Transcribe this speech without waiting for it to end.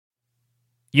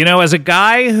You know, as a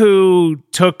guy who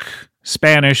took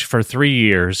Spanish for 3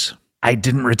 years, I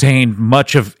didn't retain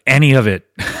much of any of it.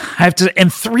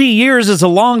 And 3 years is a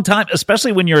long time,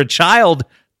 especially when you're a child,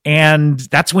 and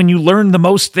that's when you learn the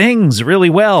most things really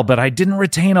well, but I didn't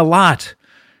retain a lot.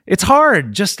 It's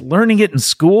hard just learning it in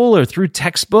school or through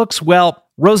textbooks. Well,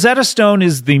 Rosetta Stone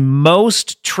is the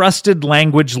most trusted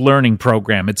language learning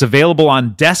program. It's available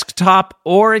on desktop,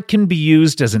 or it can be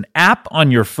used as an app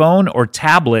on your phone or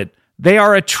tablet. They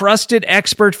are a trusted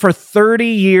expert for 30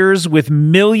 years with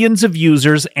millions of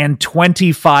users and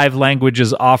 25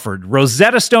 languages offered.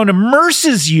 Rosetta Stone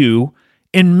immerses you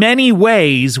in many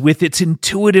ways with its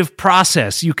intuitive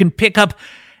process. You can pick up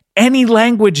any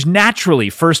language naturally,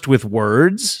 first with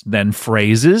words, then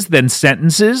phrases, then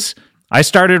sentences. I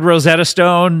started Rosetta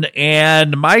Stone,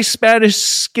 and my Spanish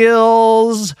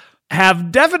skills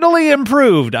have definitely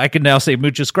improved. I can now say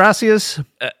muchas gracias.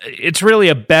 It's really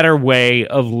a better way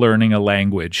of learning a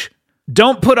language.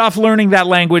 Don't put off learning that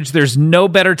language. There's no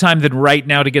better time than right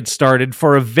now to get started.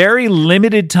 For a very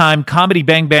limited time, Comedy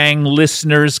Bang Bang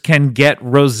listeners can get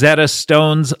Rosetta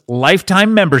Stone's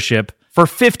lifetime membership for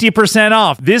 50%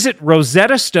 off. Visit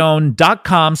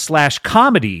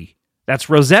rosettastone.com/comedy. That's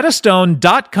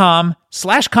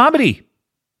rosettastone.com/comedy.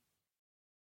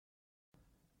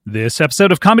 This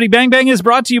episode of Comedy Bang Bang is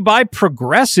brought to you by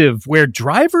Progressive, where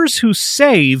drivers who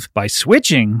save by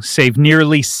switching save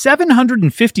nearly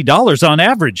 $750 on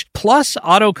average. Plus,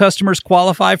 auto customers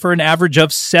qualify for an average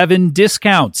of 7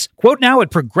 discounts. Quote now at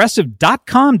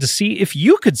Progressive.com to see if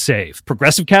you could save.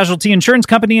 Progressive Casualty Insurance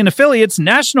Company and Affiliates,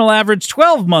 national average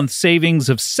 12-month savings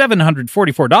of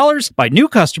 $744 by new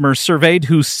customers surveyed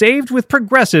who saved with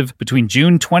Progressive between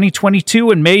June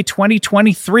 2022 and May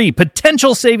 2023.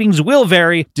 Potential savings will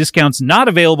vary. Discounts not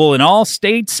available in all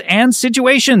states and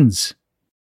situations.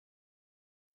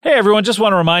 Hey everyone, just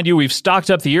want to remind you we've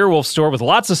stocked up the Earwolf store with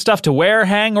lots of stuff to wear,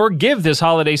 hang, or give this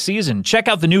holiday season. Check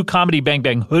out the new Comedy Bang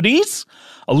Bang hoodies,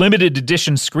 a limited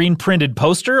edition screen-printed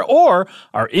poster, or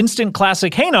our instant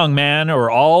classic Hey Nong Man or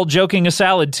All Joking a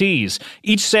Salad tees.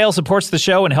 Each sale supports the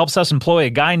show and helps us employ a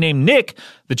guy named Nick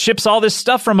that ships all this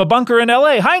stuff from a bunker in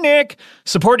LA. Hi, Nick!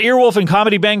 Support Earwolf and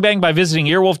Comedy Bang Bang by visiting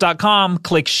earwolf.com,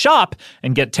 click shop,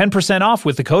 and get 10% off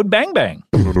with the code BANGBANG.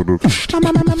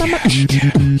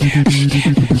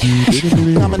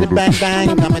 Comedy bang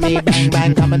bang, comedy bang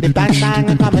bang, comedy bang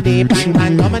bang, comedy bang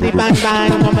bang, comedy bang bang,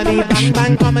 comedy bang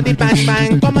bang, comedy bang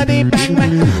bang, comedy bang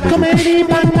bang, comedy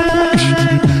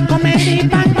bang bang, comedy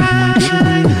bang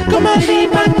bang, comedy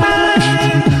bang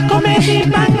bang, comedy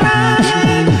bang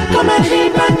bang, comedy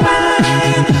bang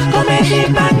bang, comedy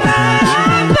bang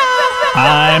bang.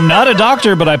 I'm not a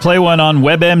doctor, but I play one on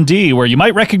WebMD, where you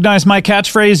might recognize my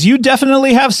catchphrase, "You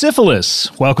definitely have syphilis."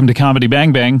 Welcome to Comedy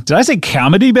Bang Bang. Did I say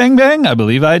Comedy Bang Bang? I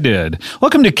believe I did.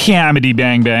 Welcome to Comedy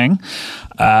Bang Bang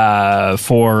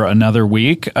for another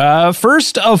week.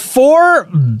 First of 4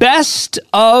 best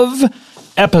of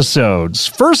episodes.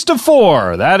 First of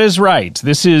 4. That is right.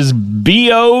 This is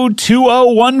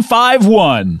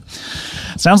BO20151.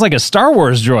 Sounds like a Star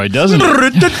Wars droid, doesn't it?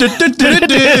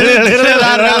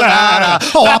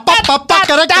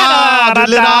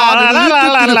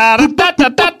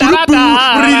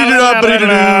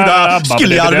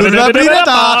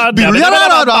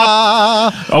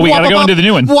 Oh, we gotta go into the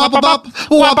new one.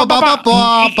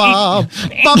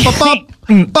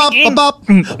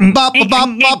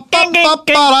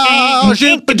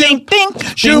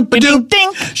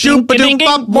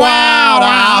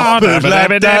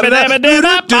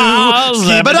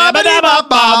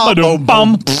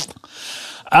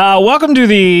 Welcome to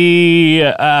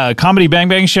the Comedy Bang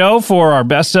Bang show for our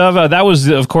best of. That was,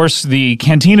 of course, the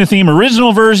Cantina theme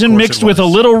original version mixed with a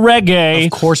little reggae.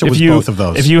 Of course it was both of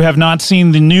those. If you have not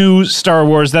seen the new Star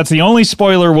Wars, that's the only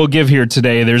spoiler we'll give here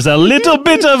today. There's a little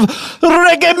bit of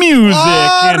reggae music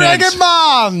in reggae it.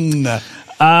 man!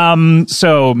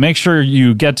 So make sure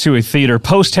you get to a theater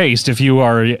post-haste if you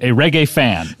are a reggae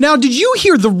fan. Now, did you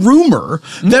hear the rumor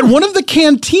that one of the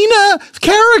Cantina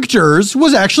characters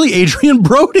was actually Adrian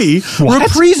Brody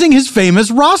reprising his famous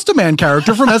Rastaman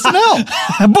character from SNL?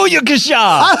 Booyakasha!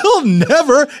 I'll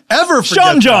never, ever forget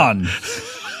Sean John!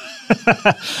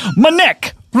 My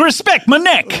neck! Respect my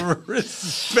neck!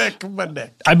 Respect my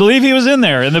neck. I believe he was in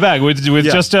there in the back with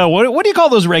just, what do you call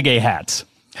those reggae hats?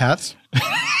 Hats?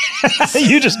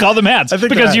 You just call them hats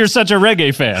because you're such a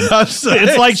reggae fan.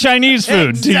 It's like Chinese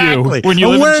food to you when you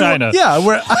live in China. Yeah.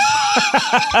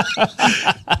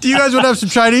 Do you guys want to have some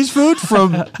Chinese food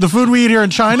from the food we eat here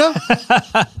in China?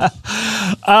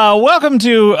 Welcome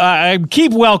to, I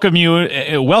keep welcoming.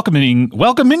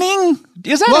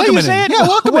 Is that how you say it? Yeah,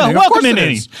 welcoming. Welcome,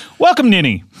 Ninny. Welcome,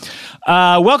 Ninny.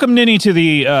 Welcome, Ninny, to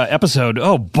the episode.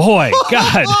 Oh, boy.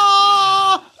 God.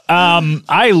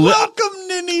 Welcome,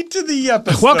 Ninny, to the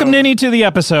episode. Welcome, Ninny, to the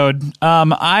episode.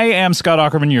 I am Scott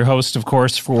Aukerman, your host, of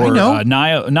course, for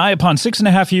nigh upon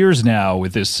 6.5 years now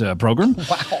with this program.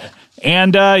 Wow.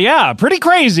 And pretty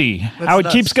crazy how it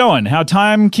keeps going, how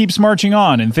time keeps marching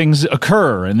on and things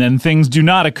occur and then things do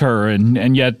not occur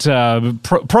and yet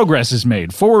progress is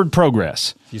made, forward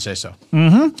progress. You say so.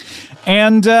 Mm-hmm.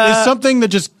 And is something that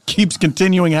just keeps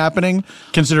continuing happening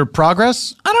considered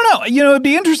progress? I don't know. You know, it'd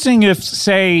be interesting if,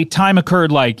 say, time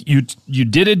occurred like you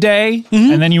did a day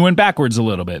and then you went backwards a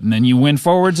little bit and then you went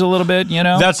forwards a little bit, you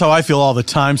know? That's how I feel all the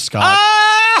time, Scott.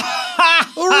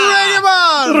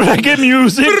 Reggae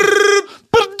music.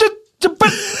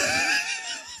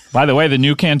 By the way, the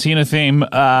new Cantina theme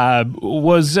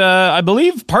was, I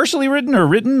believe, partially written,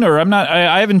 or I'm not.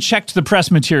 I haven't checked the press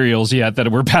materials yet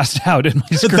that were passed out in my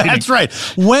screening. That's right.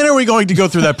 When are we going to go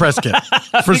through that press kit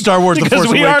for Star Wars: The Force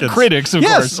Awakens? Because we are critics, of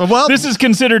course. Well, this is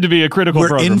considered to be a critical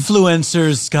program. We're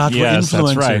influencers, Scott. Yes, we're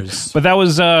influencers. That's right. But that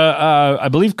was, I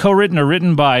believe, co-written or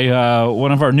written by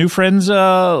one of our new friends,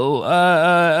 Lin-Manuel.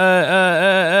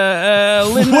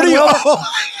 What are you?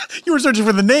 You were searching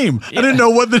for the name. I didn't know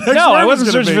what the next. No, I word wasn't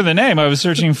was gonna searching be. for the name. I was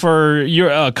searching for your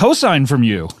cosign from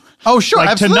you. Oh, sure. Like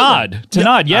absolutely. to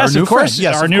nod. Yes, Our of course. Friend.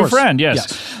 Yes, our of new course. friend.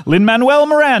 Yes. Lin-Manuel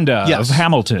Miranda of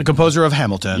Hamilton. The composer of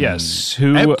Hamilton. Yes.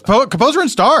 Composer and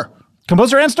star.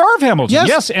 Composer and star of Hamilton.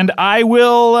 Yes. And I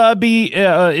will be,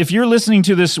 if you're listening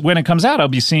to this when it comes out, I'll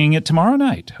be seeing it tomorrow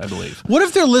night, I believe. What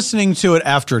if they're listening to it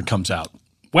after it comes out?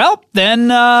 Well,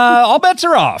 then all bets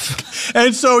are off.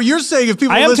 And so you're saying if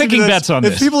people I am listen taking to this, bets on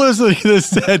if this. people listening to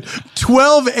this at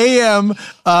 12 a.m.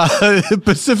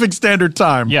 Pacific Standard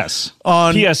Time. Yes.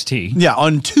 On PST. Yeah,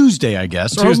 on Tuesday, I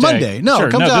guess. Or Tuesday. Monday. No, Sure.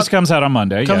 it comes out. This comes out on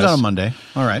Monday. Comes yes. out on Monday.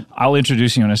 All right. I'll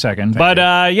introduce you in a second. But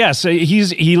yes,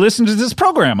 he listens to this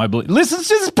program, I believe. Listens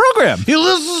to this program. He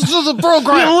listens to the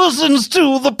program. He listens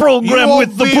to the program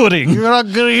with the pudding. You're not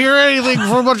going to hear anything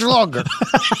for much longer.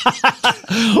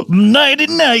 Nighty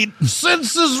night.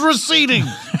 Senses receding.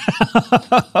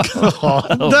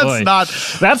 boy.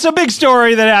 That's a big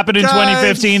story that happened in Guys.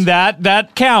 2015.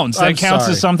 That counts. That I'm counts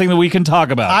sorry. as something that we can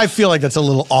talk about. I feel like that's a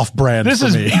little off-brand This for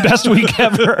is me. best week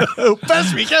ever.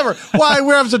 Best week ever. Why?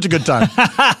 We're having such a good time.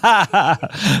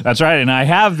 That's right. And I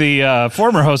have the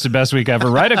former host of Best Week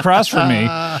Ever right across from me.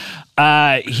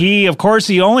 He, of course,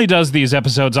 he only does these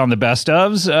episodes on the best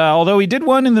ofs, although he did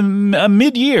one in the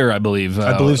mid-year, I believe.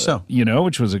 I believe so. You know,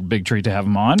 which was a big treat to have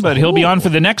him on. But he'll be on for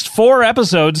the next 4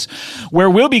 episodes where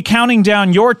we'll be counting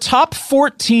down your top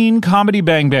 14 Comedy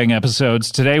Bang Bang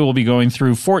episodes. Today we'll be going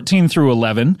through 14 through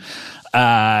 11.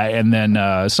 And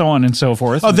then so on and so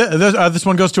forth. Oh, this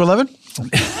one goes to 11?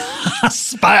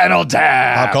 Spinal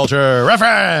Tap. Pop culture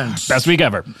reference. Best week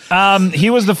ever. He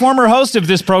was the former host of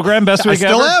this program, Best Week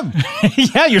Ever. I still am.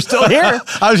 Yeah, you're still here.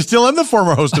 I still am the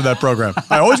former host of that program.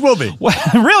 I always will be.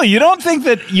 Really? You don't think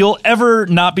that you'll ever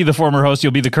not be the former host,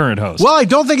 you'll be the current host? Well, I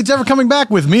don't think it's ever coming back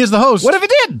with me as the host. What if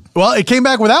it did? Well, it came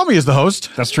back without me as the host.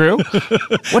 That's true.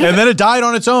 And then it died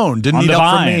on its own. Didn't On need the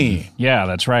help from vine. me. Yeah,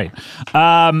 that's right.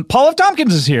 Paul F.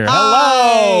 Tompkins is here.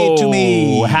 Hello Hi to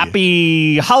me.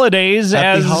 Happy holidays.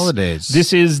 Happy as holidays.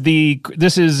 This is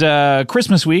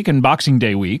Christmas week and Boxing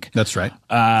Day week. That's right.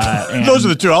 And Those are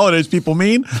the 2 holidays people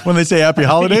mean when they say happy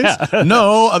holidays. Yeah.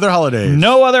 No other holidays.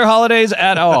 no other holidays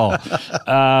at all.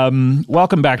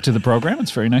 Welcome back to the program.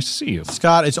 It's very nice to see you.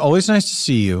 Scott, it's always nice to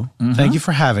see you. Mm-hmm. Thank you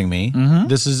for having me.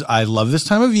 I love this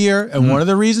time of year, and one of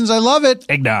the reasons I love it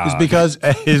Eggnog. is because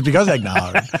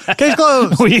eggnog. Case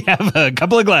closed. We have a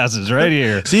couple of glasses right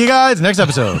here. See you guys next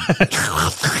episode.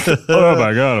 Oh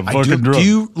my God, I'm fucking drunk. Do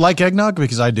you like eggnog?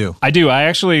 Because I do. I do. I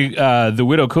actually, the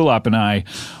Widow Kulop and I,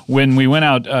 when we went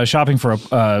out shopping for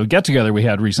a get-together we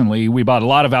had recently, we bought a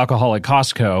lot of alcohol at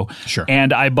Costco. Sure.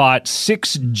 And I bought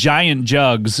 6 giant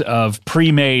jugs of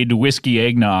pre-made whiskey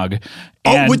eggnog.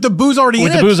 Oh, with the booze already in it?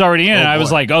 With the booze already in it. I was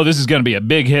boy. like, oh, this is going to be a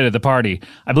big hit at the party.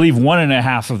 I believe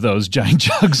 1.5 of those giant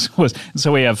jugs was,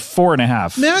 so we have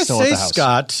 4.5 May I still at say, the house.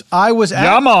 Scott, I was at...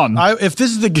 Yeah, I'm on. If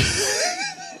this is the...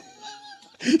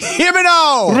 Hear me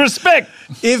now! Respect.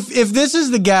 If this is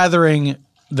the gathering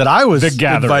that I was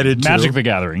invited to... Magic the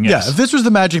Gathering, yes. Yeah, if this was the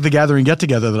Magic the Gathering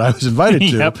get-together that I was invited to...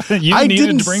 Yep. You I needed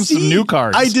didn't to bring some see- new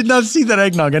cards. I did not see that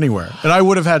eggnog anywhere, and I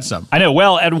would have had some. I know.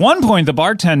 Well, at one point, the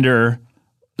bartender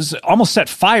almost set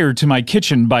fire to my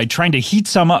kitchen by trying to heat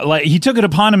some up. Like, he took it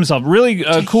upon himself. Really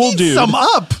cool heat dude. some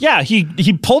up? Yeah,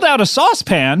 he pulled out a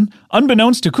saucepan,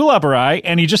 unbeknownst to Kulaparai,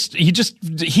 and he just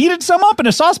heated some up in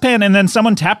a saucepan, and then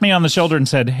someone tapped me on the shoulder and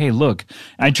said, "Hey, look."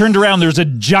 And I turned around. There's a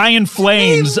giant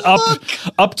flames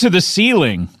up to the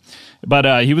ceiling.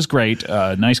 But he was great.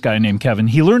 Nice guy named Kevin.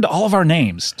 He learned all of our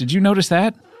names. Did you notice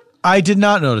that? I did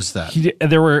not notice that.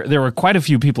 There were quite a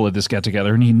few people at this get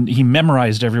together, and he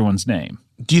memorized everyone's name.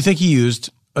 Do you think he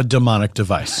used a demonic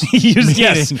device?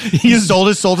 He sold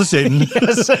his soul to Satan.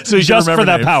 Yes, so he just for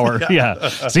that names. power. Yeah.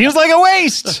 Seems like a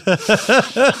waste.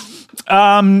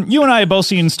 You and I have both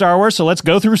seen Star Wars, so let's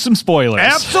go through some spoilers.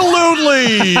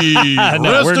 Absolutely.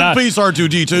 No, we're not. Peace,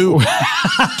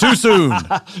 R2-D2. Too soon.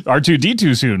 R2D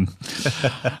too soon.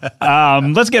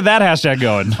 Let's get that hashtag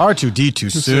going. R2D2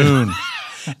 soon.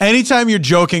 Anytime you're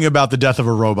joking about the death of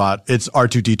a robot, it's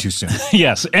R2D2 soon.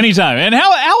 Yes, anytime. And how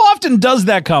often does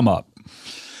that come up?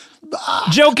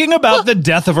 Joking about the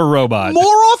death of a robot. More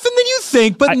often than you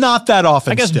think, but not that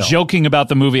often. I guess still. joking about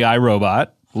the movie I,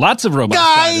 Robot. Lots of robots.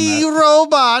 died in that.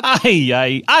 Robot.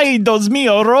 Ay, those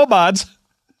mio robots.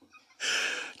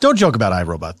 Don't joke about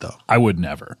iRobot, though. I would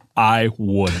never.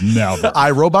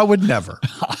 iRobot would never.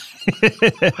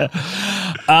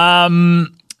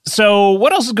 So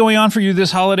what else is going on for you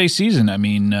this holiday season? I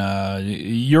mean,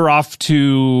 you're off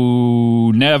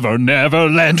to Never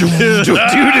Land.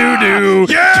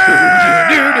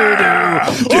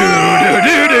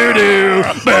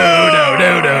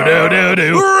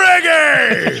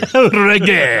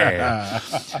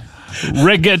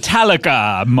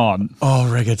 Reggaetallica, mon. Oh,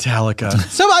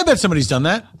 Reggaetallica. I bet somebody's done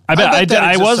that.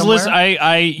 I was listening.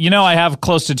 I have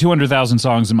close to 200,000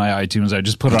 songs in my iTunes. I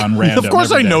just put it on random. Of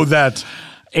course I know that.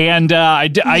 And I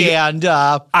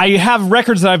have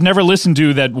records that I've never listened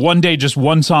to that one day just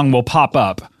one song will pop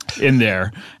up in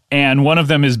there. And one of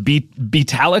them is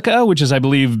Beatallica, which is, I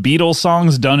believe, Beatles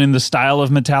songs done in the style of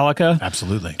Metallica.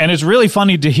 Absolutely. And it's really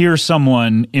funny to hear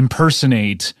someone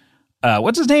impersonate,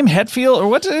 what's his name? Hetfield? Or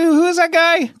who is that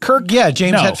guy? Kirk? Yeah,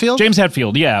 James Hetfield? James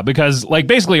Hetfield, yeah. Because,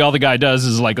 basically all the guy does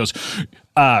is, goes,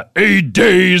 8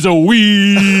 days a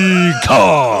week.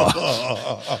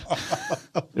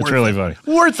 It's really funny.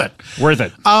 Worth it.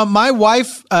 My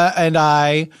wife and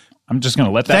I... I'm just going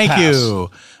to let that pass. Thank you.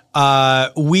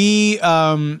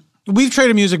 We've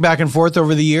traded music back and forth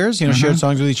over the years, shared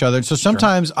songs with each other. So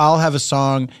sometimes I'll have a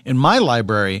song in my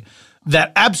library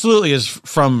that absolutely is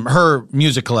from her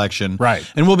music collection. Right.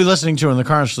 And we'll be listening to her in the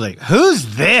car and she's like,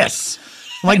 who's this?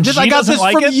 I'm like, I got this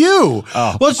from you.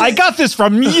 Oh. Well, I got this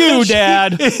from you,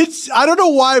 Dad. I don't know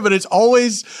why, but it's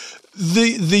always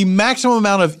the maximum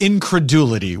amount of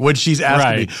incredulity when she's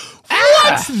asking me,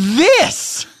 what's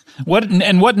this? What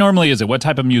normally is it? What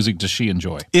type of music does she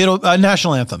enjoy?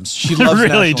 National anthems. She loves really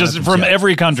national just anthems, from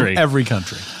every country. From every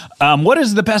country. What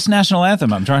is the best national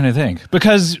anthem? I'm trying to think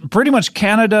because pretty much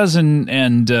Canada's and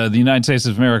the United States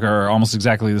of America are almost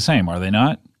exactly the same, are they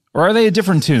not? Or are they a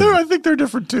different tune? I think they're a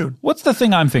different tune. What's the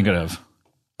thing I'm thinking of?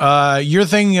 You're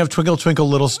thinking of Twinkle Twinkle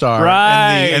Little Star,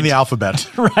 right? And the alphabet,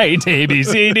 right? A B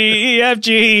C D E F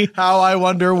G. How I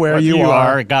wonder where you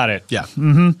are. Got it. Yeah.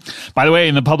 Mm-hmm. By the way,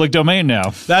 in the public domain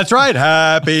now. That's right.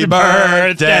 Happy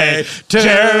birthday to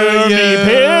Jeremy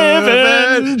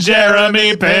Piven.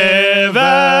 Jeremy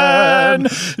Piven.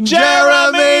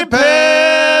 Jeremy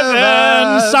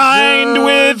Piven. Signed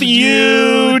with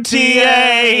UTA.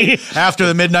 After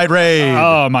the midnight raid.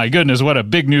 Oh my goodness! What a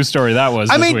big news story that was.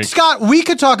 This week. Scott, we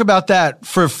could talk about that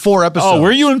for 4 episodes. Oh,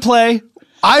 were you in play?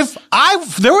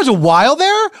 There was a while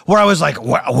there where I was like,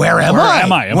 where am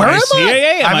I? Where am I?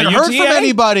 CAA? I haven't heard from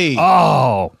anybody.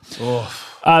 Oh.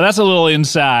 That's a little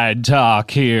inside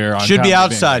talk here. Should be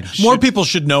outside. More people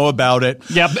should know about it.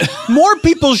 Yep. More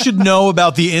people should know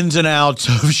about the ins and outs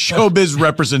of showbiz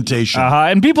representation.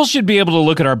 And people should be able to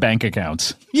look at our bank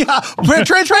accounts. Yeah.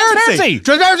 Transparency.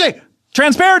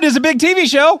 Transparent is a big TV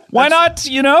show. Why not,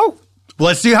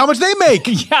 Let's see how much they make.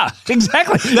 Yeah,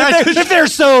 exactly. If they're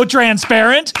so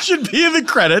transparent. Should be in the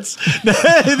credits.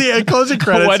 The closing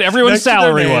credits. What everyone's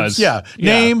salary was. Yeah.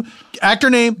 Name, actor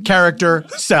name, character,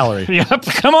 salary. Yep.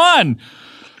 Come on.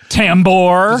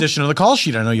 Tambor. Position on the call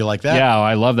sheet. I know you like that. Yeah,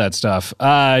 I love that stuff.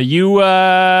 By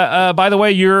the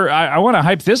way, I want to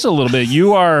hype this a little bit.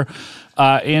 You are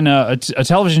in a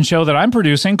television show that I'm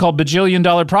producing called Bajillion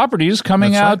Dollar Properties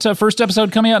coming out, first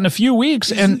episode coming out in a few weeks.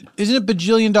 Isn't it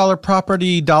Bajillion Dollar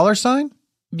Property $?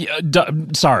 Yeah,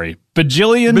 sorry.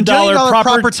 Bajillion dollar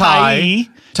proper tie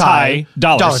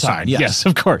dollar sign. Yes,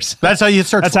 of course. That's how you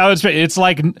search. That's how it's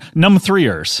like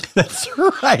num-3ers. That's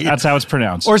right. That's how it's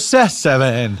pronounced. Or says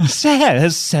 7.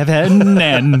 Says 7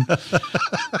 and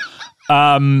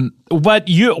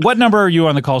what number are you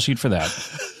on the call sheet for that?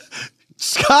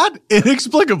 Scott,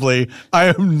 inexplicably, I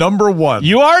am number 1.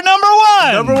 You are number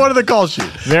 1. Number 1 on the call sheet.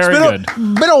 Very good.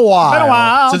 Been a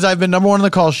while since I've been number 1 on the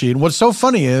call sheet. And what's so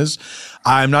funny is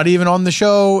I'm not even on the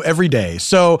show every day.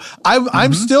 So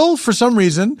I'm still, for some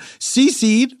reason,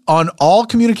 CC'd on all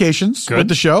communications with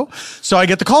the show. So I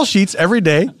get the call sheets every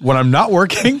day when I'm not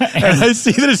working, and I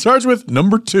see that it starts with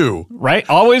number 2. Right?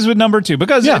 Always with number 2,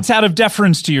 because it's out of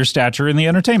deference to your stature in the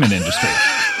entertainment industry.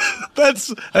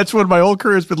 That's what my whole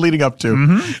career has been leading up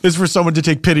to, is for someone to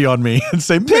take pity on me and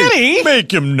say, Pity?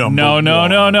 Make him number one.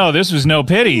 No. This was no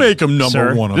pity. Make him number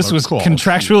sir. one on This the was call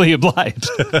contractually obliged.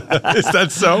 Is that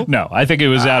so? No, I think it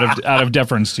was out of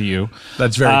deference to you.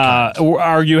 That's very kind.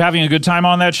 Are you having a good time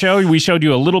on that show? We showed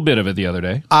you a little bit of it the other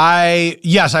day. I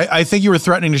think you were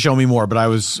threatening to show me more, but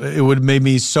it would have made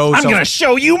me so... I'm going to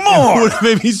show you It more! would have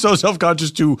made me so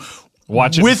self-conscious to...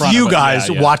 Watch it with you guys,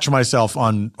 Yeah. watch myself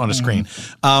on a screen.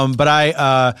 But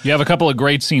I you have a couple of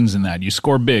great scenes in that. You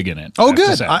score big in it. oh,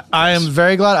 good. I am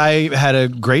very glad. I had a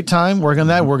great time working on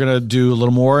that. We're gonna do a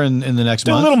little more in the next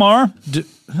month. a little more.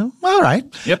 All right.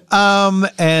 Yep.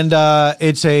 And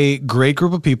it's a great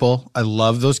group of people. I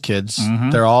love those kids.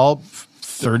 They're all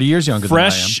 30 years younger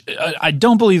Fresh. than I am. I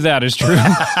don't believe that is true.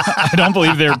 I don't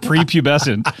believe they're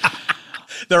prepubescent.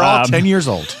 They're all 10 years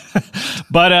old.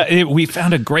 But we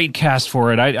found a great cast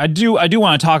for it. I do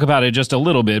want to talk about it just a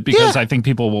little bit because I think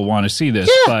people will want to see this.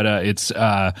 But it's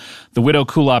the Widow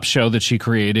Kulop show that she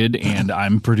created, and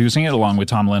I'm producing it along with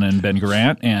Tom Lennon and Ben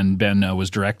Garant. And Ben was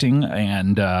directing,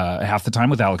 and half the time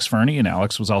with Alex Fernie, and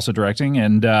Alex was also directing.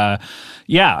 And I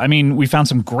mean, we found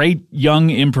some great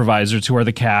young improvisers who are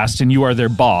the cast, and you are their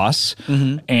boss.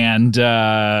 And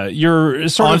you're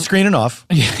sort on of screen and off.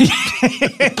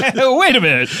 Wait a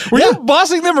minute. Were you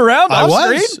bossing them around off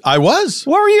screen? I was.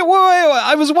 What were you?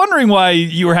 I was wondering why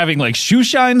you were having like shoe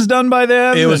shines done by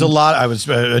them. It was a lot. I was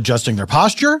adjusting their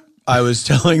posture. I was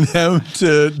telling them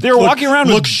to. They were walking around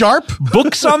look with sharp,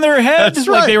 books on their heads, That's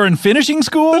like right. they were in finishing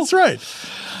school. That's right.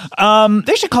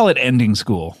 They should call it ending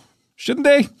school, shouldn't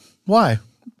they? Why?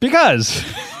 Because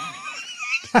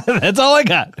that's all I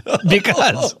got.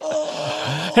 Because.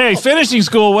 Hey, finishing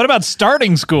school. What about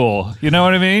starting school? You know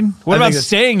what I mean? What about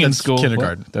staying in school?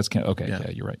 Kindergarten. That's okay. Yeah,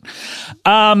 you're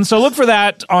right. So look for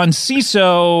that on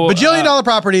CISO. Bajillion Dollar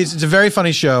Properties. It's a very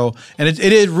funny show, and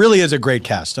it really is a great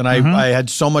cast. And I had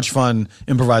so much fun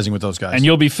improvising with those guys. And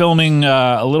you'll be filming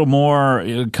a little more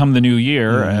come the new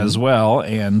year as well.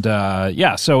 And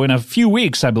so in a few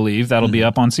weeks, I believe that'll be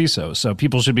up on CISO. So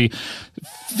people should be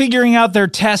figuring out their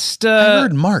test. I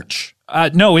heard March.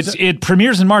 No, it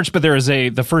premieres in March, but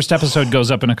the first episode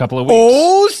goes up in a couple of weeks.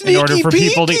 Oh, sneaky in order for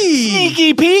people to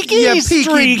sneaky peeky, yeah, peaky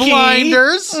streaky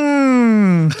blinders.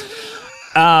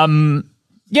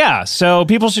 Yeah, so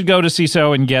people should go to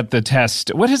CISO and get the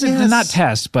test. What is it? Yes. Not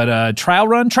test, but trial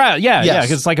run. Trial. Yeah,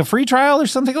 Yes. It's like a free trial or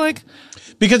something like.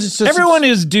 Because it's Everyone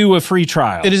is due a free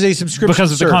trial. It is a subscription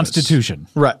because of the service. Constitution.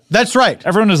 Right. That's right.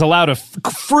 Everyone is allowed a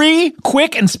free,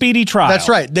 quick, and speedy trial. That's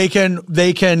right. They can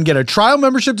get a trial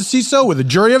membership to CISO with a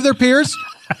jury of their peers.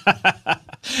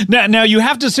 Now you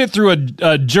have to sit through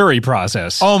a jury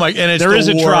process. Oh my! And there is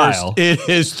a trial. It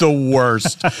is the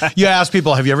worst. You ask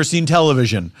people, "Have you ever seen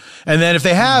television?" And then if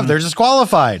they have, they're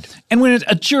disqualified. And when it's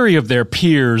a jury of their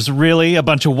peers, really, a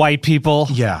bunch of white people,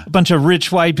 Yeah, a bunch of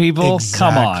rich white people. Exactly.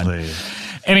 Come on.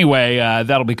 Anyway,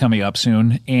 that'll be coming up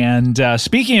soon. And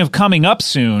speaking of coming up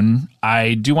soon,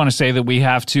 I do want to say that we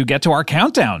have to get to our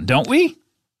countdown, don't we?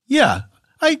 Yeah.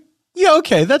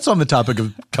 Okay. That's on the topic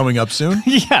of coming up soon.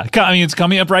 Yeah, I mean, it's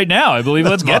coming up right now, I believe.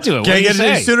 Let's get to it. Can't get it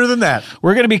any sooner than that.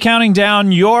 We're going to be counting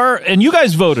down and you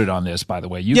guys voted on this, by the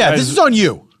way. This is on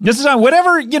you. This is on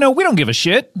whatever, we don't give a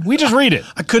shit. We just read it.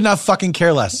 I could not fucking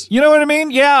care less. You know what I mean?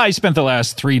 Yeah, I spent the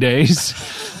last 3 days,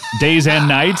 days and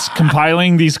nights,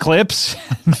 compiling these clips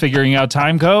and figuring out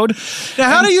time code. Now,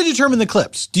 how do you determine the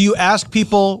clips? Do you ask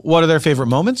people what are their favorite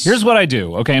moments? Here's what I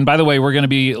do. Okay, and by the way, we're going to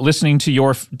be listening to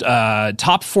your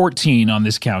top 14 on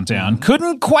this countdown.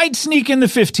 Couldn't quite sneak in the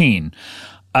 15.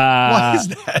 Why is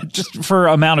that? Just for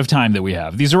amount of time that we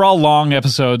have. These are all long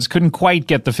episodes. Couldn't quite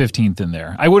get the 15th in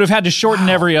there. I would have had to shorten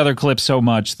every other clip so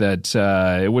much that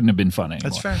it wouldn't have been fun anymore.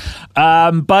 That's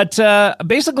fair. But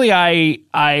basically,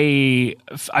 I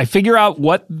figure out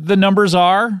what the numbers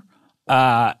are.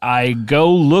 I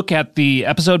go look at the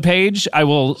episode page. I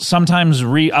will sometimes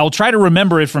I'll try to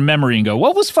remember it from memory and go,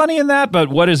 what was funny in that? But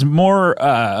what is more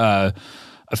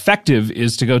effective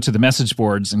is to go to the message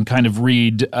boards and kind of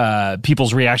read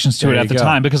people's reactions to it at the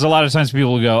time, because a lot of times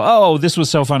people will go, oh, this was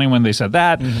so funny when they said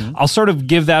that. I'll sort of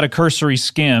give that a cursory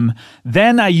skim.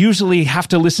 Then I usually have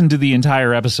to listen to the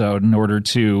entire episode in order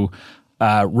to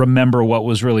remember what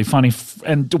was really funny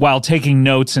and while taking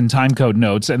notes and time code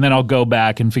notes, and then I'll go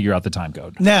back and figure out the time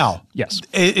code. Now, yes,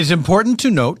 it is important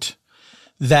to note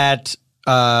that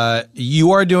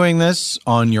You are doing this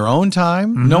on your own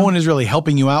time. No one is really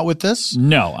helping you out with this.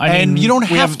 No, And you don't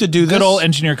we have to do this. Good old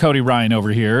engineer Cody Ryan over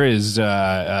here is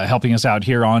helping us out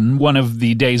here on one of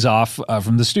the days off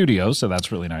from the studio, so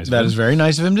that's really nice. That is very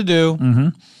nice of him to do. Mm-hmm.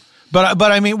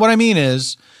 But I mean, what I mean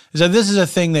is that this is a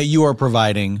thing that you are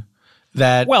providing.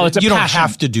 That it's a you don't passion.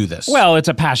 have to do this. Well, it's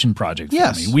a passion project for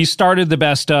Yes. me. We started the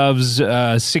best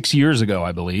ofs 6 years ago,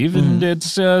 I believe, and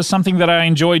it's something that I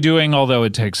enjoy doing, although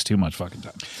it takes too much fucking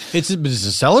time. It's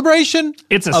a celebration.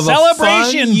 It's a of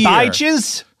celebration, a fun year.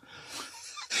 bitches.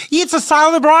 It's a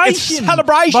celebration. It's a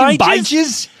celebration,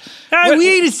 bitches.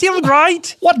 We to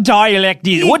celebrate. What dialect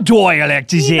is it?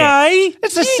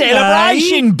 It's a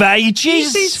celebration,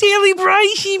 bitches.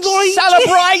 celebration,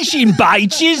 Celebration,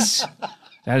 bitches.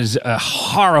 That is a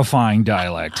horrifying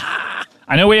dialect.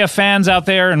 I know we have fans out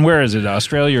there, and where is it?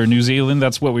 Australia or New Zealand?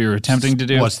 That's what we were attempting to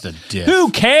do. What's the diff?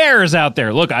 Who cares out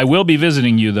there? Look, I will be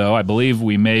visiting you, though. I believe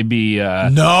we may be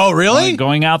No, really?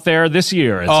 going out there this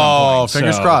year at some point.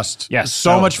 Fingers So, crossed. Yes.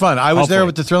 So much fun. I was there hopefully.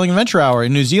 with the Thrilling Adventure Hour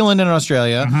in New Zealand and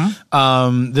Australia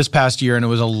this past year, and it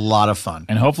was a lot of fun.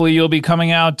 And hopefully you'll be coming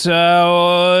out to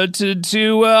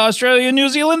Australia and New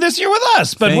Zealand this year with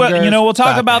us. But we'll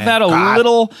talk about that a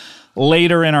little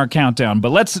later in our countdown.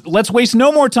 But let's waste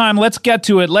no more time. Let's get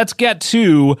to it. Let's get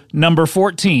to number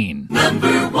 14.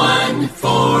 Number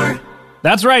 14.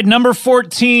 That's right. Number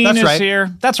 14 That's is right.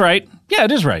 here. That's right. Yeah,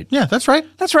 it is right. Yeah, that's right.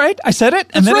 That's right. I said it,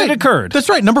 and That's then right. it occurred. That's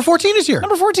right. Number 14 is here.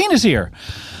 Number 14 is here.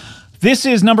 This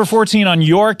is number 14 on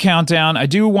your countdown. I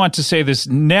do want to say this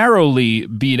narrowly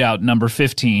beat out number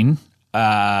 15,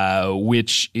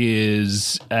 which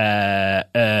is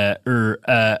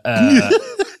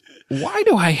why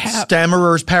do I have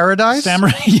Stammerer's Paradise?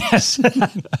 Yes.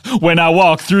 When I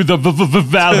walk through the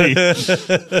valley.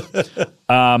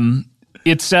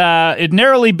 It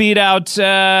narrowly beat out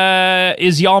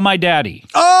Is Y'all My Daddy?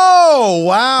 Oh,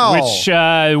 wow. Which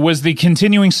was the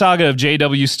continuing saga of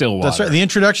J.W. Stillwater. That's right. The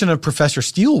introduction of Professor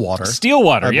Stillwater.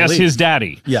 Stillwater, yes, believe. his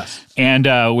daddy. Yes. And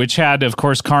which had, of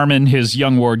course, Carmen, his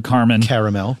young ward Carmen.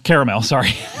 Caramel,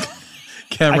 sorry.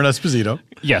 Cameron Esposito.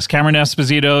 Yes, Cameron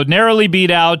Esposito narrowly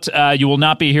beat out. You will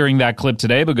not be hearing that clip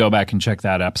today, but go back and check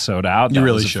that episode out. That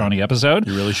really was a should. funny episode.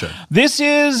 You really should. This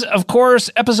is, of course,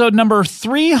 episode number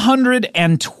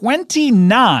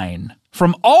 329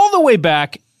 from all the way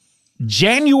back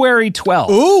January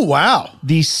 12th. Ooh, wow.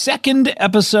 The second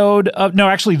episode of, no,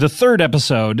 actually the third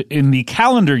episode in the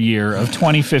calendar year of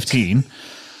 2015.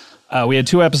 We had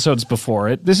 2 episodes before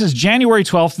it. This is January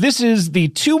 12th. This is the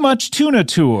Too Much Tuna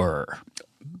Tour.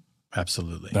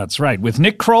 Absolutely. That's right, with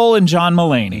Nick Kroll and John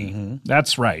Mulaney.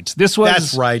 That's right. This was.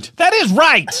 That's right. That is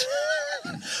right.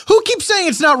 Who keeps saying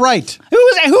it's not right?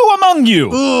 Who among you?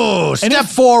 Ooh, step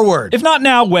forward. If not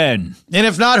now, when? And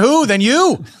if not who, then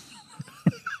you.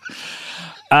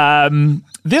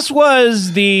 This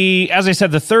was as I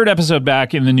said, the third episode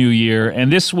back in the new year,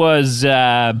 and this was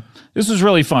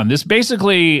really fun. This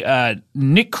basically,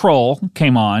 Nick Kroll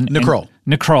came on.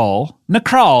 Nick Kroll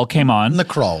came on. The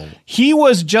Kroll. He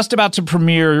was just about to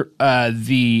premiere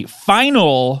the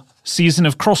final season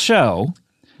of Kroll Show,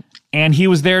 and he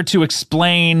was there to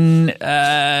explain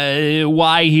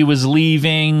why he was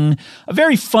leaving. A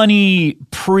very funny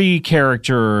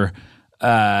pre-character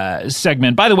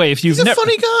segment. By the way, if you've He's a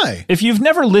funny guy. If you've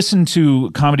never listened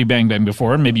to Comedy Bang Bang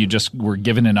before, and maybe you just were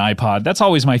given an iPod, that's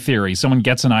always my theory. Someone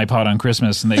gets an iPod on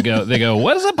Christmas and they go,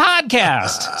 "What is a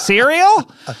podcast?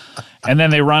 Cereal?" And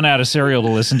then they run out of cereal to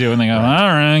listen to, and they go, "All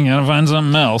right, gotta find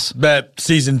something else." But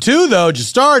season 2, though, just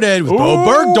started with Bo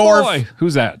Bergdorf. Boy.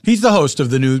 Who's that? He's the host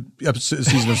of the new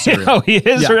season of Serial. Oh, he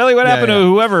is? Yeah. Really? What Yeah, happened yeah. to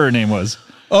whoever her name was?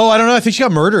 Oh, I don't know. I think she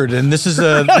got murdered, and this is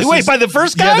Wait, by the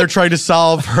first guy? Yeah, they're trying to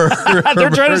solve her. They're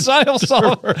trying to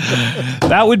solve.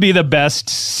 That would be the best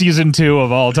season 2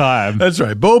 of all time. That's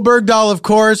right. Bo Bergdahl, of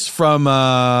course, from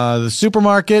the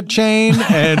supermarket chain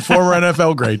and former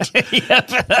NFL great.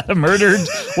 Murdered.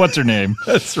 What's her name?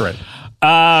 That's right.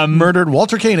 Murdered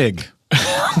Walter Koenig.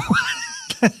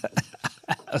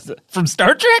 From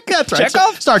Star Trek? That's right.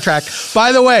 Chekhov? Star Trek.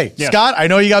 By the way, Yeah. Scott, I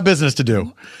know you got business to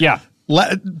do. Yeah.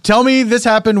 Tell me this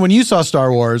happened when you saw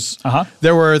Star Wars. Uh-huh.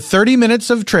 There were 30 minutes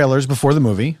of trailers before the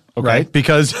movie, right?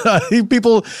 Because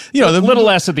people, the A little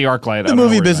less at the ArcLight. the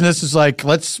movie business is like,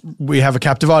 we have a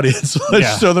captive audience. Let's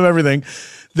Yeah. show them everything.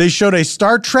 They showed a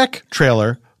Star Trek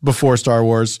trailer before Star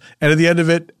Wars, and at the end of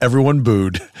it, everyone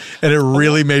booed. And it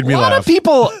really made me A lot laugh. of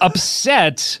people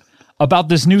upset about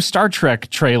this new Star Trek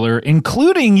trailer,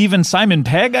 including even Simon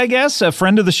Pegg, I guess, a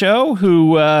friend of the show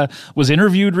who was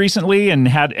interviewed recently and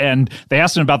they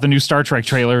asked him about the new Star Trek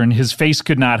trailer, and his face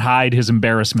could not hide his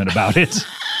embarrassment about it.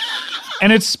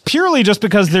 And it's purely just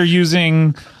because they're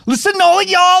using, listen, all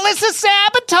y'all, it's a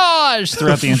sabotage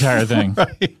throughout the entire thing.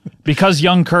 Right. Because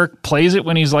young Kirk plays it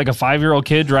when he's like a 5-year-old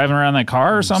kid driving around that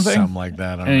car or something. Something like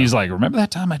that. I don't And know. he's like, remember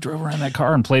that time I drove around that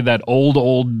car and played that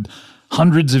old,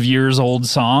 hundreds of years old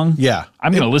song? Yeah.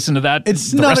 I'm going to listen to that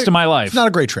It's the not rest of my life. It's not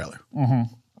a great trailer.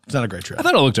 It's not a great trailer. I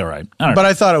thought it looked all right. I don't know. But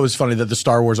I thought it was funny that the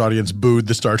Star Wars audience booed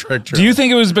the Star Trek trailer. Do you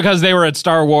think it was because they were at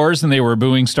Star Wars and they were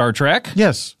booing Star Trek?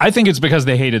 Yes. I think it's because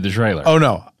they hated the trailer. Oh,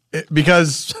 no.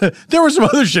 Because there were some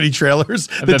other shitty trailers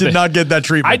that did not get that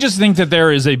treatment. I just think that there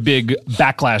is a big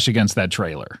backlash against that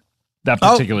trailer. That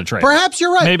particular trailer. Perhaps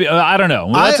you're right. Maybe, I don't know.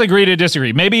 Let's agree to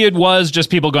disagree. Maybe it was just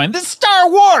people going, this is Star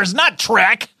Wars, not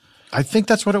Trek. I think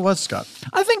that's what it was, Scott.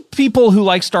 I think people who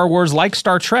like Star Wars like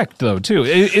Star Trek, though, too.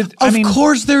 Of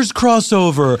course there's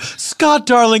crossover. Scott,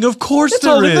 darling, of course it's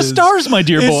there all in the is. stars, my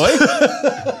dear boy.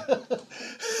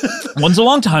 One's a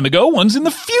long time ago, one's in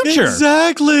the future.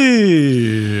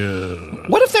 Exactly.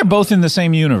 What if they're both in the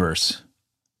same universe?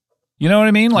 You know what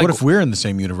I mean? Like, What if we're in the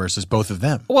same universe as both of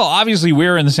them? well, obviously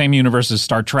we're in the same universe as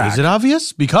Star Trek. Is it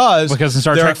obvious? Because Because in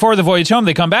Star there Trek 4, The Voyage Home,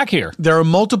 they come back here. there are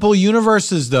multiple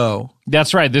universes, though.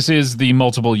 That's right. This is the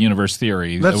multiple universe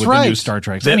theory That's with right. the new Star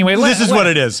Trek. Anyway, this is what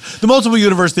it is. The multiple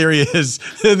universe theory is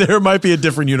there might be a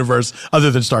different universe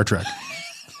other than Star Trek.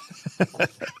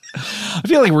 I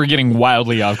feel like we're getting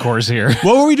wildly off course here.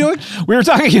 What were we doing? We were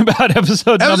talking about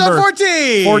episode number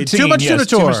 14. Too much yes, Tuna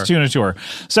Tour. Too much Tuna Tour.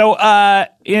 So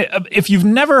if you've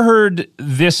never heard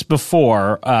this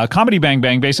before, Comedy Bang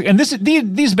Bang, basically, and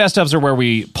these best ofs are where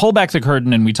we pull back the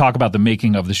curtain and we talk about the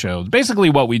making of the show. Basically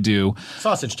what we do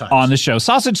Sausage time. on the show.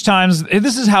 Sausage Times,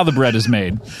 this is how the bread is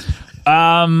made.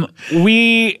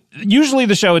 We usually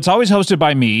the show, it's always hosted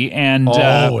by me and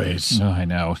Always. oh, I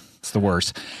know. It's the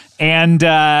worst. And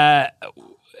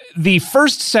the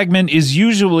first segment is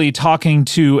usually talking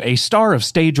to a star of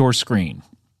stage or screen.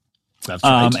 That's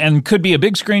right. And could be a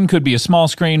big screen, could be a small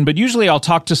screen, but usually I'll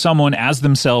talk to someone as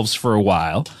themselves for a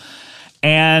while.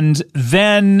 And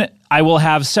then I will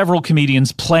have several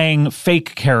comedians playing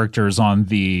fake characters on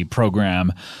the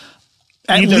program.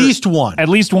 At least one. At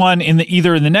least one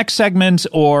either in the next segment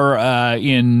or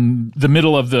in the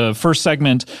middle of the first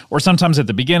segment or sometimes at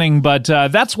the beginning. But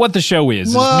that's what the show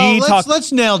is. Well, me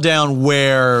let's nail down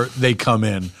where they come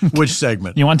in, which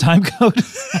segment. You want time code?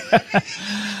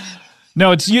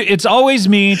 No, it's always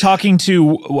me talking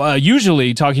to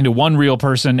usually talking to one real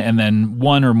person and then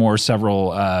one or more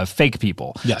several fake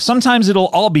people. Yes. Sometimes it'll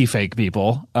all be fake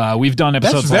people. We've done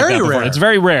episodes That's like very that before. rare. It's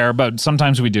very rare, but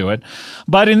sometimes we do it.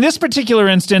 But in this particular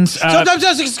instance, Sometimes,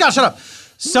 Scott, shut up.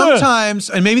 Sometimes,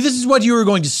 and maybe this is what you were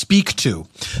going to speak to.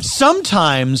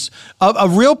 Sometimes a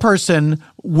real person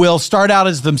will start out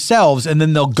as themselves, and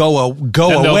then they'll go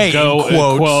away, go, in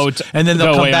quotes, quote, and then they'll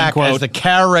go come away, back unquote. as the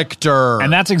character.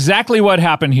 and that's exactly what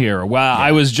happened here. Well,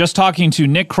 I was just talking to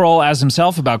Nick Kroll as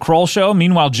himself about Kroll Show.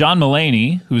 Meanwhile, John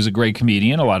Mulaney, who's a great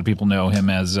comedian, a lot of people know him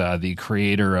as the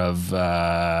creator of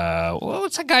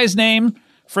what's that guy's name?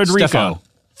 Frederico.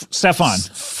 Stefan.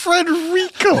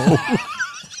 Frederico.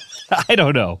 I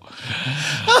don't know.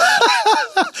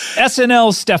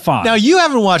 SNL Stefan. Now, you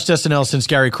haven't watched SNL since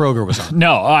Gary Kroger was on.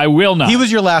 No, I will not. He was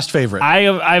your last favorite.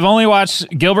 I've only watched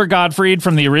Gilbert Gottfried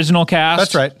from the original cast.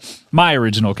 That's right. My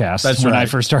original cast. That's when right. I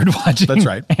first started watching. That's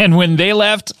right. And when they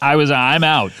left, I'm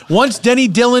out. Once Denny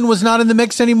Dillon was not in the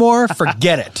mix anymore,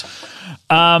 forget it.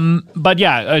 But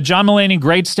yeah, John Mulaney,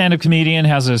 great stand-up comedian,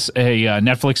 has a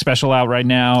Netflix special out right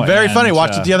now. Very and, funny.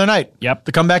 Watched it the other night. Yep.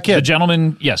 The Comeback Kid. The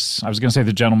Gentleman, yes. I was going to say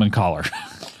The Gentleman Caller.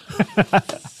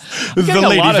 The getting a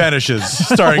Lady lot of- Vanishes,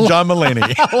 starring John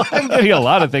Mulaney. I'm getting a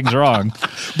lot of things wrong.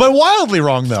 But wildly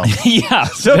wrong, though. Yeah,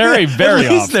 So very, very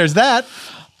At least off. there's that.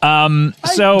 So,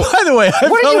 By the way,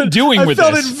 what are you doing with I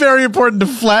felt this? it very important to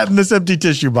flatten this empty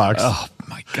tissue box. Oh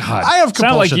my God. I have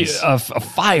Sound like compulsions. a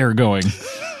fire going.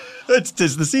 It's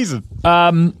 'tis the season.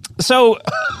 So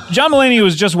John Mulaney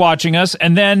was just watching us,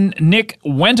 and then Nick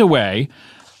went away,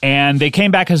 and they came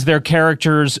back as their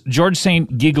characters, George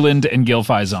St. Gigland and Gil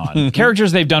Faison.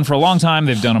 Characters they've done for a long time.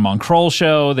 They've done them on Kroll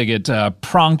Show. They get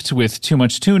pranked with Too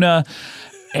Much Tuna.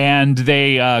 And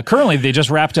they currently they just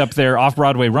wrapped up their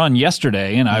off-Broadway run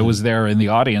yesterday, and I was there in the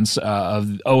audience of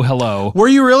Oh Hello. Were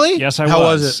you really? Yes, I How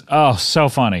was. was it? Oh, so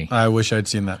funny. I wish I'd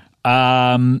seen that.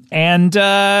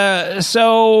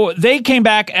 So they came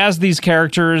back as these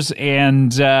characters,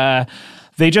 and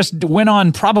they just went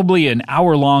on probably an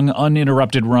hour-long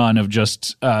uninterrupted run of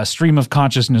just stream of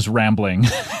consciousness rambling.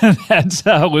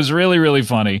 That was really, really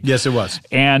funny. Yes, it was.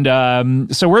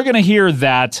 And so we're going to hear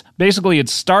that. Basically, it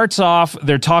starts off,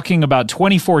 they're talking about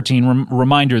 2014.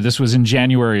 Reminder, this was in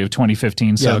January of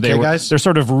 2015. So Yeah, okay, guys. they're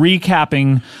sort of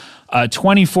recapping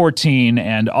 2014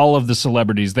 and all of the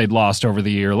celebrities they'd lost over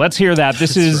the year. Let's hear that.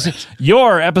 This is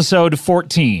your episode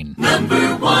 14.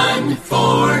 Number 1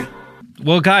 for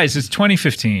Well, guys, it's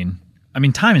 2015. I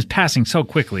mean, time is passing so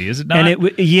quickly, is it not?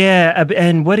 And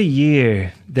and what a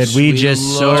year that we Sweet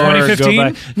just Lord. saw 2015? go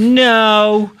by.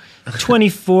 No,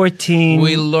 2014.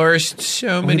 We lost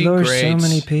so many We lost greats. so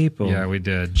many people. Yeah, we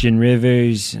did. Gin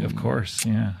Rivers, Of course,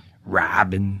 yeah.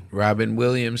 Robin. Robin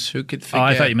Williams, who could forget? Oh,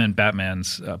 I thought you meant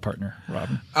Batman's partner,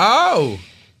 Robin. Oh!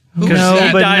 Who Because No,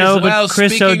 he but dies no, of- but Well,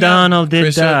 Chris speaking of- O'Donnell did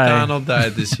Chris die. O'Donnell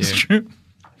died this year. True.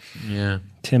 Yeah.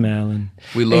 Tim Allen.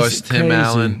 We lost Tim crazy.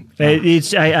 Allen.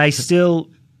 It's I still.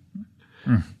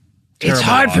 It's Terrible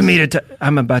hard for loss. me to.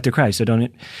 I'm about to cry, so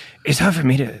don't. It's hard for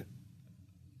me to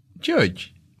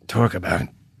George. talk about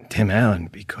Tim Allen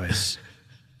because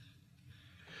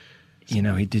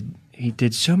he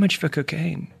did so much for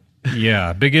cocaine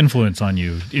Yeah, big influence on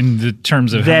you in the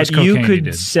terms of how that much cocaine you he could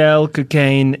did. sell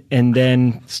cocaine and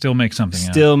then Still make something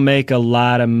still make a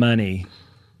lot of money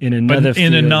in out. another But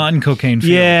in a field. non-cocaine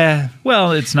field. Yeah,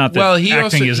 Well, it's not that Well, he acting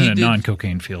also- isn't he a did-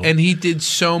 non-cocaine field. And he did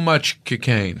so much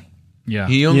cocaine. yeah.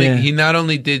 Yeah. He not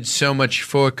only did so much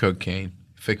for cocaine,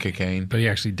 But he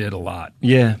actually did a lot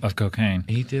yeah. of cocaine.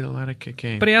 he did a lot of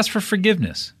cocaine. But he asked for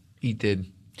forgiveness. he did.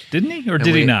 Didn't he? Or did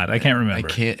he we- not? I can't I remember.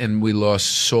 can't. And we lost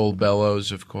Saul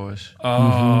Bellows, of course.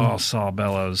 Oh, Saul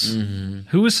Bellows.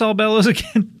 Who was Saul Bellows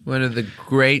again? One of the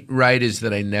great writers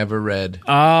that I never read.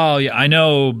 Oh, yeah. I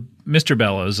know Mr.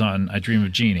 Bellows on I Dream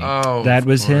of Jeannie. Oh, That of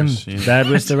was him. course, yeah. That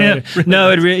was the him, writer. really?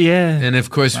 No, yeah. And of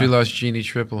course, we lost Jeannie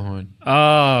Triplehorn.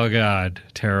 Oh, God.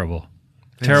 Terrible.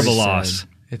 Terrible sad. loss.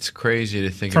 It's crazy to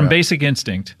think From about. Basic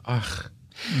Instinct. Ugh.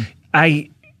 I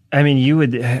mean, you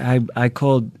would. I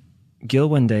called Gil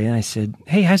one day and I said,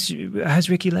 "Hey, how's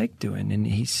Ricky Lake doing?" And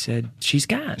he said, "She's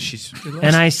gone."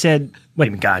 And I said, "What do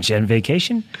you mean gone? She on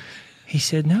vacation?" He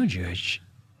said, "No, George,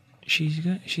 she's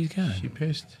gone. She's gone. She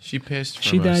passed. She passed from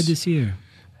She us. died this year."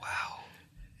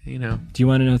 You know. Do you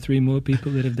want to know 3 more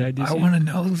people that have died this I year? want to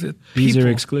know that These people-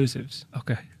 are exclusives.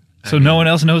 Okay. So no one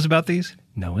else knows about these?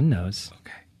 No one knows.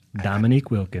 Okay.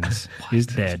 Dominique Wilkins is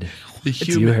dead. The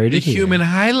heard the it here. human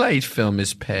highlight film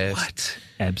is passed. What?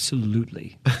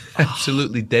 Absolutely.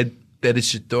 Absolutely dead. Dead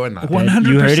as your doorknob. What? Dead.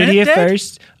 You heard it 100% here dead?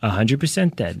 first.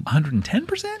 100% dead.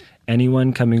 110%?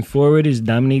 Anyone coming forward as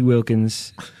Dominique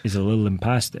Wilkins is a little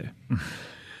imposter.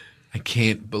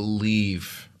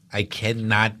 I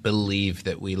cannot believe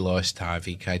that we lost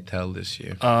Harvey Keitel this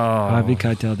year. Harvey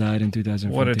Keitel died in 2014.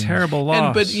 What a terrible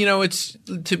loss. But you know, it's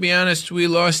to be honest, we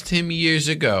lost him years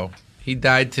ago. He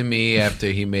died to me after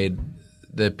he made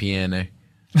the piano.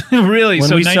 really? When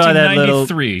So we saw that little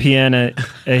 1993. piano,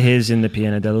 his in the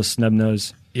piano, that little snub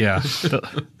nose, Yeah.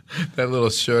 That little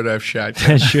sort of shot.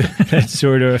 that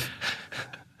sort of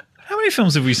How many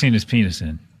films have we seen his penis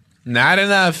in? Not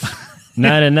enough.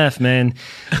 not enough, man.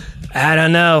 I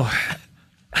don't know.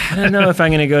 I don't know if I'm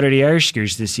going to go to the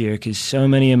Oscars this year because so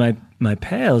many of my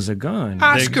pals are gone.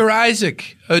 Oscar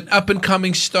Isaac, an up and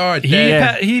coming star. He, dead.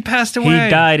 Yeah. he passed He away.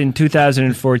 died in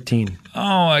 2014. Oh,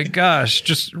 my gosh.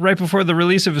 Just right before the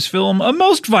release of his film, A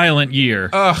Most Violent Year.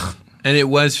 Ugh. And it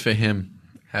was for him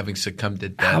having succumbed to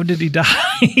death. How did he die?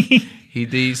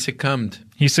 he succumbed?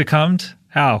 He succumbed?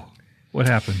 How? What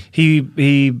happened?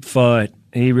 He fought.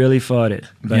 He really fought it.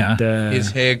 But Yeah.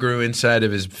 His hair grew inside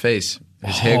of his face.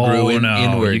 His hair Oh, grew no.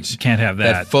 inwards. You can't have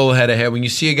that. full head of hair. When you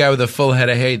see a guy with a full head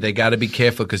of hair, they got to be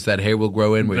careful because that hair will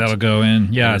grow inwards. That'll go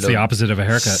in. Yeah, it's the it'll opposite of a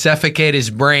haircut. Suffocate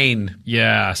his brain.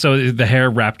 Yeah, so the hair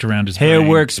wrapped around his hair brain.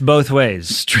 works both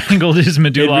ways. Strangled his It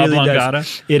medulla really oblongata.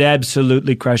 does. It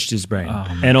absolutely crushed his brain, Oh,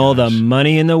 and all the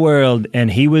money in the world.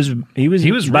 And he was He was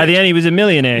by the rich. end he was a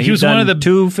millionaire. He He'd was one done of the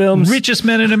 2 films, Richest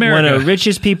men in America. one of the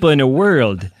richest people in the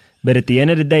world. But at the end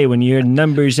of the day, when your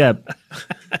numbers up,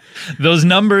 Those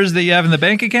numbers that you have in the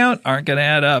bank account aren't going to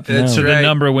add up That's to the right.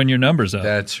 number when your number's up.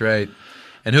 That's right.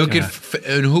 And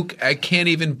I can't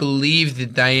even believe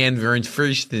that Diane Verne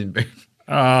Furstenberg,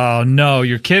 Oh, no,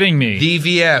 you're kidding me.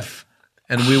 DVF,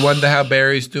 and we wonder how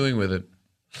Barry's doing with it.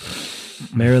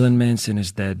 Marilyn Manson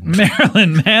is dead.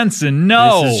 Marilyn Manson,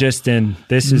 no. This is just in.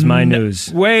 This is my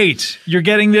news. Wait, you're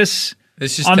getting this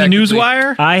This is on the technically-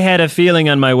 Newswire? I had a feeling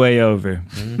on my way over.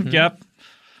 Yep.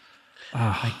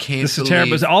 I can't This is believe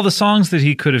terrible. All the songs that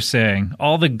he could have sang,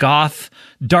 all the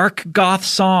dark goth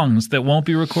songs that won't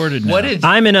be recorded now. What did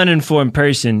I'm an uninformed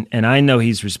person, and I know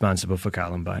he's responsible for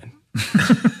Columbine.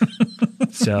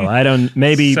 So I don't.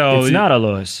 Maybe So it's not a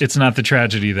loss. It's not the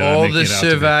tragedy that I'm all making the it out to be.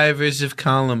 survivors of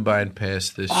Columbine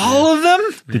passed this year? All of them?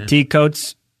 The tea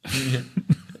coats.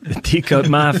 The Teacup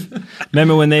Mafia.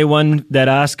 Remember when they won that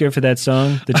Oscar for that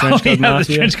song, the Trench Coat Mafia?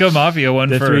 The Trench Coat Mafia one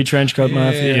the for 3 Trench Coat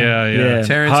Mafia. Yeah.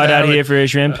 Terrence Hard out Howard. here for a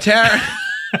shrimp.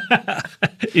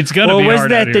 It's gonna be Or was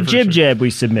hard that out the here for jib sure. jab we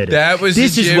submitted? That was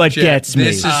This the is jib what jab. gets me.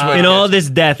 This is what In all gets this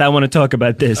death, I want to talk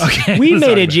about this. Okay, We let's made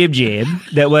talk a about jib jab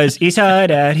that was, it's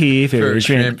hard out here for a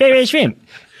shrimp. For a shrimp.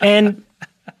 And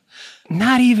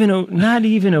not even a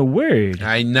word.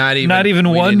 Not even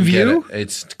we one didn't get view? it.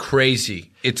 It's crazy.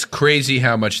 It's crazy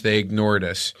how much they ignored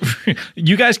us.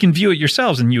 You guys can view it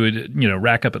yourselves, and you would,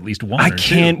 rack up at least one. I or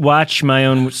can't two. watch my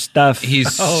own stuff.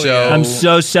 He's I'm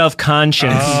so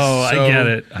self-conscious. Oh,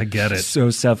 so- I get it.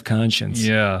 So self-conscious.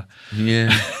 Yeah.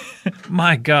 yeah.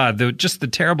 My God, just the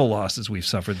terrible losses we've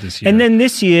suffered this year. And then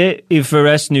this year, if for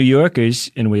us New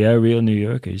Yorkers, and we are real New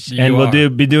Yorkers, You and are. we'll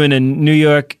be doing a New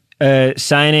York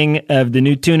signing of the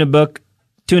new tuna book,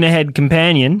 Tuna Head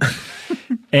Companion.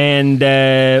 And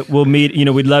we'll meet,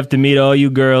 we'd love to meet all you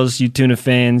girls, you tuna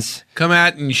fans. Come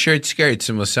out in short skirts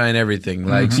and we'll sign everything.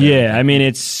 Like Yeah, I mean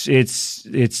it's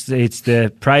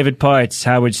the private parts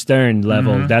Howard Stern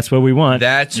level. That's what we want.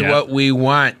 that's Yeah. what we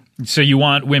want. so you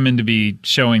want women to be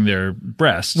showing their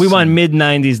breasts. We want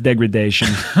mid-90s degradation.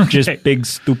 Just big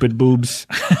stupid boobs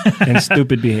and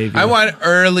stupid behavior. I want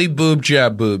early boob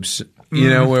job boobs.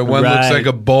 Where one looks Right. like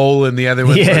a bowl and the other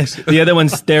one Yes, looks. the other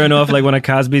one's staring off like one of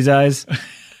Cosby's eyes.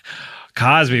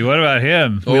 Cosby. What about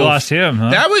him? We Oof. lost him,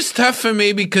 huh? That was tough for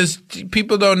me because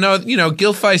people don't know.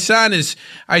 Gil Faisan is.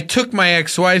 I took my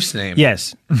ex-wife's name.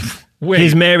 Yes. Wait,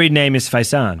 His married name is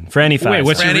Faisan. Franny Faisan. Wait,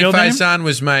 what's your Franny real name? Faisan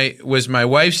was my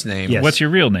wife's name. Yes. what's your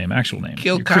real name? Actual name?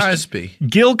 Gil Your Christian- Cosby.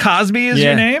 Gil Cosby is Yeah.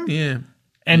 your name. Yeah.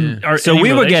 And are So any we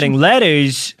were relation? getting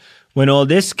letters when all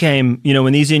this came,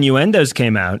 when these innuendos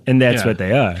came out, and that's Yeah. what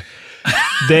they are.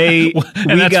 They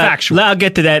And that's factual. I'll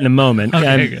get to that in a moment,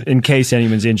 Okay, good. in case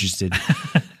anyone's interested.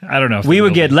 I don't know. If We the would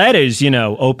real get letters,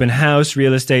 open house,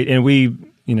 real estate, and we,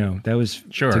 that was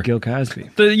Sure. to Gil Cosby.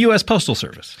 the U.S. Postal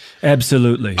Service.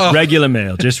 Absolutely, regular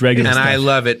mail, just regular And stuff. I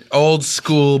love it. Old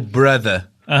school brother.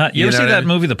 You ever know see what that I mean?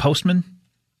 movie, The Postman?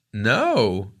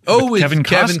 No. Oh, with Kevin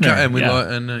Costner. and we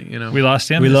Yeah. We lost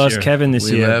him. We this lost year. Kevin this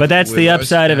We year, left- but that's we the lost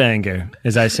upside of Kevin. anger.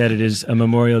 As I said, it is a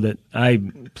memorial that I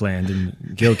planned and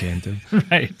Gil came to.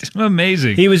 Right.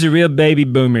 Amazing. He was a real baby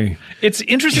boomer. It's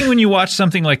interesting when you watch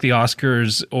something like the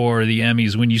Oscars or the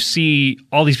Emmys, when you see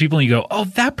all these people and you go, "Oh,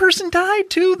 that person died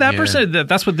too. That Yeah. person."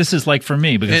 That's what this is like for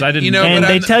me because And, I didn't. you know, And but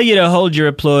they I'm- tell you to hold your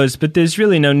applause, but there's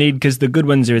really no need because the good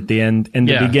ones are at the end, and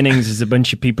the Yeah. beginnings is a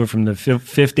bunch of people from the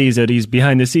 50s or these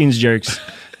behind-the-scenes jerks.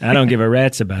 I don't give a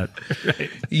rat's about.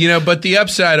 But the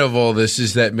upside of all this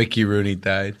is that Mickey Rooney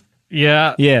died.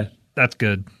 yeah, Yeah. that's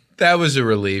good. That was a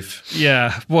relief.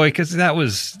 Yeah, boy, because that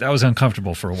was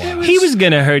uncomfortable for a while. He was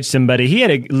going to hurt somebody. He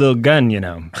had a little gun, I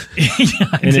In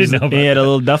did his- know about he had that. a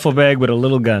little duffel bag with a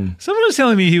little gun. Someone was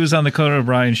telling me he was on the Conan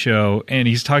O'Brien show, and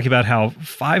he's talking about how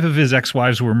 5 of his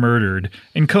ex-wives were murdered,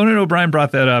 and Conan O'Brien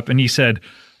brought that up, and he said,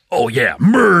 "Oh yeah,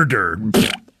 murdered."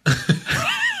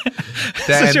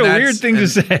 Such a weird thing to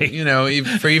say.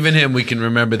 For even him, we can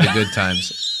remember the good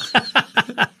times.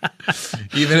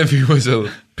 Even if he was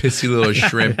a pissy little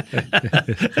shrimp.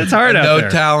 It's hard out No there.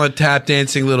 talent, tap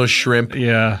dancing little shrimp.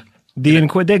 Yeah.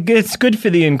 It's good for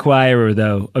the Inquirer,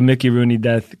 though, a Mickey Rooney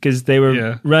death, because they were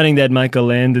Yeah. running that Michael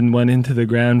Landon one into the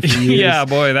ground for years. Yeah,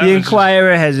 boy, that the was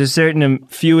Inquirer has a certain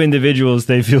few individuals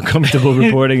they feel comfortable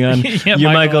reporting on. Yeah, your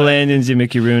Michael Michael Landons, your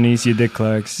Mickey Rooneys, your Dick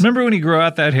Clarks. Remember when he grew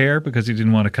out that hair because he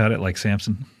didn't want to cut it like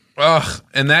Samson? Ugh,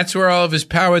 and that's where all of his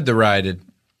power derided.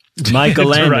 Michael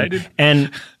Landon. Derided.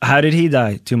 And how did he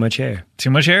die? Too much hair. Too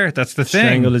much hair. That's the thing.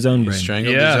 Strangled his own brain.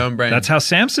 Strangled yeah, his own brain. That's how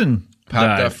Samson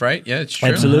Popped died. off, right? Yeah, it's true.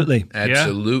 Absolutely.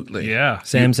 Absolutely. Yeah.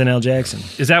 Samson L. Jackson.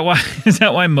 Is that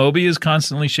why Moby is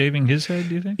constantly shaving his head?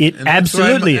 Do you think? It And that's why-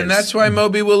 absolutely is. And that's why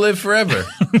Moby will live forever.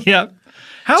 Yeah.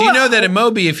 How Do you know that a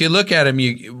Moby, if you look at him,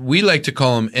 we like to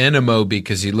call him an Amoeby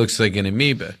because he looks like an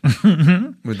amoeba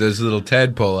with those little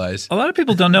tadpole eyes. a lot of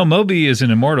people don't know Moby is an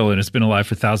immortal and has been alive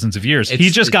for thousands of years. He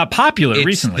It's just the- got popular It's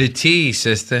recently. the tea,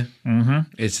 sister. Mm-hmm.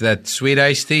 It's that sweet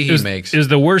iced tea he makes. It was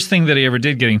the worst thing that he ever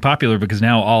did getting popular because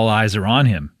now all eyes are on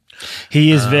him.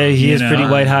 He is he you is pretty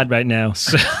know. white hot right now.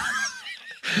 So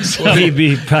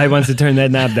he probably wants to turn that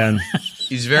knob down.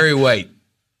 He's very white.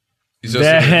 He's also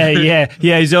yeah,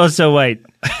 he's also white.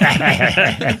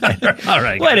 All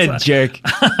right. What a guys. jerk.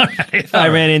 If I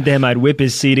ran into him, I'd whip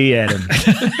his CD at him.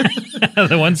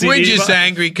 The one CD We're just bought?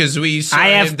 angry because we saw I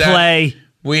him have down. play.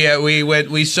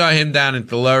 We saw him down at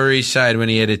the Lower East Side when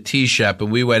he had a tea shop,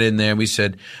 and we went in there and we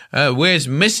said, "Where's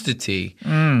Mr. T?"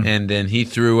 And then he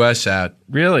threw us out.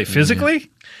 Really?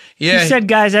 Physically? Yeah, He said,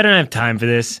 guys, I don't have time for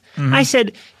this. I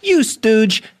said, you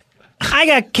stooge, I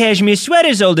got cashmere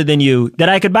sweaters older than you that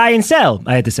I could buy and sell.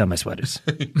 I had to sell my sweaters.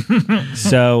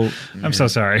 So I'm so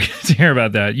sorry to hear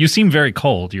about that. You seem very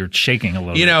cold. You're shaking a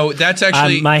little You bit. know, that's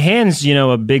actually my hands,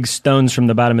 are big stones from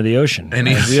the bottom of the ocean. And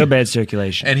I have he's- real bad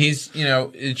circulation. And he's,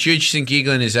 George St.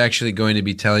 Eaglin is actually going to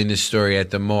be telling this story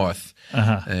at the Moth,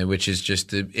 which is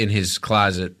just in his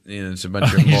closet. It's a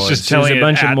bunch of he's moths. just There's telling a it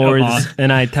bunch of at more, Moth.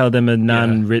 and I tell them a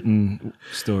non-written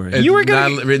story. You You were were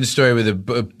gonna- not written story with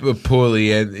a poorly,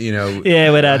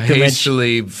 Yeah, without too much.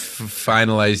 hastily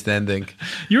finalized ending.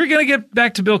 You were going to get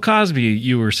back to Bill Cosby,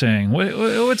 you were saying.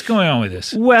 What's going on with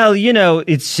this? Well,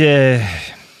 it's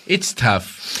It's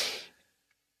tough.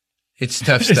 It's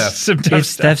tough stuff. Some tough it's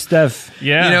stuff. tough stuff.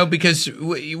 Yeah. Because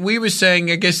we were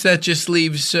saying, I guess that just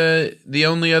leaves the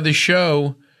only other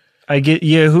show.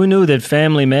 Who knew that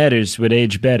Family Matters would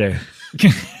age better?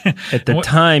 At the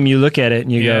time, you look at it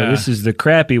and you Yeah. go, "This is the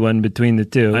crappy one between the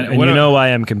two," and what you a- know why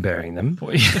I'm comparing them.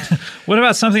 What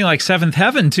about something like Seventh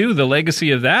Heaven, too? The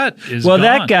legacy of that is Well, gone.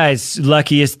 that guy's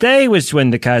luckiest day was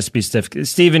when the Cosby stuff.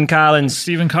 Stephen Collins.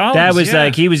 Stephen Collins, That was yeah.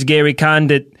 like he was Gary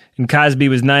Condit and Cosby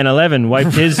was 9/11.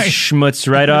 Wiped his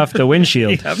schmutz right off the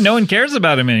windshield. No one cares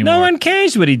about him anymore. No one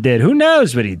cares what he did. Who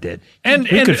knows what he did? And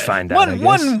we and could find out. I guess.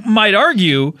 One might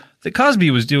argue that Cosby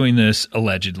was doing this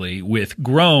allegedly with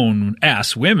grown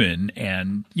ass women,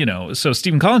 and so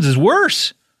Stephen Collins is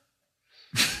worse.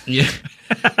 Yeah.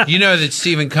 You know that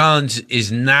Stephen Collins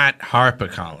is not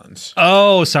HarperCollins.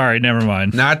 Oh, sorry, never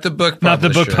mind. Not the book Not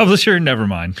publisher. the book publisher. Never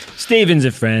mind. Stephen's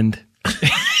a friend.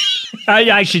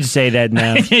 I should say that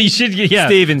now. You should. Yeah.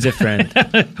 Stephen's a friend.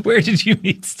 Where did you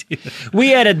meet Stephen? We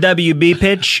had a WB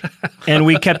pitch, and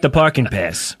we kept the parking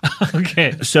pass.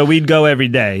 Okay. So we'd go every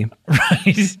day,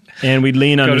 Right. and we'd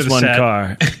lean on Go to this the one set.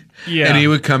 car. Yeah. And he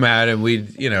would come out and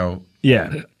we'd,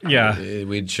 Yeah. Yeah.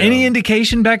 we'd show Any him.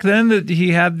 indication back then that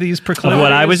he had these Of proclivities?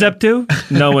 what I was up to,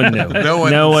 no one knew. No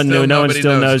one knew. still- No one nobody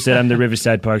still knows. knows that I'm the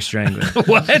Riverside Park Strangler.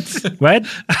 What? What?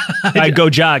 I go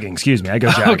jogging. Excuse me. I go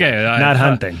jogging. Okay. Not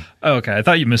hunting. Okay. I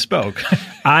thought you misspoke.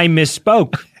 I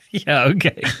misspoke. Yeah.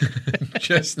 Okay.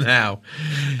 just now.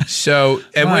 So,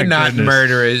 and My we're not goodness.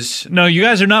 murderers. No, you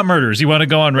guys are not murderers. You want to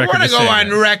go on I record? want to to go say on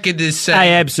that. record to say. I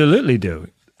absolutely do.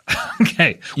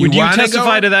 Okay. You Would you wanna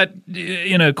testify go? to that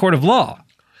in a court of law?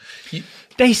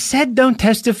 They said don't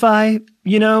testify.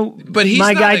 But he's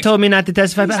my not guy a- told me not to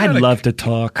testify. But he's not I'd a- love to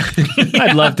talk.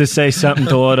 I'd love to say something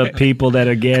to all the people that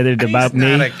are gathered about He's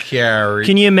me. not a carry.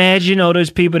 Can you imagine all those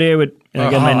people there with? And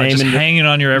I got my name just in the hanging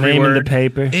on your every name in the word.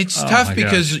 paper. It's Oh, tough my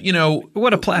because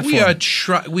What a platform.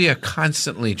 We are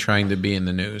constantly trying to be in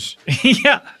the news.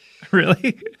 Yeah.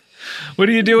 Really? What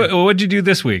do you do? What did you do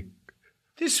this week?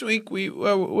 This week we've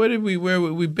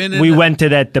been in. We went to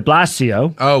that De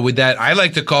Blasio. Oh, with that I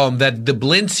like to call him that the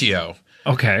Blincio.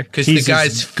 Okay. Because the He's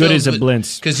guy's as good as a filled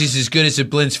Blintz. Because he's as good as a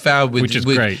Blintz foul with, Which is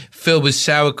with- great. filled with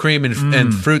sour cream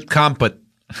and fruit compote.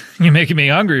 You're making me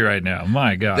hungry right now.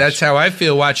 My gosh. That's how I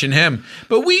feel watching him.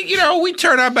 But we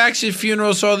turn our backs at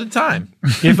funerals all the time.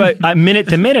 If I minute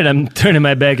to minute, I'm turning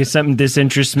my back. If something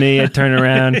disinterests me, I turn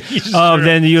around.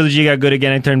 Then the eulogy got good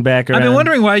again. I turn back around. I've been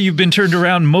wondering why you've been turned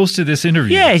around most of this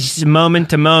interview. Yeah, it's just moment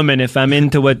to moment. If I'm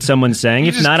into what someone's saying,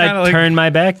 if just not, kinda I like- turn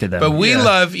my back to them. But we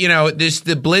love, the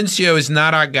Blincio is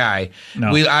not our guy.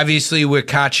 No. We're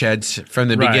cotchheads from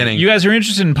the Right. beginning. You guys are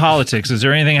interested in politics. Is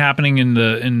there anything happening in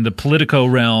the Politico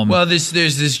realm? well, there's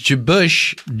this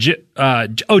Jabush.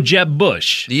 Jeb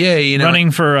Bush. Yeah, running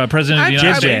for president of the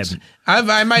United Jeb. States.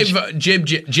 I might vote Jeb.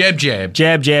 Jab,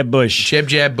 jab, bush.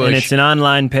 Jeb Bush. And it's an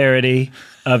online parody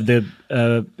of the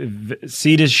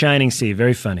Sea to Shining Sea.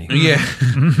 Very funny. Yeah,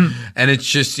 and it's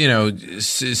just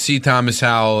C. Thomas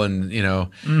Howell and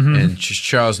and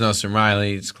Charles Nelson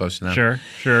Riley. It's close enough.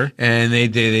 Sure. And they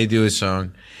do a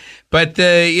song, but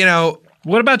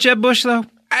What about Jeb Bush though?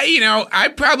 I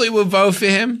probably will vote for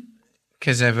him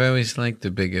because I've always liked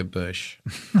the bigger Bush.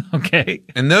 Okay.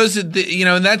 And those are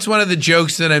and that's one of the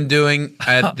jokes that I'm doing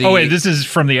at the. Oh wait, this is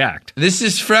from the act. This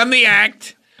is from the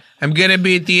act. I'm gonna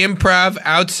be at the Improv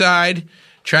outside.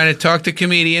 Trying to talk to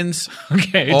comedians.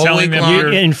 Okay, All telling week them long.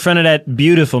 you're In front of that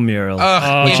beautiful mural,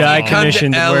 If which you I come to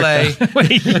commissioned to work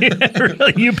LA. on.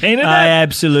 really you painted I that.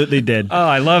 absolutely did. Oh,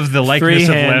 I love the likeness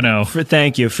of Leno.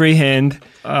 Thank you. Freehand.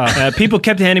 People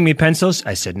kept handing me pencils.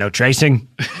 I said, no tracing.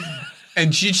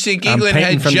 And St. I'm Eaglin painting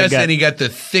had from the just, gut. and he got the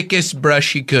thickest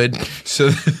brush he could, so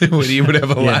that he would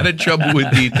have a lot of trouble with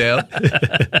detail.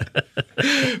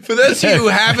 For those of you who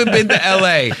haven't been to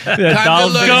LA, come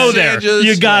to Los Go there. Angeles.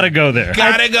 You gotta go there.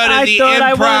 Gotta go to I the thought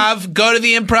I Improv. Go to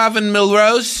the Improv in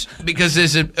Melrose because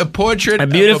there's a portrait. A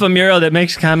beautiful mural that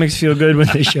makes comics feel good when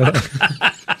they show up.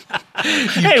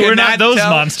 Hey, we're not cannot those tell.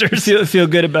 monsters. Feel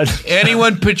good about it.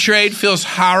 Anyone portrayed feels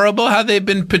horrible how they've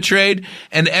been portrayed,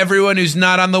 and everyone who's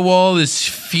not on the wall is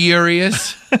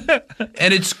furious.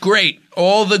 And it's great.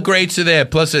 All the greats are there,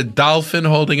 plus a dolphin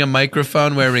holding a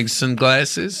microphone wearing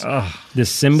sunglasses. The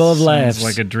symbol of laughs.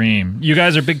 Sounds like a dream. You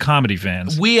guys are big comedy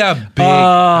fans. We are big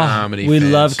comedy we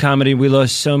fans. love comedy. We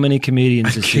lost so many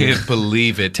comedians this year. Can't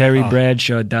believe it. Terry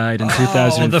Bradshaw died in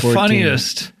 2014. the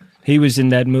funniest. He was in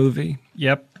that movie,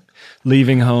 Yep.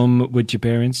 Leaving Home with Your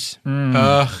Parents.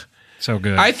 Ugh. So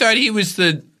good. I thought he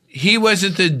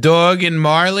wasn't the dog in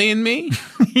Marley and Me.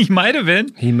 he might have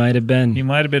been. He might have been. He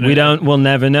might have been. We'll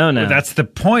never know now. That's the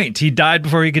point. He died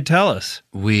before he could tell us.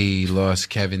 We lost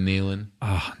Kevin Nealon.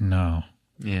 Oh, no.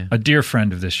 Yeah. A dear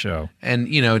friend of this show. And,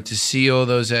 to see all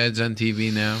those ads on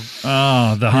TV now,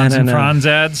 Oh, the Hans and know. Franz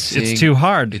ads. Seeing- It's too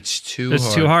hard. it's too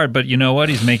It's hard. But you know what?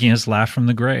 He's making us laugh from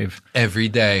the grave. every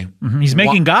day. He's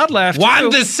making God laugh too.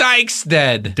 Wanda Sykes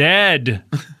dead. Dead.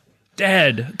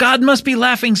 Dead. God must be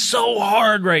laughing so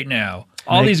hard right now.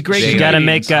 All these great You gotta comedians.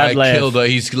 make God laugh.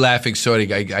 He's laughing.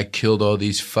 Sorry, I killed all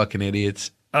these fucking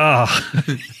idiots. Oh.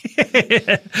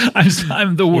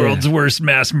 I'm the world's worst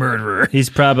mass murderer. He's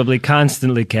probably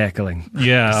constantly cackling.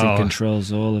 Yeah. 'Cause oh. he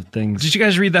controls all of things. Did you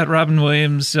guys read that Robin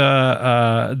Williams,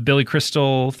 Billy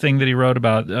Crystal thing that he wrote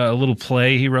about, a little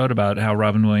play he wrote about how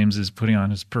Robin Williams is putting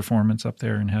on his performance up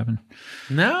there in heaven?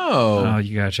 No. Oh,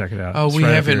 you got to check it out. Oh, It's we right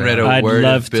up haven't your read a alley. I'd word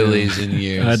love of to. Billy's in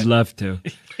years. I'd love to.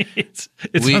 It's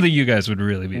We- something you guys would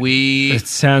really be. we It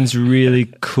sounds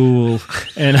really cool,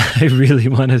 and I really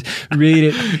want to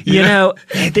read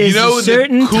it. There's know a the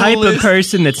certain type of coolest-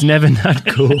 person that's never not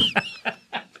cool.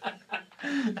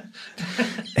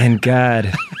 And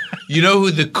God, You know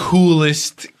who the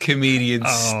coolest comedian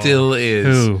still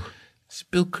is? Who? It's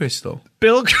Bill Crystal.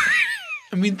 Bill.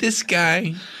 I mean, this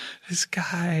guy This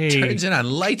guy. turns it on,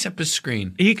 lights up a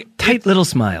screen. tight little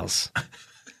smiles.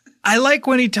 I like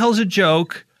when he tells a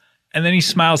joke and then he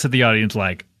smiles at the audience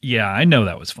like, yeah, I know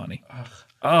that was funny.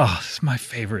 Oh, this is my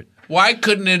favorite. Why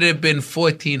couldn't it have been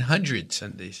 1,400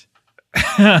 Sundays?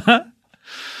 Have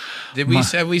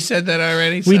we said that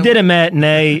already? We did a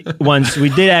matinee once. We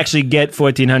did actually get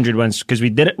 1,400 once because we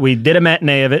did a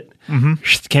matinee of it. Mm-hmm.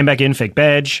 Came back in, fake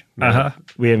badge.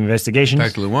 We have investigations,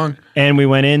 Back to Luong. and we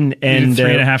went in and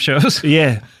 3.5 shows.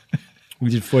 Yeah, we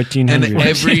did 1,400. And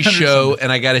every show,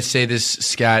 and I got to say this,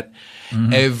 Scott,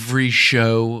 every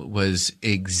show was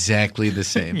exactly the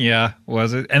same. Yeah,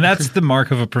 was it? And that's the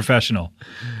mark of a professional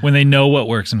when they know what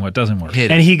works and what doesn't work.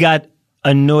 Hit it. And he got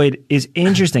annoyed. Is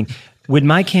interesting. With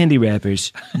my candy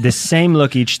wrappers, the same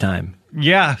look each time,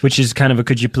 Yeah. which is kind of a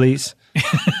could you please?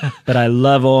 But I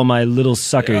love all my little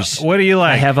suckers. What do you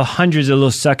like? I have hundreds of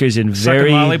little suckers in Sucking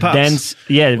very lollipops? dense,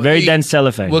 very dense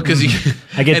cellophane. Well, because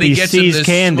I get these C's the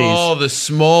candies. the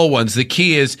small ones. The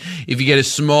key is if you get a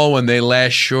small one, they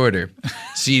last shorter.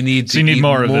 So you need to you need eat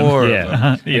more of them.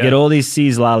 Yeah. Yeah. I get all these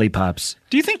C's lollipops.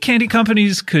 Do you think candy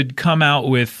companies could come out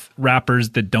with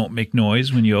wrappers that don't make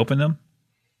noise when you open them?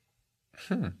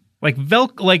 Like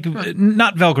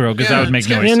not Velcro because Yeah, that would make it's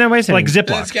got- noise. Yeah, no, wait a second. Like It's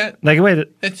Ziploc. got- Like wait,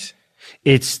 it's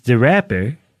it's the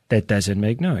wrapper that doesn't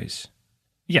make noise.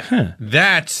 Yeah.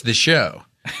 that's the show.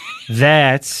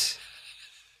 That's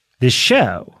the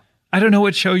show. I don't know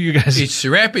what show you guys. It's the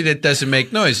rapper that doesn't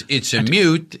make noise. It's a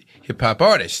mute hip hop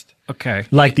artist. Okay.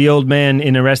 Like the old man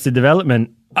in Arrested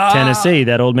Development, Ah. Tennessee,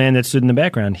 that old man that stood in the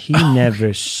background. He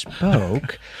never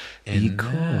spoke And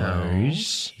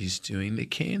because he's doing the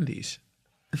candies.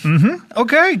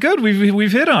 Okay. Good.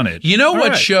 We've hit on it. You know All what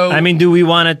right. show? I mean, do we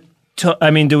want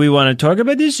to talk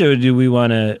about this or do we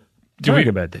want to talk we-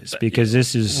 about this? Because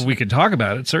this is We could talk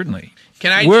about it certainly.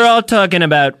 Can I? we're all talking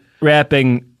about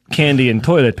wrapping candy in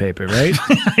toilet paper, right?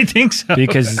 I think so.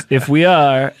 Because if we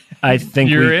are, I think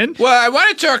You're in. Well, I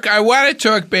want to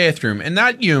talk bathroom and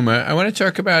not humor. I want to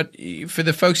talk about for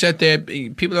the folks out there.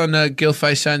 People don't know Gil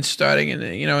Faison's starting in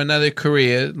another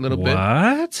career a little bit.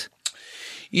 What?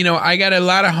 I got a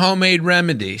lot of homemade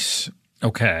remedies.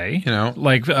 Okay. know.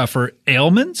 like for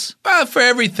ailments. Well, for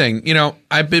everything.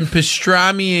 I've been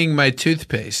pastramiing my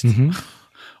toothpaste.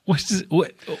 What does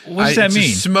that It's a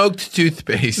mean? smoked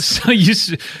toothpaste. So you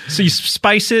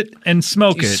spice it and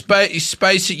smoke You it.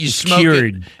 spice it, you smoke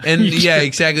cured. it. And yeah,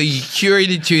 exactly. You cure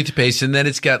the toothpaste, and then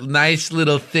it's got nice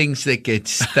little things that get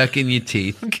stuck in your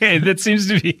teeth. Okay, that seems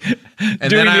to be doing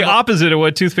then the I'm- opposite of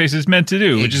what toothpaste is meant to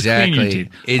do, which is clean your teeth.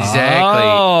 Exactly.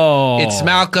 Oh. It's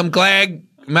Malcolm Glegg.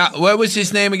 What was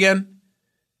his name again?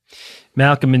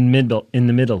 Malcolm in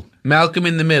the middle. Malcolm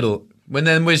in the Middle. When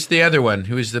then was the other one,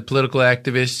 who was the political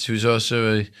activist, who's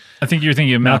also I think you're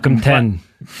thinking of Malcolm Malcolm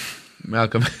 10.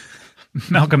 Malcolm.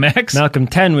 Malcolm X? Malcolm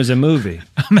 10 was a movie.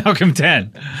 Malcolm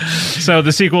 10. So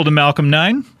the sequel to Malcolm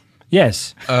 9?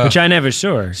 Yes, which I never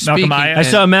saw. Malcolm I. I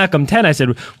saw Malcolm 10. I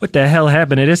said, what the hell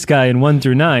happened to this guy in 1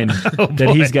 through 9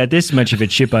 that he's got this much of a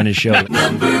chip on his shoulder?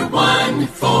 Number 1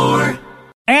 for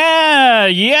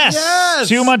Yes.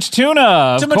 Too much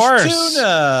tuna, of course.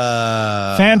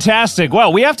 Tuna. Fantastic.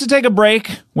 Well, we have to take a break.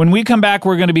 When we come back,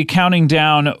 we're going to be counting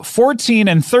down 14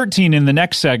 and 13 in the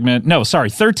next segment. No,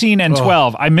 sorry, 13 and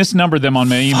 12. I misnumbered them on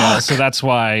my email, so that's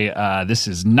why this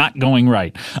is not going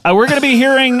right. We're going to be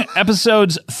hearing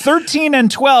episodes 13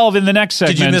 and 12 in the next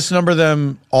segment. Did you misnumber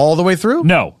them all the way through?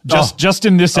 No, just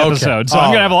in this episode. So I'm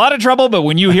going to have a lot of trouble, but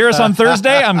when you hear us on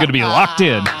Thursday, I'm going to be locked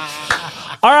in.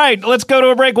 All right, let's go to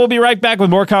a break. We'll be right back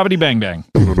with more Comedy Bang Bang.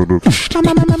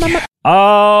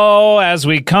 Oh, as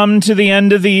we come to the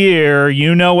end of the year,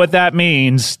 you know what that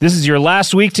means. This is your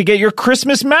last week to get your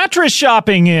Christmas mattress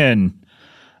shopping in.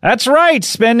 That's right,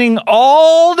 spending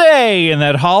all day in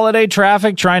that holiday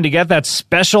traffic trying to get that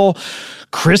special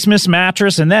Christmas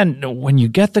mattress. And then when you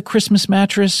get the Christmas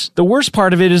mattress, the worst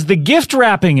part of it is the gift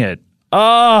wrapping it.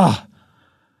 Oh,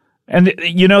 and,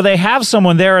 you know, they have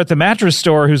someone there at the mattress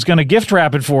store who's going to gift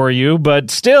wrap it for you,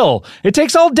 but still, it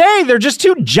takes all day. They're just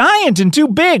too giant and too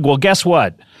big. Well, guess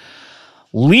what?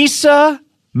 Leesa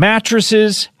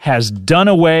Mattresses has done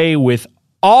away with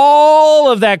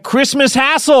all of that Christmas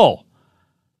hassle.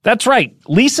 That's right.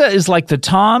 Leesa is like the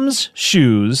Tom's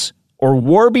Shoes or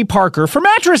Warby Parker for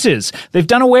mattresses. They've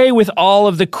done away with all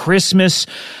of the Christmas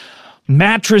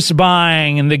mattress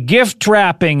buying and the gift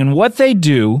wrapping, and what they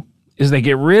do is they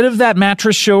get rid of that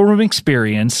mattress showroom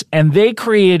experience, and they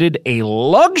created a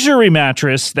luxury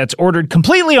mattress that's ordered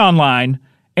completely online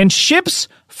and ships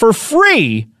for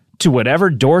free to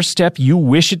whatever doorstep you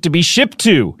wish it to be shipped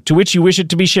to which you wish it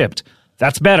to be shipped.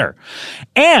 That's better.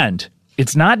 And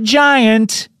it's not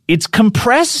giant, it's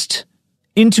compressed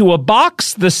into a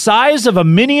box the size of a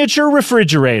miniature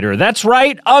refrigerator. That's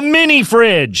right, a mini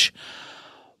fridge.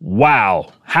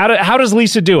 Wow. How does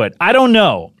Leesa do it? I don't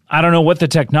know. I don't know what the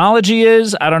technology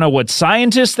is. I don't know what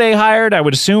scientists they hired. I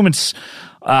would assume it's,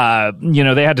 they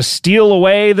had to steal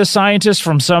away the scientists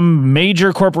from some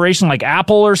major corporation like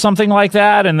Apple or something like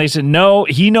that. And they said, no,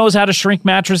 he knows how to shrink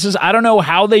mattresses. I don't know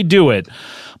how they do it,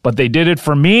 but they did it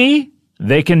for me.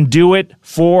 They can do it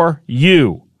for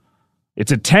you.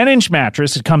 It's a 10-inch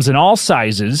mattress. It comes in all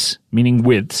sizes, meaning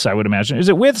widths, I would imagine. Is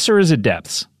it widths or is it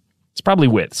depths? It's probably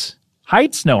widths.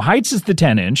 Heights? No, heights is the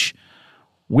 10-inch.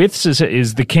 Widths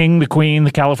is the king, the queen,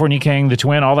 the California king, the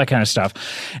twin, all that kind of stuff.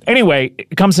 Anyway,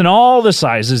 it comes in all the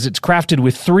sizes. It's crafted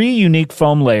with 3 unique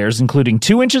foam layers, including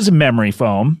 2 inches of memory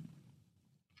foam.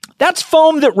 That's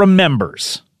foam that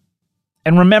remembers.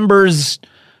 And remembers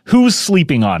who's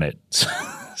sleeping on it.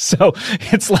 So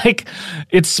it's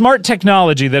smart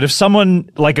technology that if someone,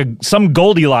 some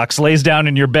Goldilocks lays down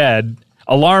in your bed,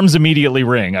 alarms immediately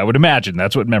ring. I would imagine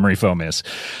that's what memory foam is.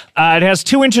 It has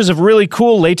 2 inches of really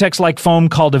cool latex-like foam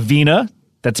called Avena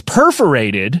that's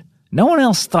perforated. No one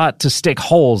else thought to stick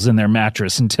holes in their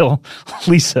mattress until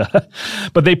Leesa.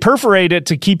 But they perforate it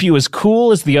to keep you as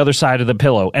cool as the other side of the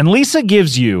pillow. And Leesa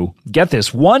gives you, get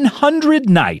this, 100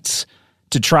 nights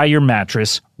to try your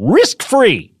mattress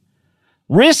risk-free.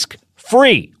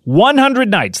 Risk-free.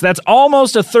 100 nights. That's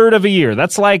almost a third of a year.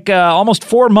 That's like almost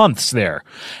 4 months there.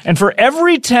 And for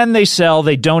every 10 they sell,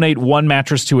 they donate 1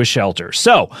 mattress to a shelter.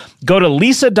 So go to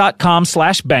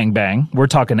leesa.com/bangbang. We're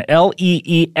talking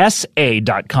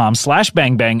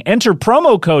LEESA.com/bangbang. Enter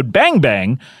promo code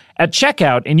BANGBANG at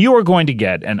checkout, and you are going to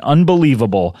get an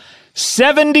unbelievable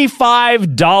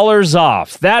 $75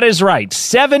 off. That is right.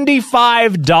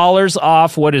 $75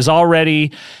 off what is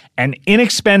already an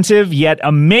inexpensive yet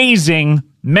amazing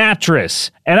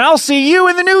mattress. And I'll see you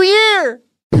in the new year.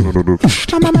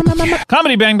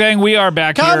 Comedy Bang Bang, we are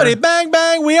back here. Comedy Bang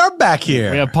Bang, we are back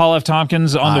here. We have Paul F.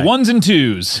 Tompkins on the ones and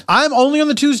twos. I'm only on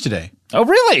the twos today. Oh,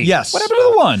 really? Yes. What happened to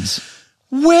the ones?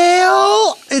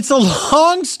 Well, it's a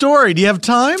long story. Do you have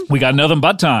time? We got nothing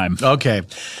but time. Okay.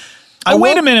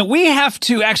 Wait a minute. We have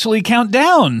to actually count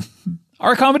down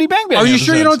our Comedy Bang Bang Are you episodes.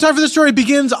 sure you don't have time for the story? It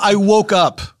begins, I woke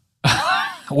up.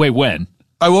 Wait, when?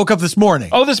 I woke up this morning.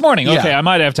 Oh, this morning. Okay, Yeah. I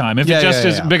might have time. If it just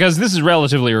is, because this is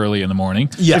relatively early in the morning.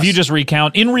 Yes. If you just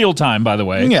recount in real time, by the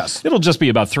way. Yes. It'll just be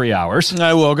about 3 hours.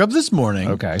 I woke up this morning.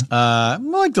 Okay. I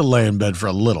like to lay in bed for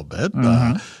a little bit.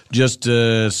 Just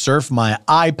surf my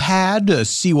iPad,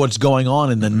 see what's going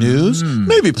on in the news.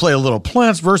 Maybe play a little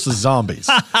Plants vs. Zombies.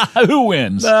 Who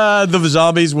wins? The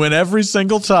zombies win every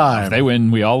single time. If they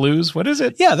win, we all lose. What is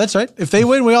it? Yeah, that's right. If they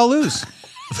win, we all lose.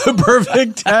 The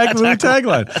perfect movie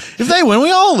tagline. If they win,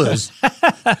 we all lose.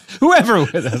 Whoever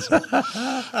with us.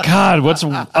 God, what's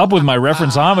up with my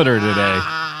referenceometer today?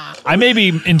 I may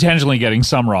be intentionally getting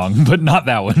some wrong, but not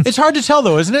that one. It's hard to tell,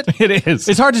 though, isn't it? It is.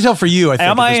 It's hard to tell for you, I think.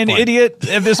 Am I an idiot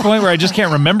at this point where I just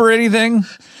can't remember anything?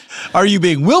 Are you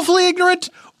being willfully ignorant?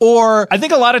 Or I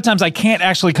think a lot of times I can't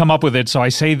actually come up with it, so I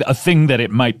say a thing that it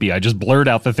might be. I just blurt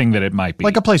out the thing that it might be.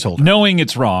 Like a placeholder. Knowing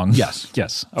it's wrong. Yes.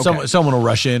 Yes. Okay. Someone will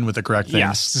rush in with the correct thing.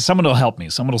 Yes. Someone will help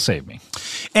me. Someone will save me.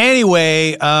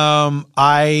 Anyway,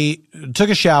 I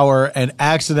took a shower and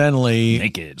accidentally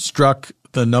Naked. struck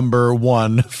the number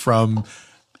 1 from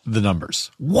the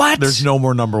numbers. What? There's no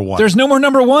more number 1. There's no more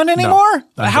number 1 anymore?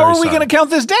 I'm How very are we sorry. going to count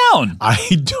this down?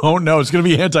 I don't know. It's going to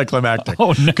be anticlimactic. Oh,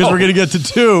 no. Because we're going to get to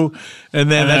 2,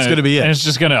 and then that's going to be it. And it's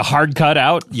just going to hard cut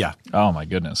out? Yeah. Oh, my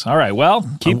goodness. All right. Well,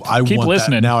 keep I want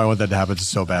listening. That. Now I want that to happen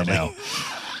so badly.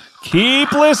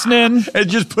 Keep listening. And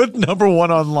just put number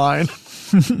 1 online.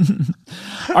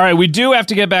 All right, we do have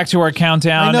to get back to our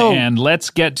countdown, I know. and let's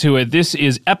get to it. This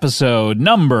is episode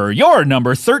your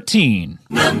number 13.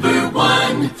 Number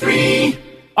 13.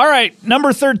 All right,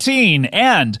 number 13.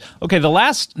 And, okay, the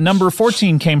last number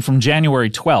 14 came from January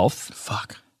 12th.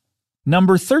 Fuck.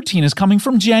 Number 13 is coming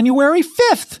from January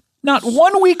 5th. Not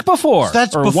 1 week before.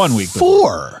 That's or 1 week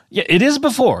before. Yeah, it is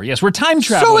before. Yes, we're time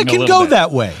traveling. So it can go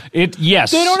that way. Yes.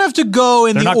 They don't have to go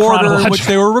in They're the not order in which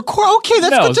they were recorded. Okay,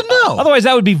 that's No, good to know. Otherwise,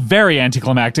 that would be very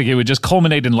anticlimactic. It would just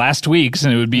culminate in last week's,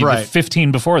 and it would be Right. the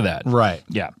 15 before that. Right.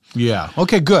 Yeah. Yeah.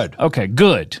 Okay, good. Okay,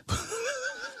 good.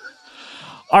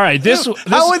 All right, this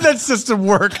How would that system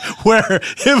work where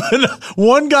if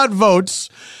one got votes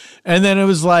and then it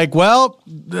was like, well,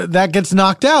 that gets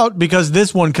knocked out because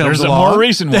this one comes There's a along. more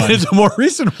recent one. There's a more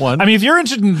recent one. I mean, if you're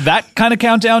interested in that kind of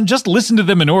countdown, just listen to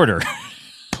them in order.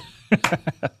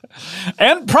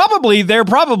 And they're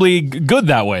probably good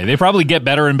that way. They probably get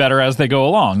better and better as they go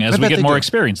along, as we bet get they more do.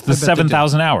 experience. I The bet they do.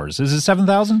 7,000 hours. Is it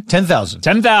 7,000? 10,000.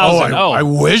 10,000. I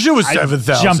wish it was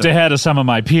 7,000. Jumped ahead of some of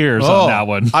my peers on that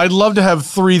one. I'd love to have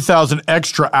 3,000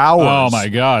 extra hours. Oh my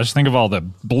gosh. Think of all the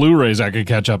Blu-rays I could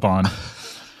catch up on.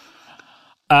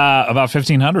 About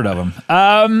 1,500 of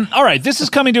them. All right. This is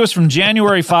coming to us from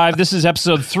January 5. This is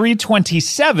episode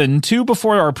 327, 2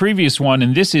 before our previous one.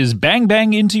 And this is Bang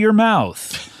Bang Into Your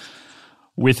Mouth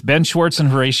with Ben Schwartz and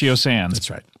Horatio Sands. That's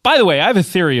right. By the way, I have a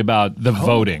theory about the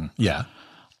voting. Yeah.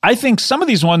 I think some of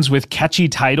these ones with catchy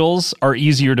titles are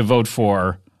easier to vote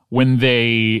for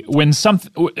when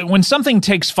something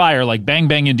takes fire, like Bang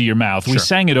Bang Into Your Mouth. We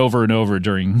sang it over and over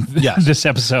during this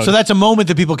episode. So that's a moment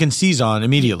that people can seize on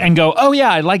immediately. And go, oh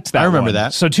yeah, I liked that. I remember one.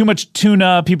 that. So Too Much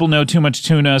Tuna, people know Too Much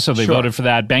Tuna, so they voted for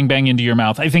that. Bang Bang Into Your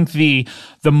Mouth. I think the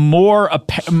more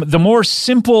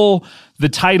simple the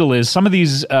title is, some of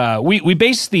these we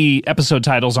base the episode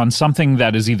titles on something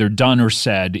that is either done or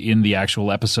said in the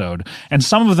actual episode, and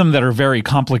some of them that are very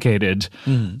complicated.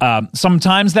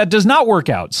 Sometimes that does not work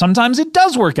out. Sometimes it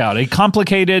does work out. A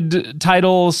complicated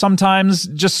title sometimes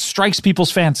just strikes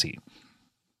people's fancy.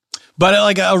 But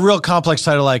like a real complex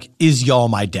title like Is Y'all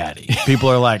My Daddy? People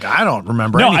are like, I don't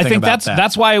remember No, anything I think about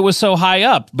that's why it was so high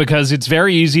up, because it's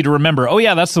very easy to remember. Oh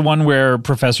yeah, that's the one where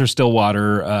Professor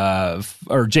Stillwater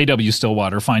or J.W.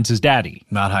 Stillwater finds his daddy.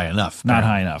 Not high enough. Not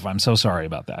high enough. I'm so sorry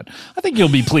about that. I think you'll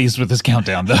be pleased with this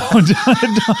countdown, though.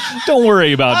 Don't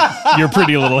worry about your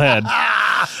pretty little head.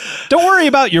 Don't worry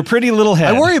about your pretty little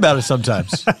head. I worry about it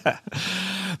sometimes.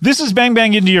 This is Bang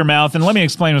Bang Into Your Mouth, and let me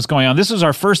explain what's going on. This is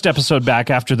our first episode back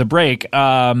after the break,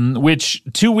 which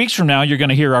 2 weeks from now, you're going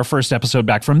to hear our first episode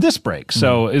back from this break.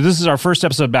 So this is our first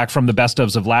episode back from the best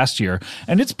ofs of last year,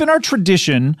 and it's been our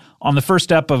tradition on the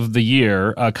first ep of the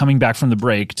year, coming back from the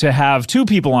break, to have two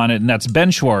people on it, and that's Ben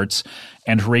Schwartz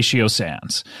and Horatio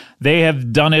Sands. They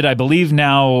have done it, I believe,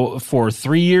 now for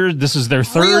 3 years. This is their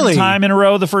third time in a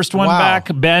row, the first one back.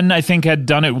 Ben, I think, had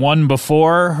done it one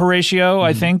before Horatio,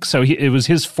 I think. So it was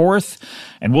his fourth.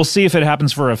 And we'll see if it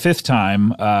happens for a fifth time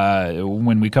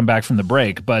when we come back from the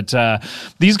break. But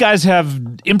these guys have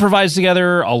improvised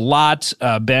together a lot.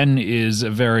 Ben is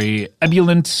a very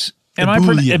ebullient.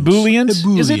 Ebullient?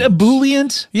 Is it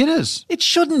ebullient? It is. It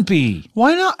shouldn't be.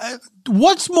 Why not?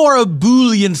 What's more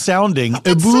ebullient sounding?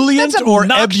 Ebullient that's or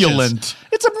obnoxious. ebullient?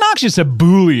 It's obnoxious,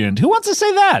 ebullient. Who wants to say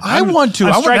that? I want to.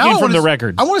 I'm striking now from I the wanna,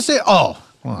 record. I want to say, I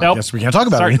Nope. guess we can't talk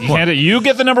about Sorry, it anymore. you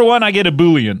get the number one, I get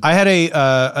ebullient. I had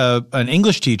an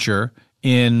English teacher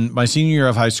in my senior year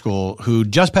of high school who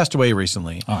just passed away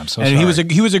recently. Oh, I'm so and sorry.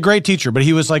 he was a great teacher, but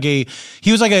he was like a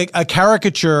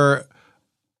caricature,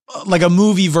 like a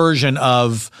movie version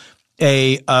of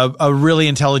a really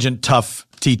intelligent, tough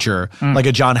teacher, like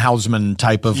a John Houseman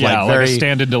type of Yeah, like very a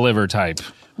stand and deliver type.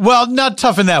 Well, not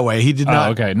tough in that way. He did not.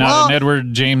 Oh, okay. Not an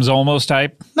Edward James Olmos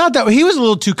type? Not that way. He was a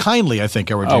little too kindly, I think,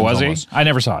 Edward James Was Olmos. he? I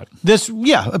never saw it.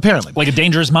 Apparently. Like a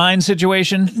Dangerous Mind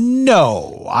situation?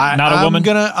 No. Not a woman?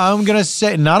 I'm gonna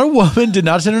say not a woman, did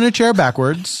not sit in a chair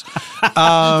backwards.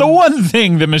 The one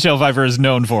thing that Michelle Pfeiffer is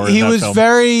known for in that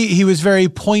film. He was very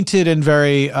pointed and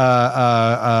very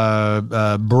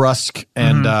brusque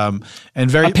and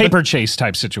very a paper chase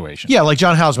type situation. Yeah, like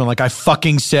John Houseman, like I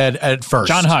fucking said at first.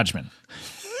 John Hodgman.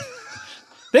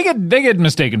 They get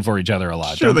mistaken for each other a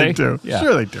lot, Sure don't they do. Yeah.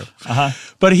 Sure they do.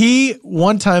 But he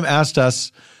one time asked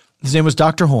us, his name was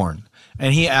Dr. Horn,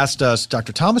 and he asked us,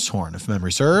 Dr. Thomas Horn, if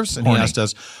memory serves, and he asked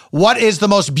us, what is the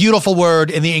most beautiful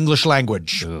word in the English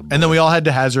language? And then we all had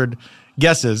to hazard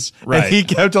guesses. Right. And he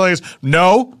kept telling us,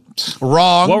 no,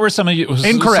 wrong. What were some of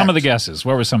Incorrect. some of the guesses?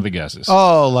 What were some of the guesses?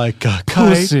 Oh, like kite,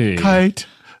 Pussy. kite.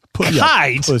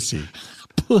 Kite? Pussy.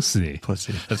 Pussy.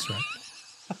 Pussy. That's right.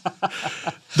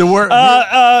 The word,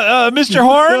 Mr.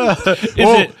 Horn? Is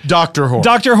it Dr. Horn?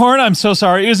 Dr. Horn? I'm so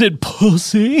sorry. Is it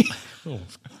pussy?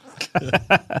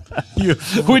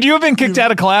 Would you have been kicked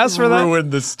out of class for that?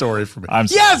 Ruined this story for me. I'm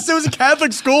sorry. Yes, it was a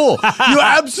Catholic school. You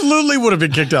absolutely would have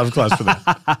been kicked out of class for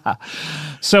that.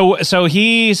 So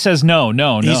he says no.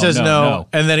 He says no,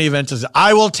 and then he eventually says,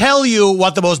 I will tell you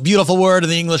what the most beautiful word in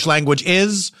the English language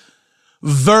is.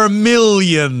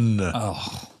 Vermilion.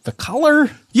 The color?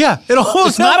 Yeah, it almost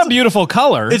It's not a beautiful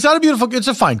color. It's not a beautiful. It's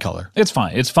a fine color. It's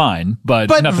fine, but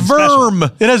nothing verm. special.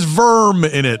 It has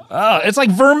verm in it. It's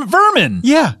like vermin.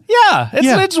 Yeah. Yeah.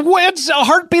 Yeah. It's a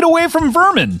heartbeat away from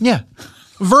vermin. Yeah.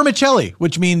 Vermicelli,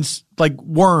 which means like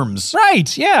worms.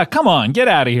 Right. Yeah. Come on. Get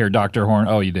out of here, Dr. Horn.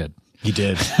 Oh, you did. He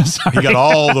did. He got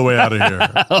all the way out of here.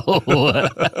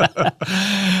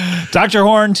 Dr.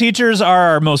 Horn, teachers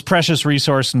are our most precious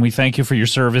resource, and we thank you for your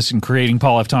service in creating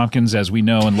Paul F. Tompkins as we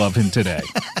know and love him today.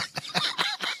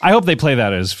 I hope they play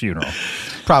that at his funeral.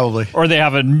 Probably. Or they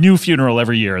have a new funeral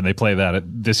every year and they play that at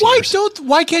this year.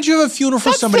 Why can't you have a funeral for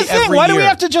That's somebody the thing. every Why year? do we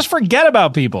have to just forget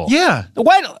about people? Yeah.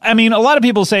 I mean, a lot of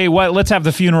people say, well, let's have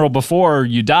the funeral before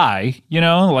you die,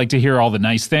 like to hear all the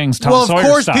nice things. Tom Well, of Sawyer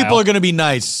course style. people are going to be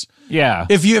nice. Yeah.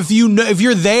 If you're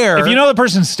there. If you know the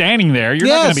person's standing there, you're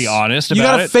not going to be honest about it. You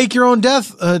got to fake your own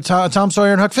death, Tom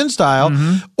Sawyer and Huck Finn style.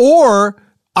 Or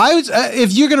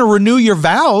if you're going to renew your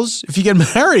vows, if you get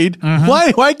married,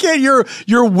 why can't your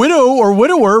widow or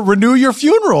widower renew your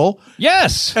funeral?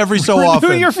 Yes. Every so renew often.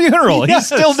 Renew your funeral. Yes.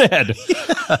 He's still dead.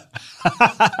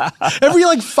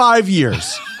 Every 5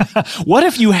 years. What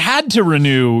if you had to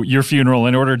renew your funeral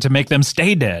in order to make them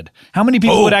stay dead? How many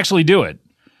people would actually do it?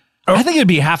 I think it'd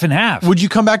be half and half. Would you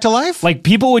come back to life? Like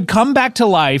people would come back to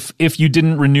life if you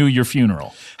didn't renew your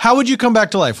funeral. How would you come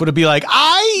back to life? Would it be like,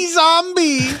 "I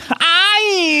zombie"?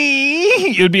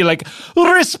 You'd be like,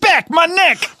 "Respect my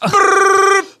neck."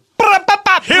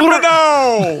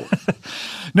 No.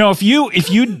 No,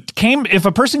 if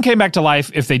a person came back to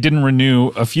life if they didn't renew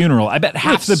a funeral, I bet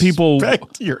half the people.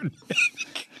 Respect your neck.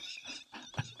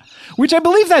 Which I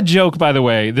believe that joke, by the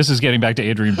way, this is getting back to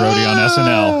Adrian Brody on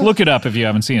SNL. Look it up if you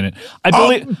haven't seen it. I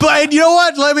believe. But you know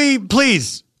what?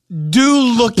 Please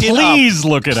look it up. Please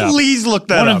look it up. Please look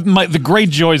that up. One of the great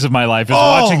joys of my life is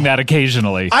watching that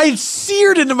occasionally. I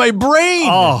seared into my brain.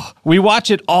 Oh, we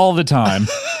watch it all the time.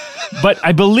 But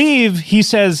I believe he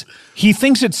says he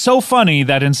thinks it's so funny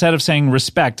that instead of saying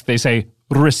respect, they say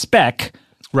respect.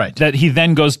 Right. That he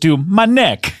then goes to my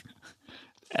neck.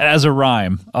 As a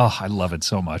rhyme. Oh, I love it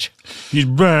so much. He's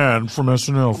banned from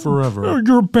SNL forever.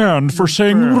 You're banned for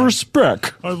saying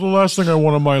respect. The last thing I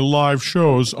want on my live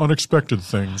shows, unexpected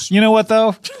things. You know what,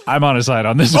 though? I'm on his side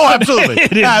on this one.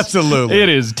 Absolutely. Absolutely. It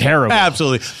is terrible.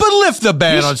 Absolutely. But lift the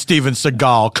ban on Steven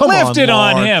Seagal. Come on, Lift it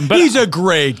on Lord. him, but he's a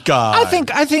great guy. I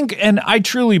think, and I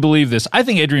truly believe this, I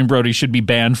think Adrian Brody should be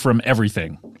banned from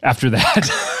everything after that.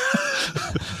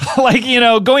 Like,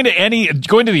 going to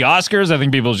the Oscars, I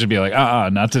think people should be like,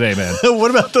 not today, man. What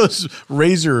about those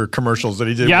razor commercials that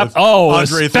he did with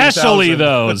Andre especially 3000?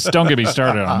 those. Don't get me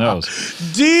started on those.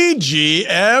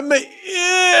 DGM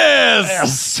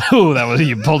is. So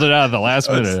you pulled it out of the last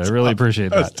minute. I really appreciate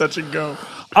that. That's touch and go.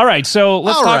 All right, so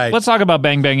let's talk about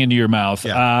Bang Bang Into Your Mouth.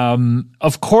 Yeah.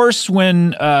 Of course,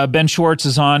 when Ben Schwartz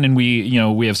is on, and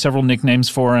we have several nicknames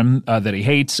for him that he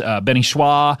hates. Benny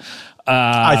Schwa.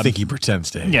 I think he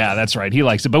pretends to hate. Yeah, that's right. He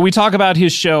likes it. But we talk about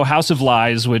his show, House of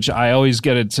Lies, which I always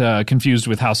get it confused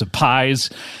with House of Pies.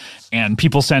 And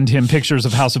people send him pictures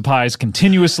of House of Pies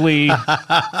continuously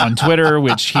on Twitter,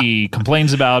 which he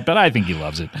complains about, but I think he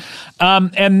loves it.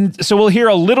 And so we'll hear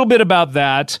a little bit about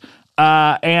that.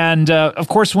 And of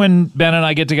course, when Ben and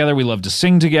I get together, we love to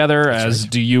sing together, as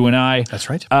do you and I. That's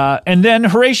right. And then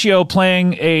Horatio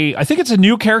playing I think it's a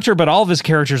new character, but all of his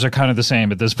characters are kind of the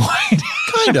same at this point.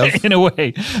 Kind of. In a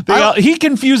way. He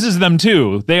confuses them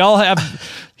too. They all have...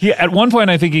 At one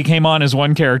point, I think he came on as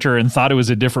one character and thought it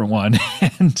was a different one.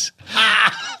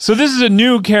 So this is a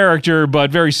new character, but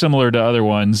very similar to other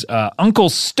ones. Uncle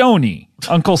Stoney.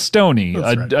 Uncle Stoney,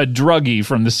 a druggie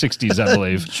from the 60s, I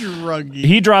believe. Druggie.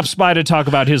 He drops by to talk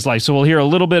about his life. So we'll hear a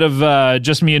little bit of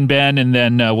just me and Ben, and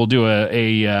then we'll do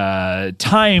a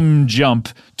time jump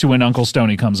to when Uncle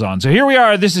Stoney comes on. So here we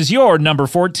are. This is your number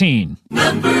 14.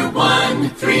 Number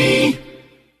 13.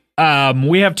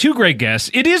 We have two great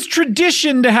guests. It is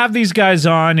tradition to have these guys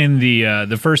on in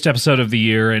the first episode of the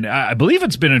year, and I believe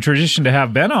it's been a tradition to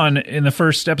have Ben on in the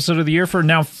first episode of the year for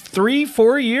now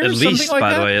 3-4 years. At least, something like by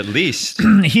that. the way, at least.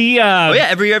 He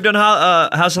every year I've done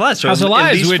House of Lies. So House of at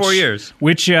Lies, least which, 4 years.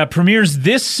 Which premieres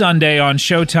this Sunday on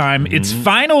Showtime. Its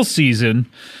final season.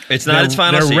 It's not its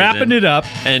final season. They're wrapping it up.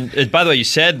 And by the way, you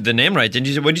said the name right, didn't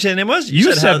you? What did you say the name was?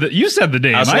 You said the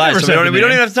name. House of I Lies. never So said the we don't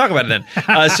name. even have to talk about it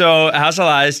then. So House of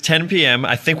Lies, 10 p.m.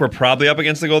 I think we're probably up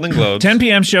against the Golden Globes. 10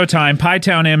 p.m. Showtime,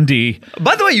 Pytown MD.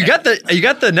 By the way, you got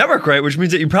the network right, which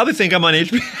means that you probably think I'm on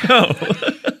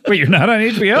HBO. Wait, you're not on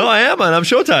HBO? No, I am on. I'm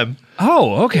Showtime.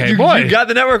 Oh, okay. You Boy. got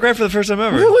the network right for the first time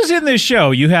ever. Who was in this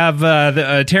show? You have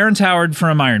Terrence Howard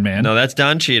from Iron Man. No, that's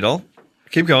Don Cheadle.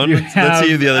 Keep going. Let's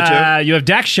see the other two. You have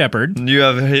Dax Shepard. You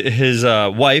have his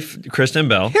wife, Kristen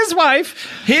Bell. His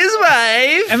wife.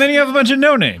 And And then you have a bunch of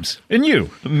no-names. And you.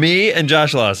 me and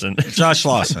Josh Lawson. Josh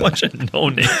Lawson. A bunch of no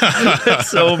names. That's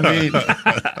so mean.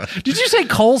 Did you say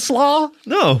coleslaw?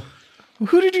 No.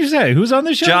 Who did you say? Who's on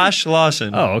the show? Josh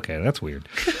Lawson. Oh, okay. That's weird.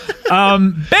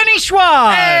 Benny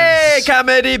Schwartz. Hey,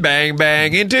 comedy bang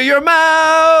bang into your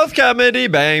mouth. Comedy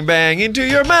bang bang into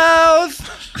your mouth.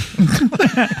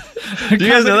 Do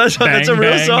you guys know that song? That's a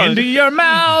real Bang song. into your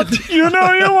mouth. You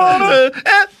know you wanna.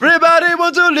 Everybody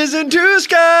wants to listen to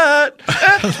Scott.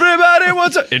 Everybody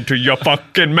wants to into your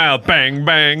fucking mouth. Bang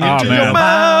bang into man. your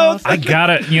mouth. I got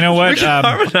it. You know what?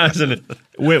 Harmonizing it.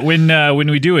 When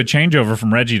we do a changeover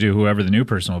from Reggie to whoever the new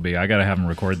person will be, I got to have him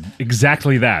record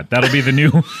exactly that. That'll be the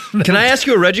new. Can I ask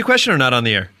you a Reggie question or not on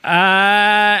the air?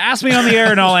 Ask me on the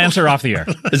air and I'll answer off the air.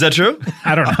 Is that true?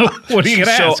 I don't know. What are you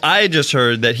gonna So ask? I just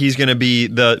heard that he's going to be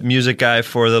the music guy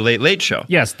for the Late Late Show.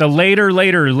 Yes, the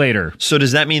later. So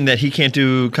does that mean that he can't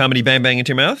do comedy bang bang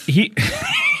into your mouth?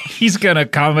 He's gonna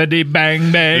comedy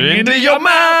bang bang Into your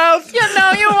mouth. You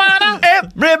know you wanna.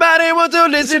 Everybody wants to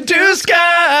listen to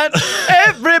Scott.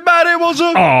 Everybody wants to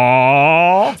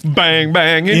Aww. bang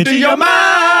bang into your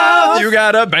mouth. You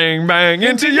gotta bang bang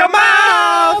into your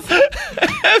mouth.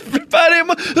 Everybody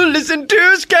wants to listen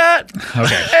to Scott.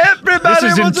 Okay. Everybody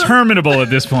This is wants to. interminable at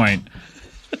this point.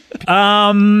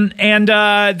 And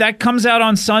that comes out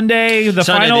on Sunday. The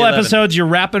Sunday, final the 11th. episodes, you're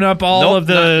wrapping up all of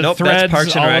the Nope, threads, that's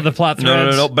Parks and all Rec. of the plot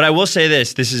threads. No. But I will say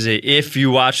this: this is if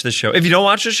you watch the show. If you don't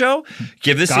watch the show,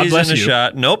 give the God season bless a you.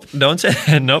 shot. Nope, don't say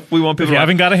that. Nope. We want people. If to you watch.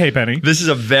 haven't got a hey penny. This is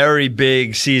a very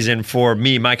big season for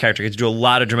me, my character. I get to do a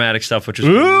lot of dramatic stuff, which is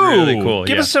Ooh, really cool.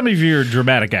 Give yeah. us some of your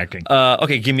dramatic acting.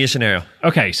 Okay, give me a scenario.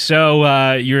 Okay,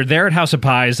 so you're there at House of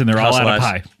Pies, and they're House all of out of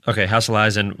Lies. pie. Okay, House of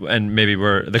Lies, and maybe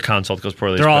where the consult goes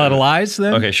poorly. They're all out of lies,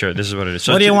 then? Okay, sure. This is what it is.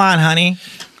 So What do you it's- want, honey?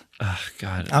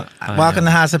 God. Welcome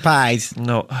to House of Pies.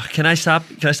 No. Can I stop?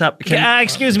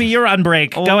 Excuse me, you're on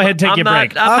break. Go ahead, take I'm your not-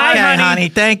 break. I'm Okay, Hi, honey.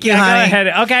 Thank you, Yeah, honey. Go ahead.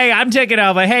 Okay, I'm taking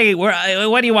over. Hey,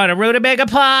 what do you want? A rutabaga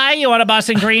pie? You want a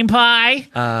Boston cream pie?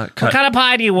 What Cut. kind of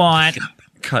pie do you want?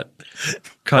 Cut.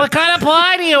 What kind of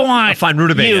pie do you want? Fine,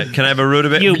 rutabaga. You- Can I have a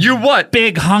rutabaga? You what?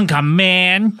 Big hunk of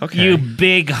man. Okay. You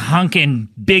big hunkin'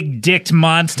 big dicked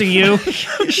monster, you.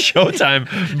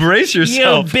 Showtime. Brace You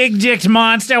yourself. big dicked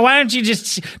monster. Why don't you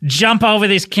just jump over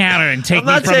this counter and take I'm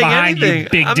me not from saying behind anything. you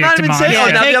big I'm dicked not even monster? saying-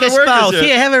 Oh, now Take the other us workers both. here.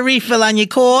 Here, have a refill on your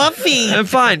coffee.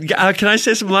 Fine. Can I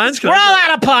say some lines? Can We're I- all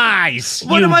out of pies.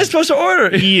 What am I supposed to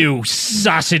order? You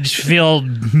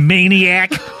sausage-filled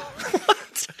maniac.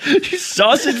 You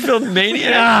sausage-filled Oh,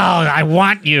 maniac. I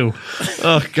want you.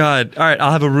 Oh, God. All right,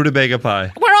 I'll have a rutabaga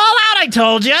pie. We're all out, I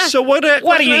told you. So what?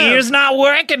 What are your ears not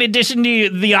work in addition to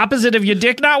the opposite of your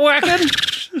dick not working?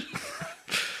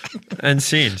 And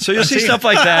scene. So you'll see stuff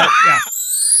like that.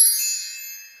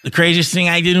 The craziest thing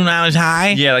I did when I was high,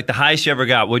 Yeah, like the highest you ever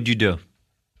got. What'd you do?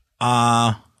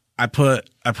 I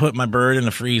put my bird in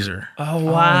the freezer. Oh,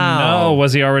 No,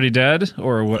 was he already dead?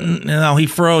 Or what? No, he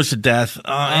froze to death.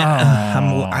 I'm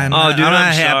Oh, dude, not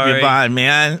I'm happy sorry. about it,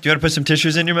 man. Do you want to put some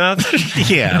tissues in your mouth?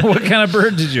 Yeah, What kind of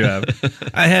bird did you have?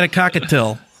 I had a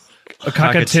cockatiel. A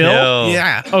cockatiel?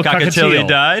 Yeah. Oh, Cockatiel, he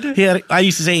died? I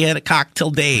used to say he had a cock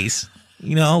till days.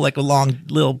 You know, like a long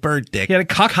little bird dick. He had a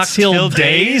cockatiel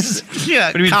days? Yeah.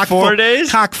 What do you mean, cock 4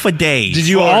 days? Cock for days. Did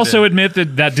you also admit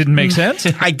that didn't make sense?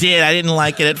 I did. I didn't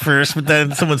like it at first, but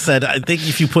then someone said, I think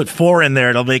if you put 4 in there,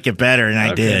 it'll make it better. And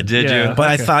I did. Did Yeah. you? But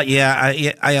I thought,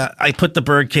 I put the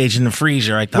bird cage in the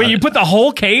freezer. I thought. Wait, you put the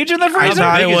whole cage in the I freezer?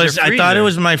 thought big it is your was. I thought freezer? it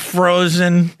was my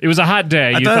frozen, It was a hot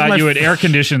day. You thought it was thought my you would air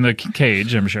condition the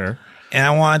cage, I'm sure. and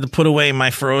I wanted to put away my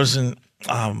frozen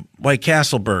White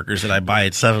Castle burgers that I buy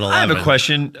at 7-Eleven. I have a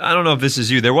question. I don't know if this is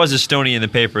you. There was a Stony in the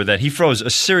paper that he froze a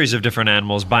series of different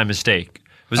animals by mistake.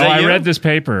 Was that I you? read this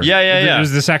paper. Yeah. It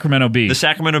was the Sacramento Bee. The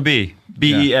Sacramento Bee.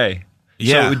 BEA.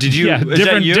 Yeah. So did you? yeah, is that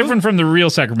different, you? different from the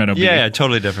real Sacramento Bee. Yeah,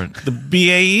 totally different. The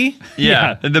BAE,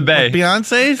 Yeah, the Bay.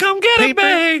 Beyonce's. Come get it,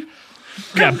 Bay.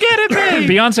 Come get it, Bay.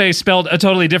 Beyonce spelled a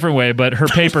totally different way, but her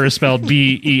paper is spelled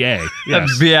B-E-A.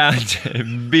 Yes.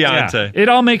 Beyonce. Yeah. It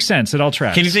all makes sense. It all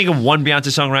tracks. Can you think of one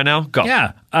Beyonce song right now? Go.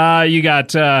 Yeah. You got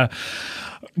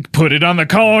Put It on the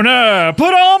Corner.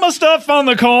 Put all my stuff on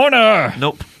the corner.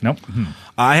 Nope. Nope.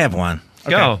 I have one.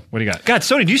 Go. What do you got? God,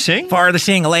 Sony, do you sing? For the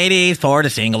single ladies, for the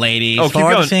single ladies, Oh, keep for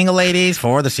the going. single ladies,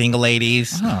 for the single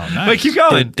ladies. Oh, nice. Wait, keep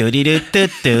going.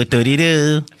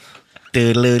 Do-do-do-do-do-do-do-do.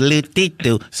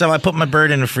 Do-do-do-do-do. So I put my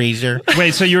bird in the freezer.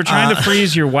 Wait, so you were trying to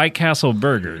freeze your White Castle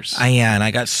burgers. And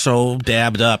I got so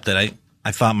dabbed up that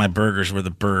I thought my burgers were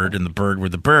the bird and the bird were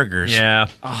the burgers. Yeah.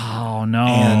 Oh, no.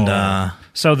 And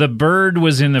So the bird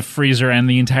was in the freezer and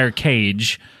the entire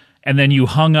cage, and then you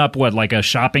hung up, like a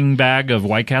shopping bag of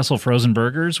White Castle frozen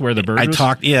burgers where the bird was?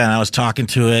 and I was talking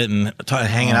to it and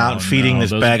hanging out and feeding no,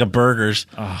 this those- bag of burgers.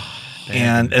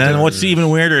 And then what's even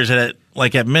weirder is that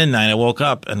at midnight I woke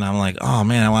up and I'm like, oh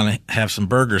man, I want to have some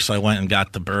burgers. So I went and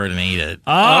got the bird and ate it.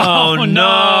 Oh,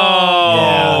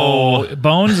 no.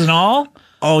 Bones and all?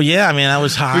 Oh yeah, I mean I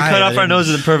was high. We cut I off our didn't- nose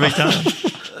at the perfect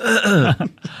time.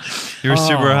 You were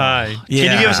super high. Can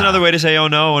you give us another way to say "oh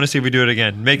no"? I want to see if we do it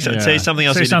again. Say something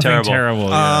else. Say you did something terrible.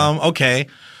 yeah. Okay.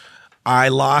 I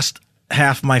lost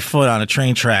half my foot on a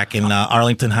train track in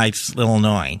Arlington Heights,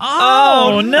 Illinois.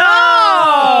 Oh, no.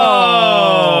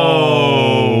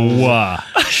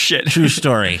 Shit. True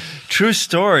story. True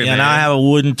story, And man. I have a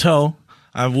wooden toe.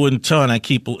 I have a wooden toe, and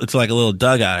it's like a little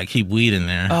dugout. I keep weed in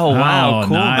there. Oh wow, Oh,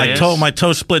 cool. nice. Man. My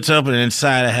toe splits open, and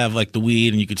inside I have like the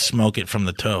weed, and you could smoke it from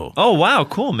the toe. Oh wow,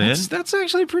 cool, man. That's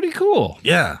actually pretty cool.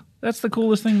 Yeah. That's the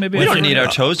coolest thing maybe We I've don't ever need heard.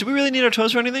 our toes. Do we really need our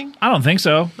toes for anything? I don't think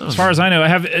so. As far as I know,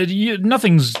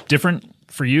 nothing's different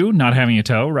for you not having a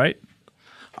toe, right?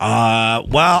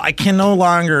 Well, I can no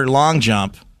longer long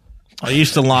jump. I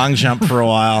used to long jump for a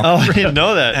while. Oh, I didn't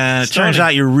know that. And it turns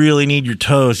out you really need your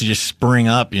toes to just spring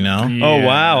up, you know. Oh,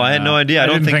 wow. I had no idea. I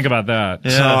don't didn't think- think about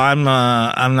that. So I'm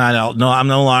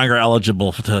no longer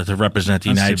eligible to represent the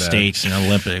That's United too bad. States in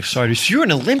Olympics. Sorry, so you're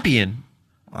an Olympian.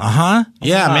 Yeah,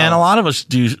 Wow. man. A lot of us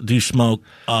do smoke.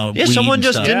 Yeah, weed someone and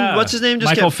just stuff. didn't. What's his name?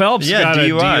 Just Michael got- Phelps yeah, got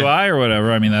DUI. a DUI or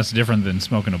whatever. I mean, that's different than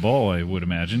smoking a bowl, I would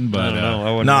imagine. But I don't know. I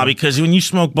wouldn't No, know. because when you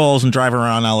smoke bowls and drive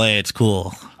around LA, it's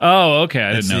cool. oh, okay,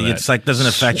 I didn't know that. It's like doesn't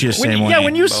affect you the same way. Yeah,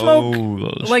 when you smoke,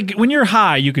 Bowls. like when you're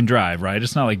high, you can drive, right?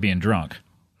 It's not like being drunk.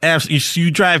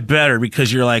 You drive better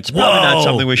because you're like, whoa, probably not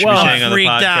something we should be Whoa, saying on the freaked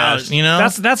podcast. out, you know?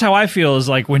 That's how I feel. Is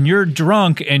like when you're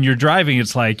drunk and you're driving,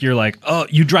 it's like you're like, oh,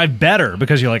 you drive better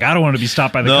because you're like, I don't want to be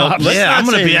stopped by the No, cops. let's Yeah, not I'm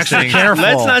gonna say be these extra things. careful.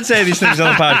 Let's not say these things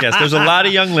on the podcast. There's a lot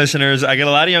of young listeners. I get a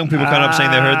lot of young people coming up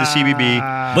saying they heard the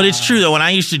CBB. But it's true though. When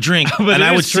I used to drink, But and it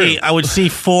I is would true. I would see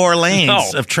 4 lanes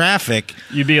No. of traffic.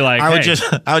 You'd be like, I would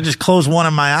hey, just close one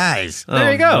of my eyes.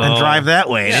 there you go. And drive that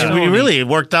way. Yeah. It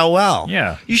worked out well.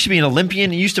 Yeah. You should be an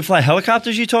Olympian. You used to fly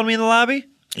helicopters. You told me in the lobby.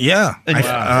 Yeah. Wow,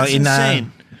 that's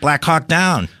insane. Black Hawk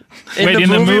Down. Wait, in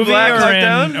the movie Black or Hawk in-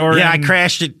 Down? or Yeah, in-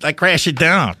 I crashed it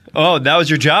down. Oh, that was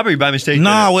your job, or you by mistake? did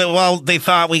No, it? well, they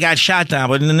thought we got shot down,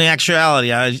 but in the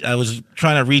actuality, I was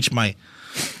trying to reach I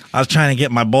was trying to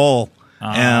get my bowl,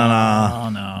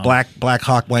 and no. Black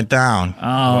Hawk went down.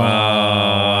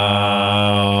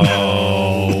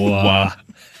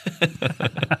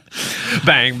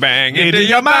 Bang bang into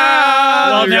your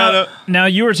mouth. Well, now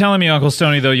you were telling me, Uncle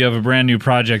Stoney, though, you have a brand new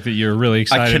project that you're really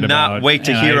excited about. cannot wait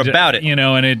to And hear about it. You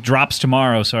know, and it drops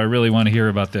tomorrow, so I really want to hear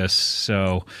about this.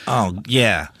 So, Oh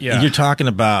yeah, Yeah. You're talking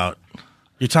about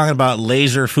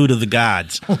Laser Food of the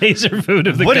Gods. laser food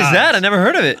of the What is gods. that? I never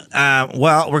heard of it.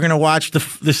 Well, we're gonna watch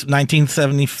this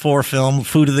 1974 film,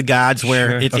 Food of the Gods,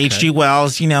 where Sure. it's Okay. H.G.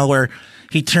 Wells. You know, where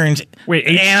he turns. Wait,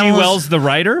 H.G. animals- Wells, the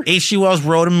writer? H.G. Wells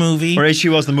wrote a movie. Or H.G.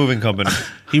 Wells, the moving company.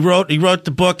 He wrote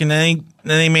the book, and then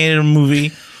they made it a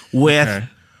movie with. Okay.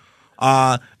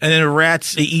 And then the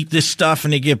rats, they eat this stuff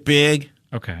and they get big.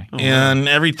 Okay. and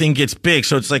everything gets big.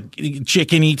 So it's like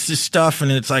chicken eats this stuff,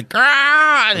 and it's like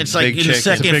and it's like Big in the chicken. It's a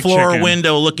second big floor chicken.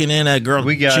 window, looking in at a girl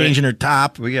We got changing her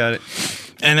top, We got it.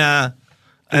 and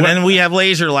then we have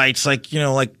laser lights, like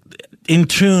like in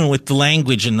tune with the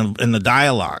language and the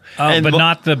dialogue. Oh, And but mo-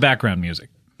 not the background music.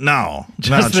 No,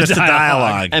 Just the just the dialogue.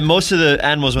 dialogue. And most of the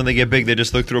animals, when they get big, they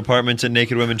just look through apartments and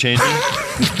naked women changing.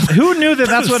 Who knew that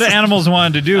that's what animals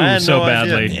wanted to do I had so no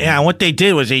idea. badly? Yeah, and what they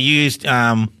did was they used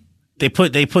they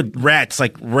put rats,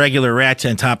 like regular rats,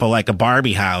 on top of like a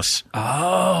Barbie house.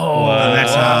 Oh, and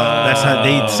that's how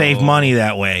they save money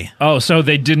that way. Oh, so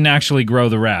they didn't actually grow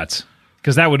the rats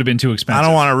because that would have been too expensive. I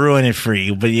don't want to ruin it for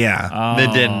you, but yeah, They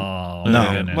didn't. Oh, No.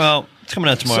 my goodness. Well, it's coming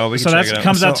out tomorrow. We can so check that it out.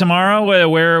 comes out tomorrow.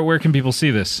 Where can people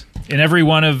see this? In every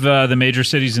one of the major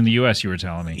cities in the U.S. You were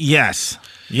telling me. yes,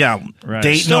 yeah, Right.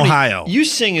 Dayton, Stoney, Ohio, You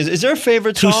sing. Is there a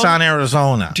favorite song? Tucson,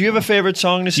 Arizona, Do you have a favorite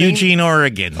song to sing? Eugene,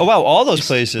 Oregon. Oh, wow. All those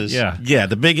places. Yeah, Yeah,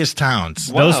 the biggest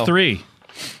towns. Wow. those three.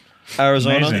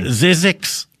 Arizona. Amazing.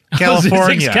 Zizix,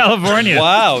 California. Zizix, California.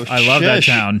 Wow. I love that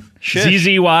Shush. town. Shush.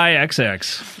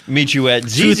 ZZYXX. Meet you at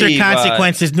Truth ZZ. or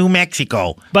Consequences, New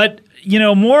Mexico. But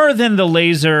more than the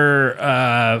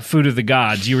laser food of the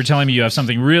gods, you were telling me you have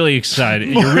something really excited.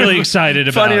 You're really excited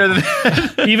about. Funnier than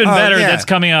that. Even better. yeah. That's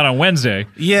coming out on Wednesday.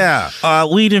 Yeah,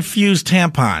 weed infused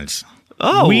tampons.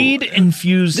 Oh. Weed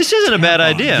infused. This isn't a bad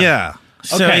idea. Yeah.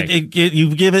 So Okay.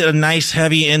 you give it a nice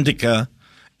heavy indica,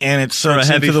 and it soaks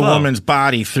heavy into the flow. woman's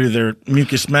body through their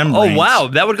mucous Oh, membranes. wow.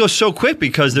 That would go so quick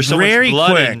because there's so Very much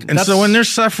blood. quick. And so when they're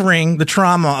suffering the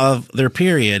trauma of their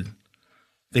period,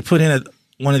 they put in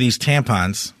one of these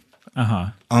tampons.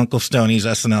 Uncle Stoney's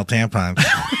SNL tampons.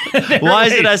 Why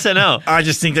is it SNL? I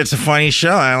just think that's a funny show.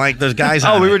 I like those guys.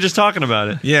 Oh, on we it. were just talking about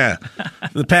it. Yeah.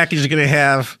 The package is going to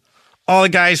have all the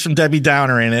guys from Debbie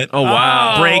Downer in it. Oh,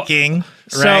 wow. Breaking.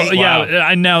 So Right? yeah,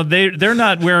 I know they're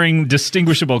not wearing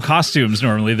distinguishable costumes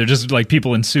normally. They're just like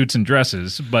people in suits and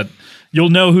dresses, but you'll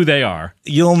know who they are.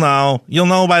 You'll know. You'll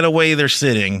know by the way they're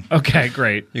sitting. Okay,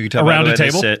 great. You can tell around by a the way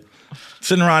they table, sit.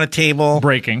 Sitting around a table.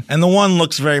 breaking. And the one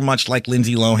looks very much like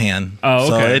Lindsay Lohan. Oh,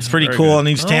 So okay. it's pretty Very cool. good. And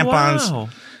these tampons, wow.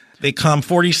 they come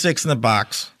 46 in the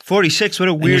box. 46. What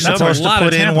a And you're weird number. supposed a lot to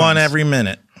of put in tampons. one every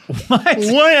minute. One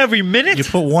every minute? You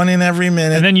put one in every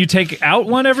minute. And then you take out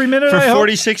one every minute For I hope?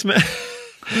 46 minutes?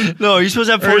 No, you're supposed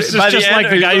to have Or 40. is by this just the end, like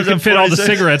the you're guy who supposed can to have fit all the 46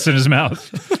 cigarettes in his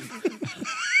mouth?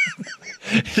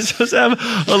 You're supposed to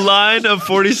have a line of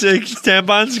 46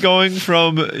 tampons going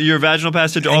from your vaginal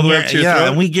passage all the way up to your yeah, throat.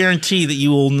 and we guarantee that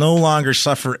you will no longer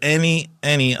suffer any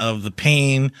of the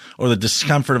pain or the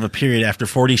discomfort of a period after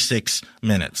 46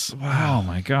 minutes. Oh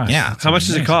my gosh. Yeah. That's How much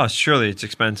does it amazing. cost? Surely it's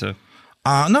expensive.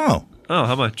 No. Oh,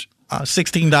 how much?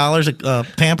 $16 a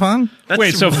tampon? That's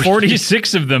Wait, so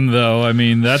 46 of them though. I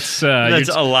mean, that's That's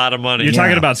you're, a lot of money. you're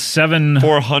talking about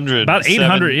 400. about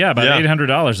 800, yeah, about Yeah.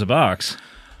 $800 a box.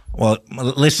 Well,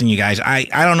 listen, you guys, I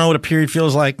don't know what a period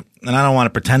feels like, and I don't want to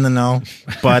pretend to know,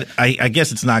 but I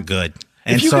guess it's not good.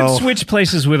 And If you so could switch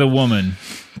places with a woman,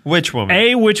 Which woman?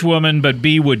 A, which woman, but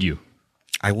B, would you?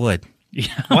 I would. Yeah,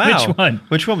 Wow. which one?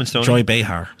 Which woman, Stoney? Joy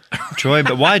Behar. Joy,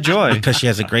 but why Joy? Because she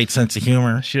has a great sense of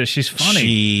humor. She's funny.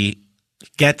 She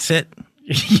gets it.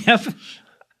 Yep.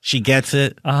 She gets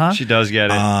it. She does get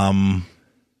it.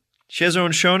 She has her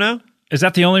own show now? Is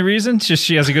that the only reason? Just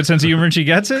she has a good sense of humor and she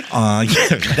gets it? Yeah,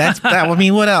 that's that. I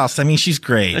mean, what else? I mean, she's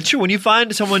great. That's true. When you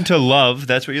find someone to love,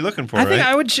 that's what you're looking for, I think right?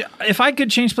 I would, if I could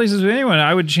change places with anyone,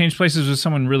 I would change places with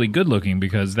someone really good looking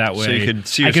because that way you could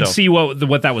see I could yourself. see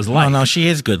what that was like. No, she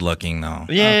is good looking though.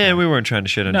 Yeah, we weren't trying to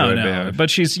shit on No, Joy no, Behar. but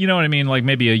she's, you know what I mean, like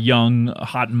maybe a young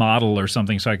hot model or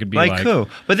something. So I could be Like like, who?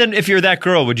 But then if you're that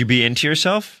girl, would you be into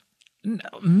yourself?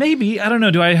 maybe I don't know.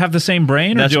 Do I have the same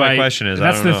brain? Or That's do my I, question is, I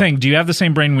that's don't the know. thing. Do you have the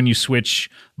same brain when you switch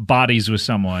bodies with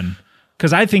someone?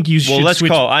 Because I think you should. Well, let's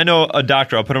switch. call. I know a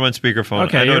doctor. I'll put him on speakerphone.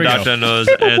 Okay, I know here a we go. doctor knows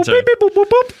the answer.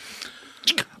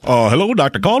 Oh, hello,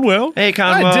 Dr. Caldwell. Hey, Ah,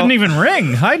 Conwell. it didn't even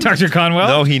ring. Hi, Dr. Conwell.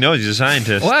 No, he knows. He's a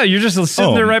scientist. Wow, you're just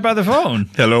sitting Oh. there right by the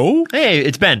phone. Hello. Hey,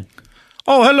 it's Ben.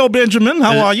 Oh, hello, Benjamin.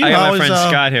 How are you? I got How my friend is,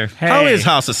 Scott here. How Hey. is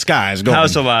House of Skies going?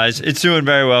 House of Lies. It's doing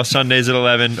very well. Sundays at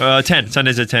 11. 10.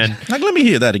 Sundays at 10. Like, let me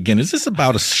hear that again. Is this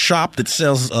about a shop that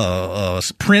sells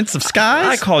prints of skies?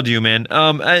 I called you, man.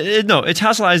 No, it's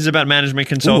House of Lies is about management Ooh,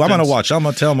 consultants. I'm gonna watch. I'm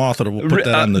gonna tell Martha to put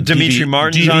that on the Dimitri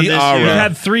Martin's on this DVR. year. You've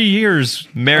had 3 years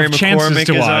Mary of chances McCormick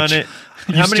to is watch. on it.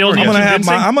 You How many still more need I'm gonna to have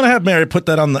convincing? I'm gonna have Mary put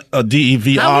that on the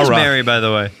DVR. How was Mary, by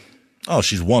the way? Oh,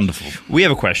 she's wonderful. We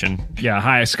have a question. Yeah,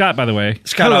 hi, Scott, by the way.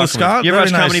 Scott Hello, Aukerman. Scott. You ever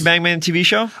Very watch Comedy nice. Bang Bang TV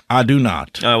show? I do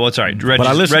not, Well, it's all right. Reggie's, but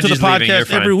I listen Reggie's to the leaving. You're podcast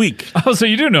fine. every week. Oh, so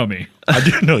you do know me. I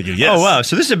do know you. Yes. Oh, wow.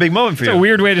 So this is a big moment for It's you. a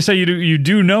weird way to say you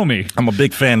do know me. I'm a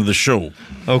big fan of the show.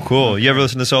 Oh, cool. You ever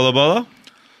listen to Solo Bolo?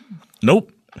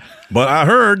 Nope. But I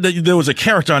heard that there was a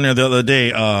character on there the other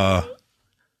day.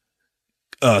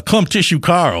 Clump Tissue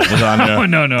Carl was on there.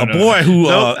 No. A boy who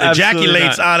Nope, absolutely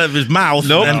ejaculates not. out of his mouth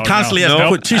and constantly has to Nope,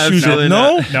 put tissues absolutely in.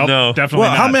 not. No? Nope, definitely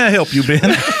Well, not. how may I help you,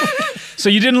 Ben? So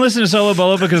you didn't listen to Solo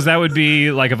Bolo because that would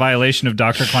be like a violation of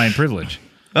doctor-client privilege.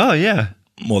 Oh, yeah.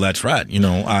 Well, that's right. You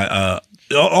know,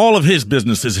 all of his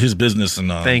business is his business, and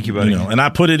Thank you, buddy. and I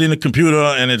put it in the computer,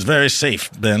 and it's very safe,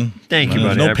 Ben. Thank you,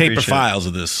 There's buddy. no I paper appreciate it. files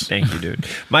of this. Thank you, dude.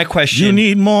 My question. You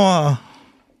need more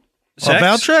Sex?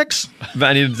 Valtrex?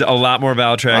 I need a lot more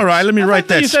Valtrex. All right, let me write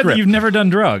that You said that script. you've never done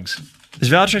drugs. Is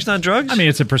Valtrex not drugs? I mean,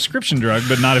 it's a prescription drug,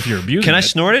 but not if you're abusing can I it.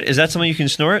 snort it? Is that something you can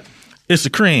snort? It's a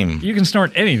cream. You can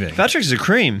snort anything. Valtrex is a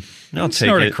cream. I'll take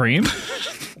Snort it. a cream.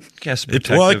 Guess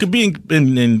Well, it could be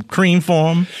in cream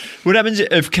form. What happens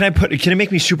if can it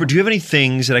make me super? Do you have any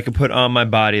things that I could put on my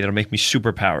body that'll make me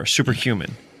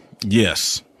superhuman?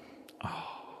 Yes.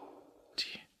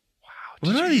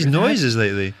 What are these noises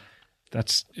lately?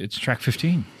 It's track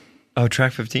 15. Oh,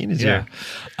 track 15 is here.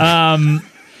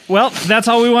 Well, that's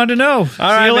all we wanted to know. See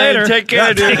right, you man. later. Take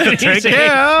care, dude. Take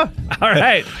care. All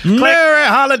right. Merry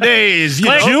holidays.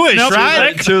 You're Click. Jewish, Nope.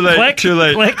 right? Click. Too late. Click. Too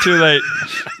late. Click. Too late.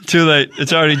 Too late.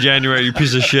 It's already January, you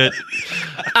piece of shit.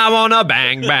 I wanna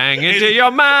bang into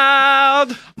your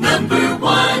mouth. Number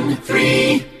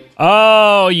 13.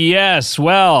 Oh, yes.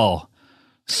 Well,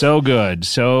 so good.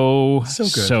 So good.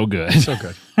 So good. So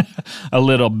good. A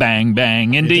little bang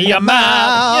bang into your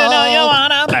mouth. You know you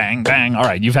wanna bang bang. All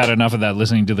right, you've had enough of that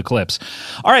listening to the clips.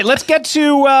 All right, let's get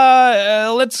to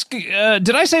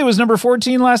did I say it was number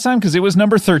 14 last time? Because it was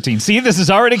number 13. See, this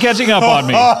is already catching up on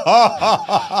me.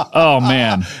 Oh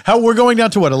man. We're going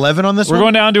down to what, 11 on this We're one?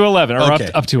 going down to 11, or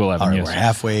Okay. up to 11. All right, yes. we're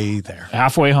halfway there.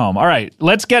 Halfway home. All right,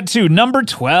 let's get to number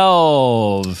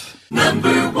 12.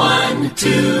 Number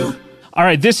 12. All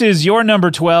right, this is your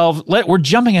number 12. We're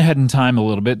jumping ahead in time a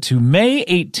little bit to May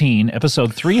 18,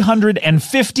 episode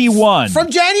 351. From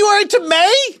January to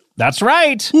May? That's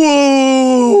right.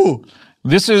 Whoa!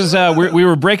 This is we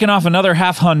were breaking off another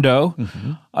half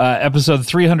hundo, episode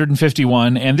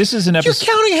 351, and this is an You're episode.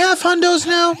 counting half hundos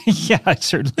now? Yeah, I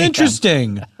certainly am.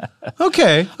 Interesting.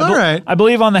 Okay, all right. I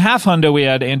believe on the half hundo we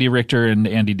had Andy Richter and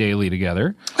Andy Daly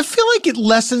together. I feel like it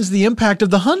lessens the impact of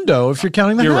the hundo if you're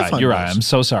counting the You're half right. hundos. You're right. I'm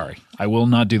so sorry. I will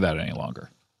not do that any longer.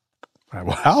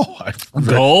 Wow. I'm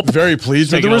Gulp. very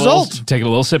pleased with Taking the a little- result. Taking a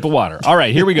little sip of water. All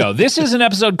right, here we go. This is an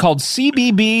episode called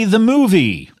CBB the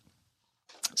Movie.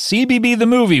 CBB the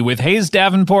Movie with Hayes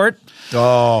Davenport,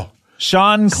 Oh.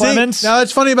 Sean Clements. See, now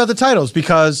it's funny about the titles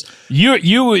because Your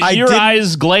didn't-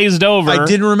 eyes glazed over. I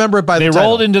didn't remember it by the They title.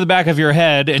 rolled into the back of your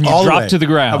head and you All the dropped way. to the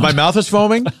ground. My mouth was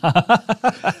foaming.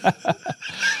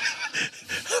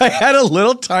 I had a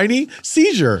little tiny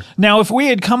seizure. Now, if we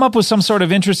had come up with some sort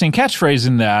of interesting catchphrase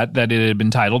in that it had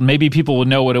been titled, maybe people would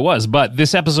know what it was. But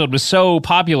this episode was so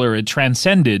popular, it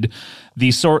transcended the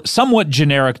somewhat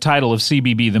generic title of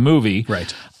CBB the Movie.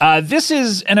 Right. This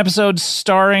is an episode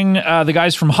starring the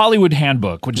guys from Hollywood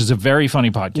Handbook, which is a very funny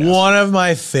podcast. One of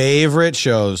my favorite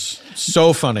shows.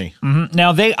 So funny.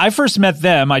 Now, I first met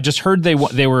them. I just heard they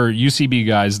were UCB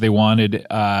guys. They wanted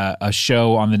a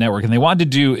show on the network, and they wanted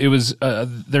to do it was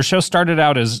their show started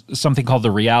out as something called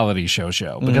the Reality Show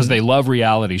because they love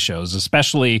reality shows,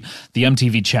 especially the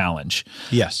MTV Challenge.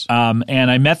 Yes.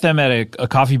 And I met them at a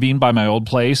Coffee Bean by my old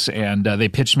place, and they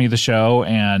pitched me the show,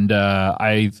 and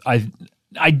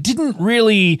I didn't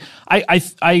really.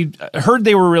 I heard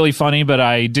they were really funny, but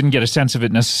I didn't get a sense of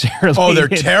it necessarily. Oh, they're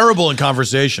terrible in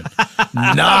conversation.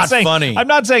 Not funny. I'm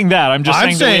not saying that. I'm just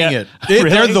I'm saying that it. Really?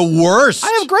 They're the worst. I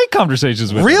have great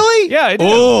conversations with them. Really? Yeah, I do.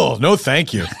 Oh, no,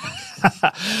 thank you.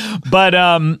 But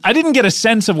I didn't get a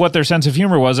sense of what their sense of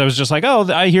humor was. I was just like, oh,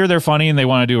 I hear they're funny and they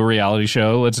want to do a reality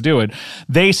show. Let's do it.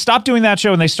 They stopped doing that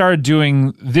show and they started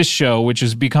doing this show, which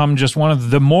has become just one of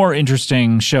the more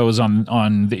interesting shows on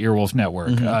the Earwolf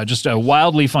Network. Just a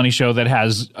wildly funny show that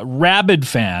has rabid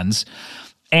fans.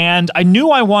 And I knew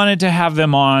I wanted to have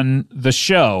them on the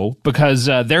show because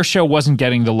their show wasn't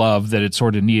getting the love that it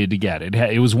sort of needed to get.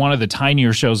 It was one of the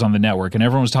tinier shows on the network, and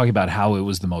everyone was talking about how it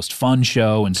was the most fun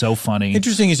show and so funny.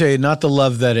 Interesting you say not the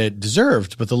love that it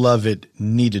deserved, but the love it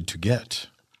needed to get.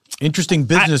 Interesting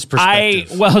business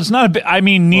perspective. Well, it's not a bit. I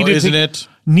mean, isn't it?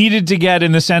 Needed to get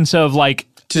in the sense of like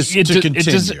To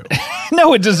continue.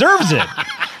 No, it deserves it.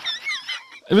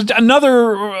 It was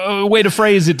another way to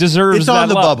phrase it. Deserves. It's on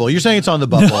that the love. bubble. You're saying it's on the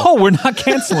bubble. No, we're not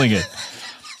canceling it.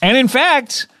 And in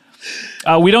fact,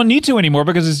 We don't need to anymore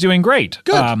because it's doing great.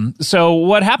 Good. So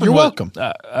what happened? You're welcome.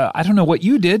 I don't know what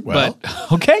you did, Well.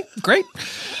 but okay, great.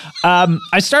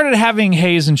 I started having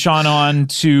Hayes and Sean on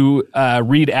to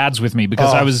read ads with me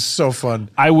because I was so fun.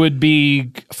 I would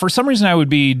be, for some reason, I would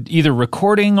be either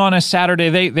recording on a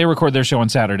Saturday. They record their show on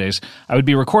Saturdays. I would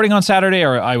be recording on Saturday,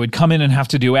 or I would come in and have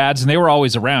to do ads, and they were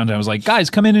always around. I was like,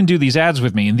 guys, come in and do these ads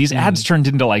with me. And these ads turned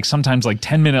into sometimes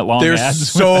 10-minute long They're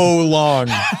ads. so long.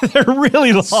 They're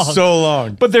really long. So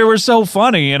long. But they were so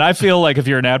funny. And I feel like if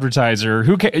you're an advertiser,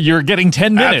 you're getting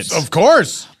 10 minutes. Of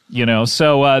course.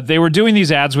 So they were doing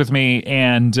these ads with me,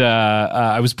 and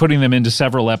I was putting them into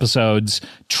several episodes,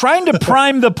 trying to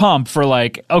prime the pump for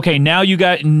okay, now you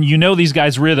know these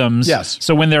guys' rhythms. Yes.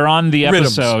 So when they're on the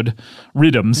episode,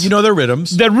 rhythms. You know their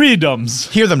rhythms. The rhythms.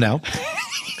 Hear them now.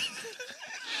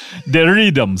 The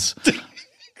rhythms.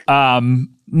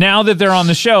 Now that they're on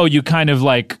the show, you kind of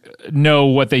know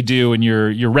what they do, and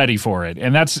you're ready for it.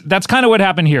 And that's kind of what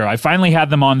happened here. I finally had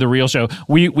them on the real show.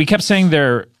 We kept saying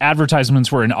their advertisements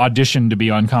were an audition to be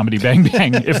on Comedy Bang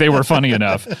Bang if they were funny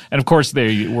enough. And of course,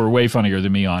 they were way funnier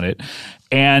than me on it.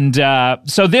 And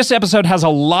so this episode has a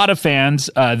lot of fans.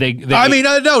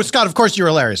 No, Scott, of course you're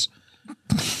hilarious.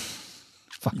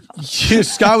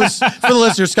 Scott was, for the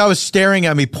listeners, Scott was staring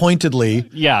at me pointedly.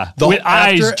 Yeah, with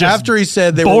eyes just after he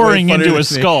said they boring were into a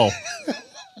skull.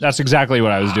 That's exactly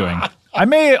what I was doing. I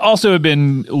may also have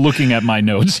been looking at my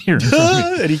notes here.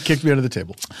 And he kicked me under the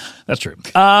table. That's true.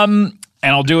 And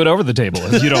I'll do it over the table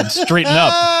if you don't straighten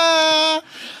up.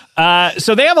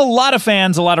 So they have a lot of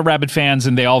fans, a lot of rabid fans,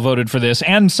 and they all voted for this.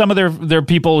 And some of their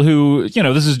people who,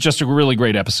 this is just a really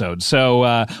great episode.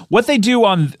 So what they do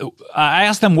I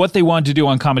asked them what they wanted to do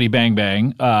on Comedy Bang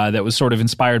Bang that was sort of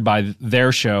inspired by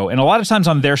their show. And a lot of times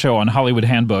on their show, on Hollywood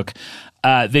Handbook,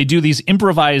 they do these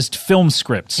improvised film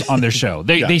scripts on their show.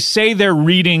 They say they're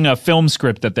reading a film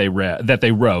script that they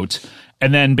wrote.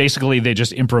 And then basically they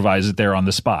just improvise it there on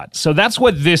the spot. So that's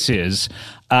what this is.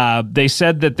 They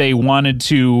said that they wanted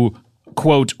to,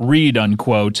 quote, read,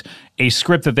 unquote, a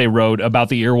script that they wrote about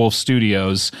the Earwolf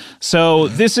Studios. So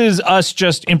this is us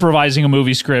just improvising a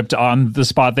movie script on the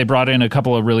spot. They brought in a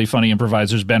couple of really funny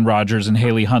improvisers, Ben Rogers and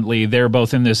Haley Huntley. They're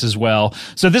both in this as well.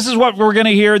 So this is what we're going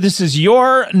to hear. This is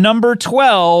your number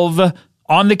 12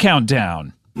 on the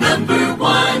countdown. Number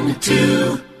 1,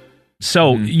 2.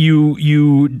 So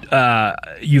you've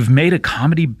made a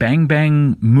Comedy Bang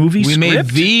Bang movie script? We made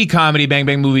the Comedy Bang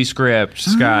Bang movie script,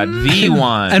 Scott. The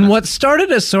one. And what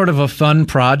started as sort of a fun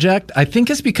project, I think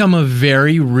has become a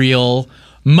very real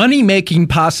money-making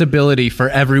possibility for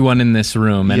everyone in this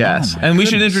room. And yes. And we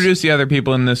should introduce the other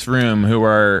people in this room who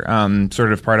are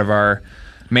sort of part of our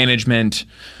management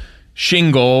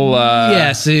shingle.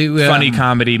 Funny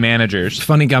comedy managers.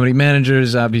 Funny comedy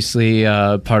managers, obviously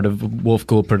part of Wolf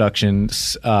Cool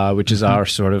Productions, which is our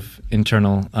sort of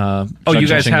internal. You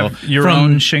guys shingle. have your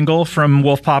own shingle from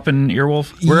Wolf Pop and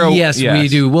Earwolf? Yes, we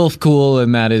do Wolf Cool,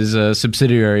 and that is a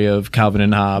subsidiary of Calvin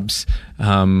and Hobbes,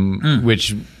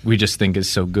 which we just think is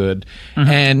so good.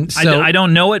 And so I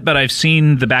don't know it, but I've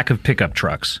seen the back of pickup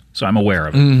trucks, so I'm aware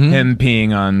of it. Him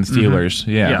peeing on Steelers.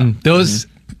 Yeah. Those.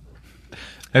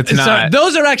 It's not.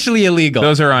 Those are actually illegal.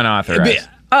 Those are unauthorized.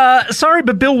 Sorry,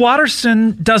 but Bill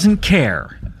Watterson doesn't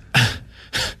care.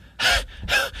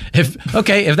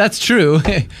 If that's true,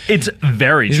 it's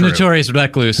very he's true. He's notorious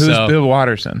recluse. Who's Bill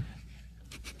Watterson?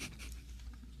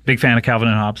 Big fan of Calvin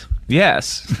and Hobbes.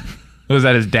 Yes. Was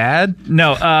that his dad?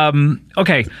 No.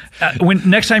 Okay. When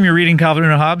next time you're reading Calvin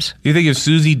and Hobbes, you think of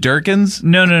Susie Durkins?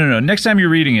 No. Next time you're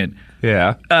reading it,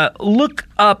 look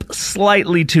up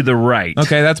slightly to the right.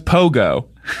 Okay, that's Pogo.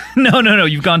 No.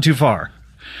 You've gone too far.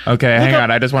 Okay, hang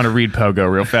on. I just want to read Pogo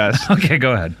real fast. Okay,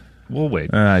 go ahead. We'll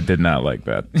wait. I did not like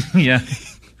that. Yeah.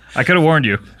 I could have warned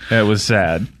you. It was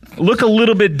sad. Look a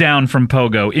little bit down from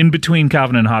Pogo, in between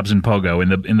Calvin and Hobbes and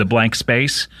Pogo, in the blank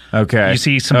space. Okay. You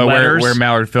see some letters. Where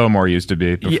Mallard Fillmore used to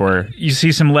be before. You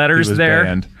see some letters he was there.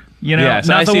 Banned.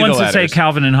 Not the ones that say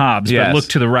Calvin and Hobbes, but look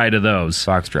to the right of those.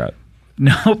 Foxtrot.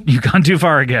 Nope, you've gone too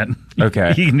far again.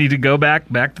 Okay. You need to go back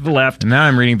to the left. Now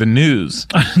I'm reading the news.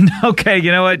 Okay,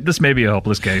 you know what? This may be a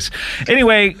hopeless case.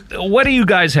 Anyway, what do you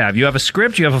guys have? You have a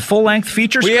script? You have a full-length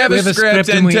feature script? We have a script,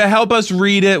 and to help us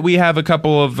read it, we have a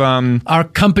couple of... our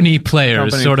company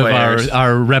players, of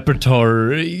our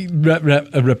repertoire, the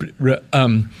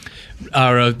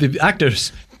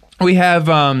actors. We have...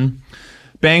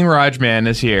 Bang Rajman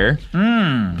is here.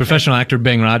 Professional actor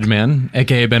Bang Rajman,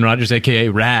 a.k.a. Ben Rogers,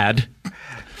 a.k.a. Rad.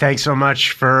 Thanks so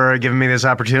much for giving me this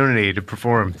opportunity to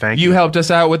perform. Thank you. You helped us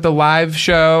out with the live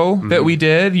show that we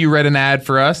did. You read an ad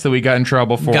for us that we got in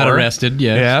trouble for. Got arrested,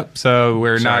 yes. Yep. So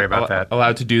we're Sorry not about that.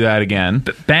 allowed to do that again.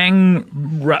 Bang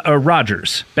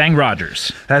Rogers. Bang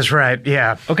Rogers. That's right,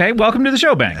 yeah. Okay, welcome to the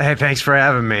show, Bang. Hey, thanks for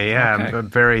having me. Yeah, Okay. I'm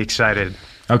very excited.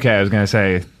 Okay, I was going to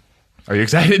say, are you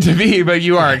excited to be? But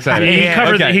you are excited. He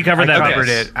covered that. I Okay. covered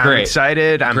it. I'm Great.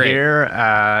 excited. I'm Great. here,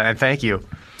 and thank you.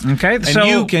 Okay, And so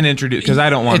you can introduce, because I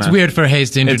don't want to. It's weird for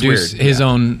Hayes to introduce his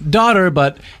own daughter,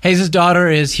 but Hayes' daughter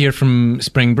is here from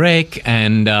spring break,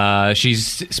 and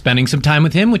she's spending some time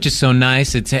with him, which is so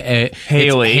nice. It's Haley.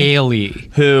 It's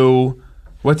Haley. Who,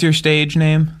 what's your stage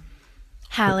name?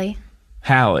 Hallie.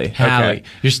 Hallie. Hallie. Okay.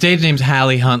 Your stage name's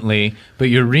Hallie Huntley, but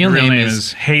your real name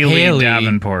is Haley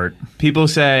Davenport. People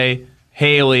say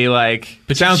Haley, like,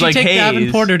 But sounds did she like take Hayes.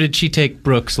 Davenport, or did she take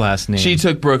Brooks' last name? She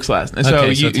took Brooks' last name.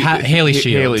 Okay, so it's Haley Shields.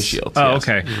 Haley Shields. Oh, yes.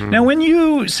 okay. Now, when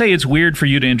you say it's weird for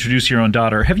you to introduce your own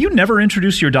daughter, have you never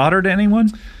introduced your daughter to anyone?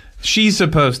 She's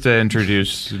supposed to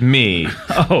introduce me.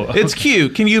 Oh, okay. It's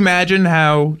cute. Can you imagine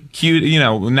how cute?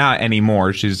 Not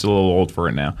anymore. She's a little old for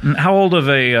it now. How old of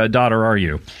a daughter are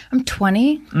you? I'm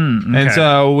 20. And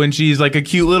so when she's like a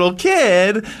cute little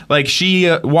kid, like she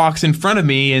walks in front of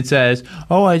me and says,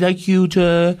 "Oh, I'd like you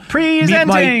to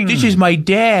Presenting. This is my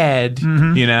dad."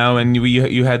 And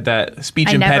you had that speech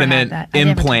I never had impediment that. I never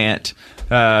did. implant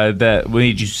that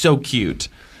made you so cute,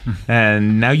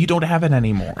 and now you don't have it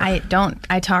anymore. I don't.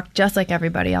 I talk just like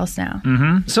everybody else now.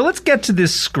 So let's get to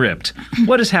this script.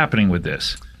 What is happening with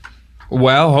this?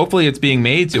 Well, hopefully it's being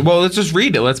made. Well, let's just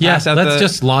read it. Let's pass out let's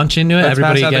just launch into it. let's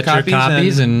Everybody pass out get the your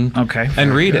copies and Okay.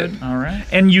 and read it. All right.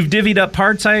 And you've divvied up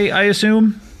parts, I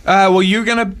assume? Well, you're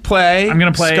gonna play. I'm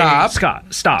going to play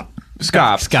Scop.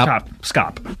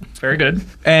 Scop. Very good.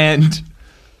 And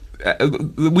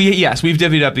we've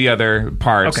divvied up the other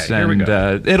parts. Okay, here we and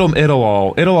go.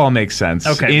 it'll all make sense.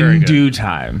 Okay, very in good. due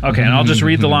time. Okay, and I'll just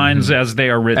read the lines as they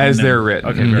are written. As and- they're written.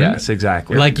 Okay, very Yes,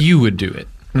 exactly. like you would do it.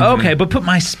 good. Okay, but put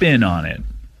my spin on it.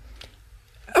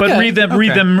 But Okay, read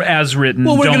them as written.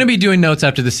 Well, we're Don't- going to be doing notes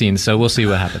after the scene, so we'll see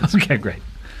what happens. Okay, great.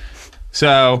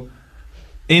 So,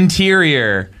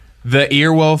 interior, the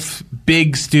Earwolf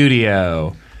Big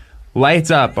Studio.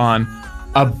 Lights up on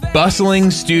a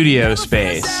bustling studio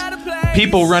space.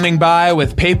 People running by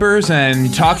with papers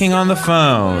and talking on the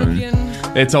phone.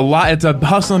 It's a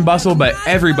hustle and bustle, but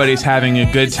everybody's having a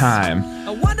good time.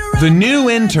 The new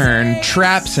intern,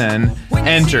 Trapson,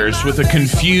 enters with a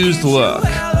confused look.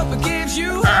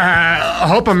 I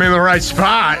hope I'm in the right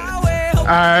spot.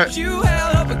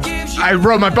 I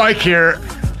rode my bike here.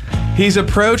 He's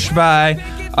approached by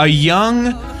a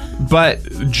young but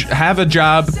have a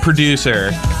job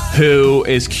producer who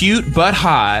is cute but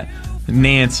hot,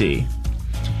 Nancy.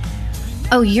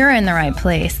 Oh, you're in the right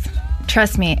place.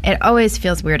 Trust me, it always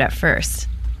feels weird at first.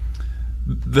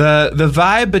 The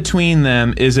vibe between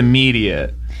them is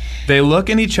immediate. They look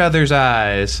in each other's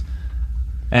eyes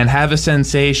and have a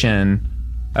sensation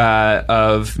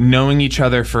of knowing each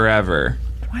other forever.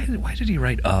 Why did he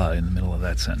write in the middle of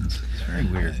that sentence? It's very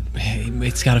weird. Hey,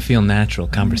 it's got to feel natural,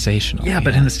 conversational. Yeah,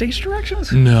 but in the stage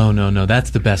directions? No.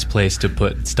 That's the best place to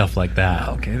put stuff like that.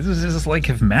 Okay, this is like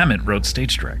if Mamet wrote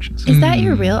stage directions. Is that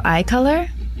your real eye color?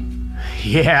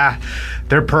 Yeah,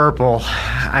 they're purple.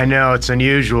 I know it's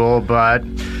unusual, but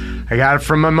I got it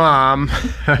from my mom.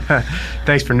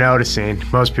 Thanks for noticing.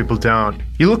 Most people don't.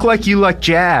 You look like you like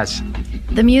jazz.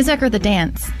 The music or the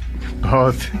dance?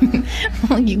 Both.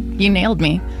 Well, you nailed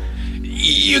me.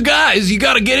 You guys, you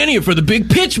got to get in here for the big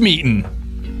pitch meeting.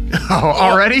 Oh,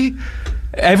 already?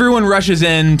 Everyone rushes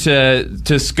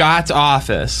into Scott's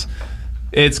office.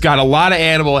 It's got a lot of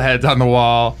animal heads on the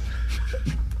wall.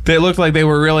 They looked like they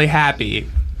were really happy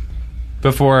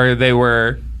before they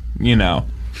were,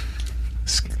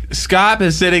 Scott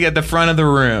is sitting at the front of the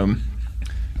room.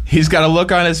 He's got a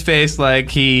look on his face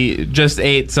like he just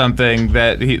ate something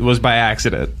that was by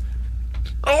accident.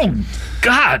 Oh,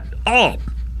 God. Oh,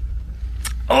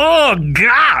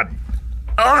 God.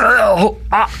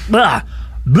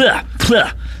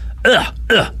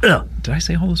 Did I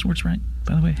say all those words right,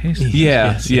 by the way? Hayes?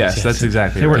 Yes, that's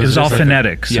exactly right. It was all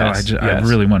phonetic, so Yes, I yes.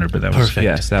 really wondered, but that was Perfect.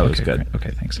 Yes, that was okay, good. great.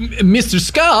 Okay, thanks. Mr.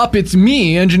 Scop, it's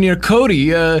me, Engineer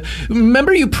Cody.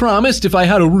 Remember you promised if I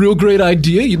had a real great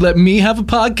idea, you'd let me have a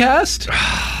podcast?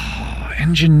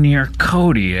 Engineer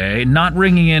Cody, eh? Not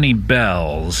ringing any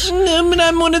bells. But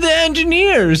I'm one of the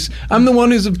engineers. I'm the one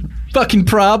who's fucking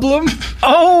problem?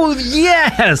 Oh,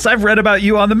 yes. I've read about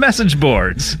you on the message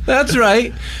boards. That's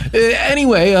right.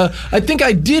 Anyway, I think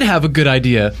I did have a good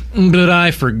idea, but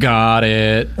I forgot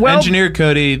it. Well, Engineer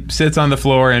Cody sits on the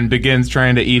floor and begins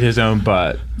trying to eat his own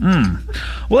butt.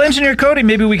 Well, Engineer Cody,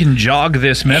 maybe we can jog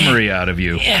this memory out of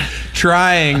you.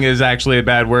 Trying is actually a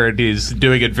bad word. He's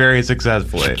doing it very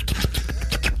successfully.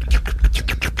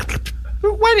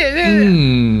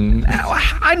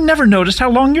 I never noticed how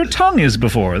long your tongue is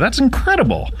before. That's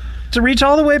incredible. To reach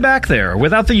all the way back there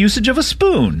without the usage of a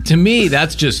spoon. To me,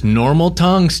 that's just normal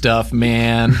tongue stuff,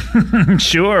 man.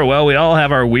 Sure, well, we all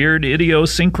have our weird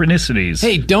idiosyncronicities.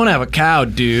 Hey, don't have a cow,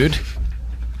 dude.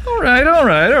 All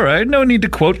right. No need to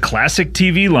quote classic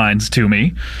TV lines to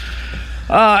me.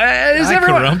 Is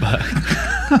everyone...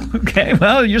 Okay,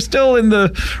 well, you're still in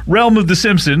the realm of The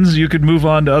Simpsons. You could move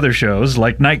on to other shows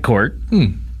like Night Court.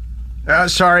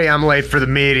 Sorry I'm late for the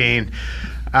meeting.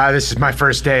 This is my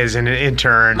first day as an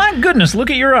intern. My goodness, look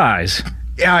at your eyes.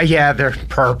 Yeah, they're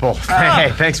purple.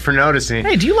 Hey, thanks for noticing.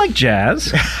 Hey, do you like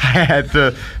jazz?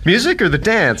 The music or the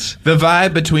dance? The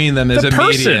vibe between them is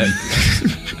immediate.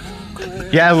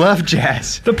 Yeah, I love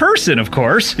jazz. The person, of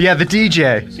course. Yeah, the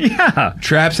DJ. Yeah.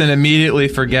 Trapson immediately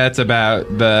forgets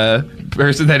about the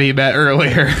person that he met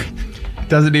earlier.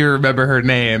 Doesn't even remember her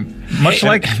name. Much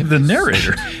like the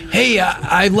narrator. Hey,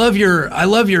 I love your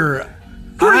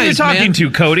Who are you talking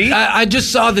to, Cody? I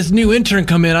just saw this new intern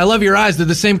come in. I love your eyes. They're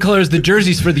the same color as the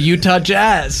jerseys for the Utah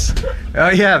Jazz. Oh,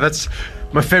 yeah, that's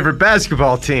my favorite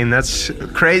basketball team. That's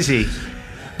crazy.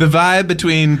 The vibe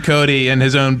between Cody and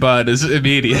his own bud is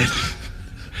immediate.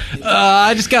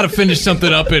 I just got to finish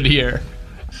something up in here.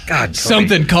 God, Cody.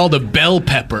 Something called a bell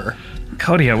pepper.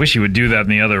 Cody, I wish you would do that in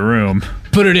the other room.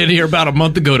 Put it in here about a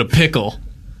month ago to pickle.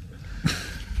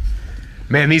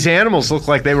 Man, these animals look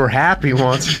like they were happy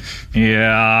once.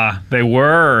 Yeah, they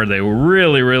were. They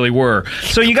really, really were.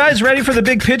 So you guys ready for the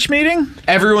big pitch meeting?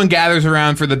 Everyone gathers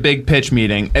around for the big pitch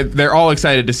meeting. They're all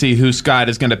excited to see who Scott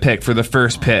is going to pick for the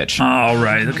first pitch. All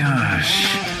right. Gosh.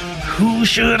 Who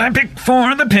should I pick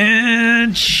for the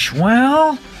pitch?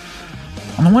 Well,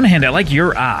 on the one hand, I like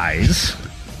your eyes.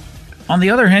 On the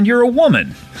other hand, you're a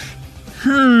woman.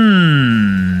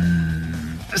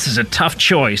 This is a tough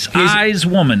choice. Eyes,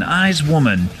 woman.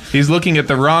 He's looking at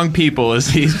the wrong people as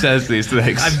he says these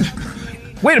things.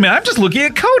 Wait a minute, I'm just looking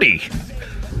at Cody.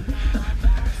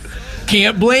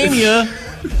 Can't blame you.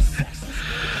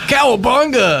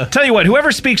 Cowabunga. Tell you what,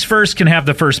 whoever speaks first can have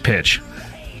the first pitch.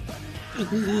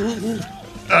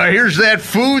 Here's that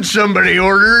food somebody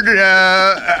ordered.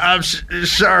 I'm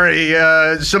sorry.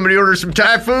 Somebody ordered some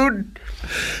Thai food?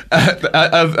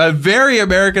 A very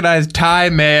Americanized Thai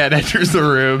man enters the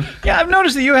room. Yeah, I've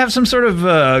noticed that you have some sort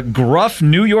of gruff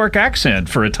New York accent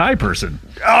for a Thai person.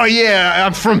 Oh, yeah,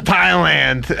 I'm from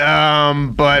Thailand,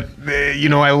 but,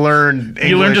 I learned English.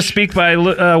 You learned to speak by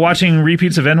watching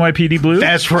repeats of NYPD Blue?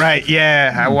 That's right,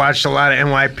 yeah. I watched a lot of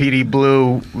NYPD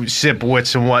Blue,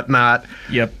 Sipowicz and whatnot.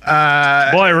 Yep.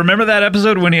 Boy, remember that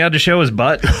episode when he had to show his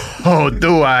butt? Oh,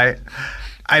 do I?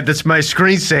 That's my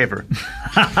screensaver.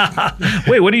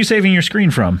 Wait, what are you saving your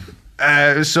screen from?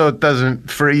 So it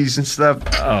doesn't freeze and stuff.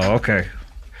 Oh, okay.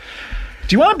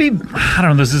 Do you want to be, I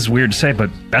don't know, this is weird to say, but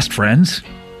best friends?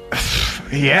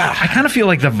 Yeah. I kind of feel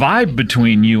like the vibe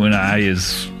between you and I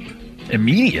is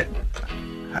immediate.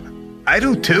 I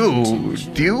do too.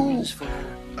 Do you,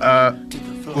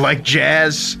 like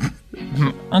jazz?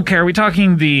 Okay, are we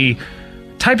talking the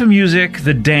type of music,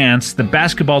 the dance, the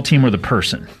basketball team, or the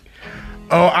person?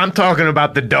 Oh, I'm talking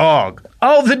about the dog.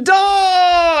 Oh, the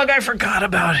dog! I forgot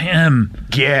about him.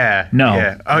 Yeah. No.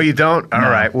 Yeah. Oh, you don't? All No.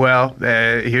 right. Well,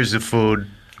 here's the food.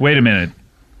 Wait a minute.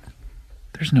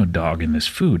 There's no dog in this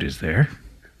food, is there?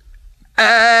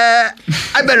 I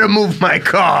better move my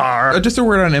car. Just a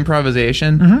word on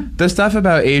improvisation. The stuff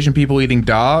about Asian people eating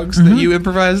dogs that you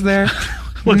improvised there.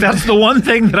 Look, that's the one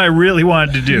thing that I really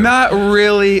wanted to do. Not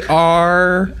really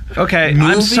our Okay,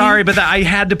 movie? I'm sorry, but I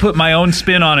had to put my own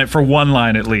spin on it for one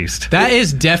line at least. That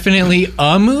is definitely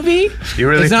a movie. You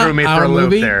really It's not threw me for our a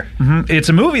loop movie. there. It's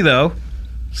a movie, though,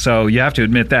 so you have to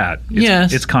admit that.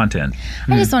 Yes. It's content.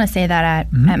 I just want to say that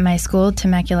at my school,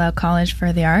 Temecula College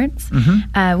for the Arts,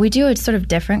 we do a sort of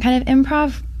different kind of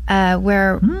improv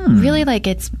where really like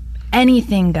it's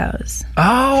anything goes.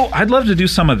 Oh, I'd love to do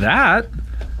some of that.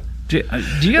 Do you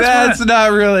guys That's wanna...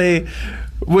 not really.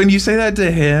 When you say that to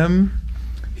him,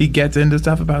 he gets into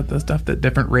stuff about the stuff that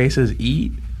different races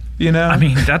eat. You know? I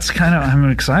mean, that's kind of... I'm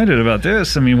excited about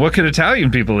this. I mean, what could Italian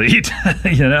people eat?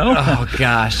 You know? Oh,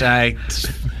 gosh. I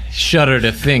shudder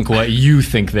to think what you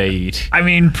think they eat. I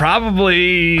mean,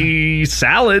 probably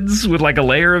salads with like a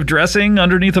layer of dressing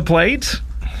underneath a plate.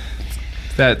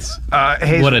 That's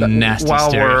Hayes, What a nasty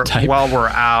stereotype. While we're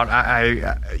out,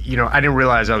 I didn't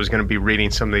realize I was going to be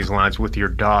reading some of these lines with your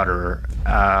daughter.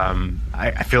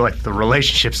 I feel like the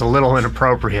relationship's a little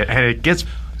inappropriate, and it gets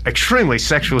extremely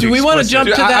sexually. Do we want to explicit. jump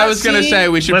to that? I was going to say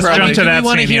we should Let's probably jump to Do that we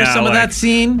want to scene, hear yeah, some of like- that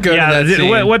scene? go to that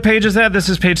scene. What page is that? This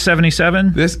is page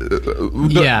 77? This,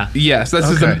 Yeah. Yes, this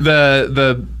is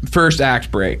the first act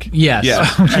break. Yes. Yeah.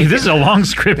 Okay, this is a long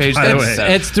script, Page by the way.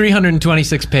 77. It's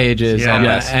 326 pages, Yeah.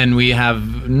 Yes. and we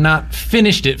have not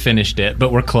finished it,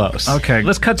 but we're close. Okay,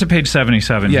 let's cut to page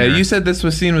 77 Yeah, here. you said this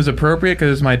scene was appropriate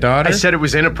because it's my daughter. I said it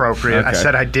was inappropriate. I Okay.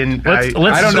 said I didn't. Let's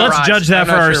I don't know. judge that I'm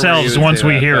for not sure where ourselves you would once do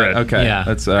we that, hear but it. Okay. Yeah.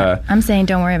 That's I'm saying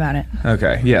don't worry about it.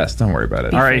 okay. Yes, don't worry about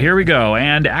it. All right, here we go.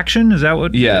 And action? Is that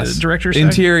what Yes. the director said?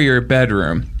 Interior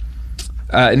bedroom.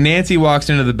 Nancy walks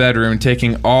into the bedroom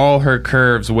taking all her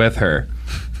curves with her.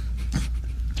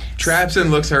 Trapson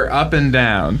looks her up and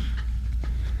down.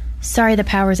 Sorry, the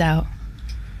power's out.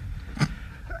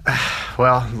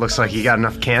 Well, looks like you got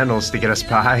enough candles to get us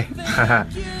by.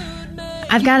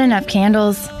 I've got enough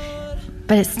candles,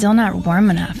 but it's still not warm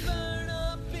enough.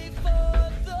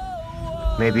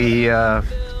 Maybe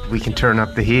we can turn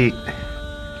up the heat.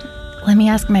 Let me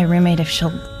ask my roommate if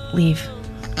she'll leave.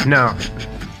 No.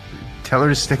 Tell her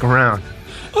to stick around.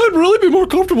 I'd really be more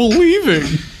comfortable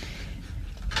leaving.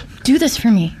 Do this for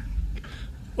me.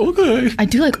 Okay. I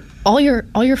do like all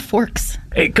your forks.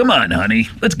 Hey, come on, honey.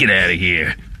 Let's get out of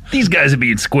here. These guys are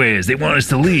being squares. They want us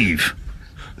to leave.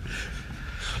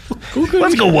 Okay.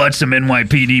 Let's go watch some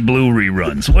NYPD Blue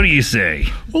reruns. What do you say?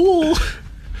 Oh,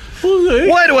 okay.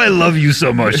 Why do I love you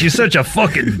so much? You're such a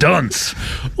fucking dunce.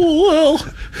 Oh,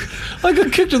 well, I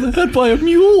got kicked in the head by a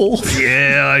mule.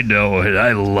 Yeah, I know it.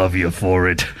 I love you for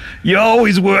it. You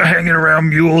always were hanging around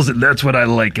mules, and that's what I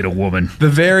like in a woman. The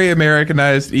very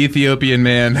Americanized Ethiopian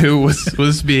man who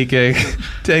was speaking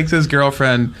takes his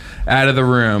girlfriend out of the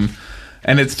room,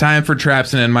 and it's time for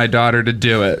Trapson and my daughter to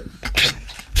do it.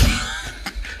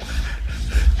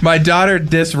 My daughter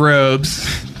disrobes.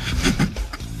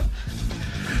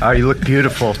 Oh, you look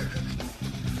beautiful.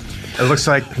 It looks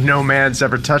like no man's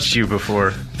ever touched you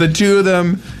before. The two of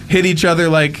them hit each other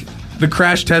like the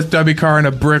crash test dummy car in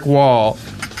a brick wall.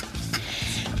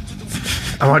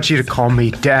 I want you to call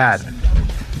me Dad.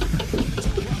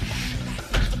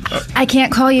 I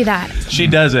can't call you that, She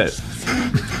does it.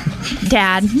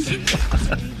 Dad.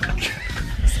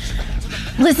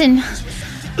 Listen,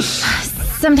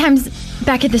 sometimes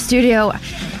back at the studio,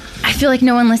 I feel like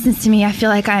no one listens to me. I feel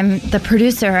like I'm the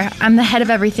producer. I'm the head of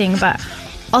everything, but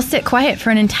I'll sit quiet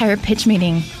for an entire pitch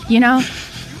meeting, you know?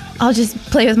 I'll just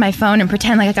play with my phone and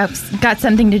pretend like I've got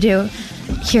something to do.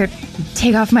 Here,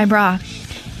 take off my bra.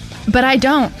 But I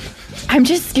don't. I'm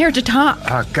just scared to talk.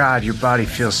 Oh, God, your body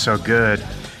feels so good.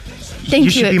 Thank you. You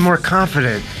should be more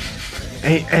confident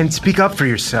and speak up for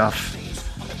yourself.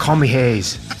 Call me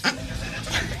Hayes.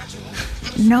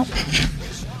 Nope.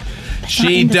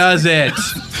 She does it.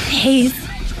 Hayes.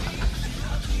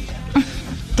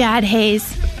 Dad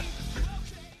Hayes.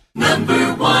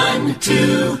 Number 1,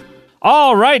 2.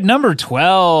 All right, number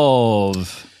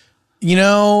 12. You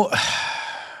know,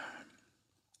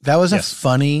 that was a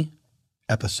funny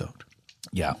episode.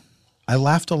 Yeah. I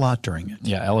laughed a lot during it.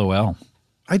 Yeah, LOL.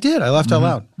 I did. I laughed out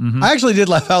loud. I actually did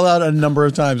laugh out loud a number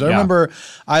of times. I remember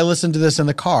I listened to this in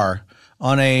the car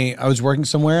I was working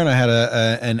somewhere and I had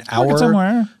an hour. Working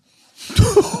somewhere.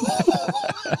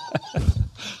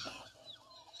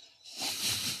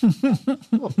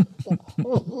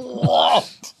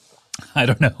 I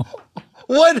don't know.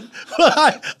 What?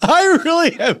 I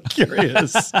really am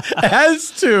curious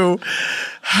as to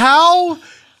how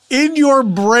in your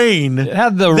brain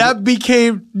Had the that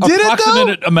became did it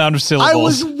approximate though? amount of syllables. I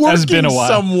was working has been a while.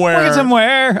 somewhere. Working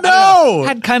somewhere. I don't No. know.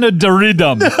 Had kind of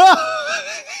deridum.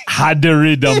 Had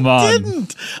deridum on.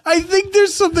 Didn't. I think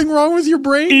there's something wrong with your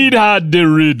brain. It had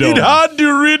deridum. It had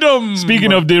deridum.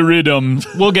 Speaking of deridum,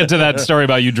 we'll get to that story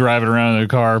about you driving around in a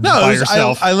car No, by it was,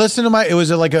 yourself. I listened to it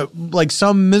was like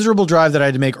some miserable drive that I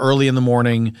had to make early in the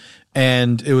morning,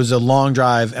 and it was a long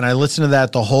drive, and I listened to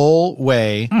that the whole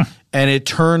way, and it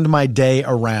turned my day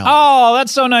around. Oh,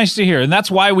 that's so nice to hear. And that's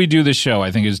why we do this show,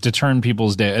 I think, is to turn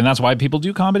people's day. And that's why people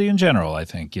do comedy in general, I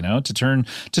think, to turn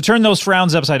those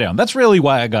frowns upside down. That's really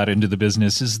why I got into the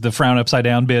business, is the frown upside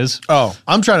down biz. Oh,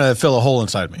 I'm trying to fill a hole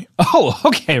inside me. Oh,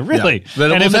 okay, really? Yeah.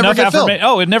 But it will if never enough get filled.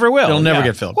 Oh, it never will. It'll never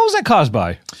get filled. What was that caused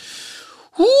by?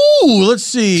 Ooh, let's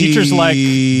see. Teachers like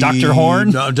Dr.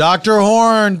 Horn? No, Dr.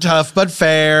 Horn, tough but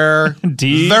fair.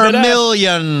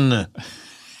 Vermilion.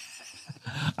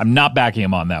 I'm not backing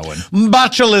him on that one.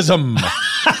 Botulism.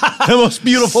 The most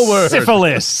beautiful word.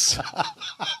 Syphilis.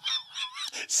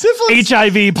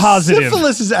 HIV positive.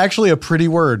 Syphilis is actually a pretty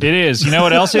word. It is. You know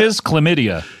what else is?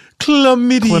 Chlamydia.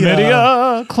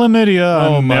 Chlamydia.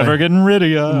 Chlamydia. I'm never getting rid of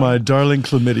you. My darling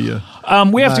chlamydia.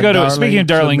 We have to go to, speaking of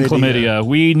darling chlamydia,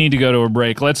 we need to go to a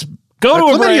break. Let's go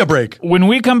to a chlamydia break. When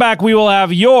we come back, we will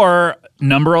have your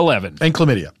number 11. And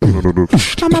chlamydia.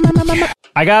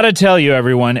 I gotta tell you,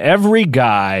 everyone, every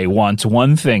guy wants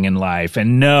one thing in life.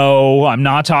 And no, I'm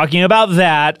not talking about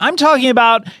that. I'm talking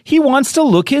about he wants to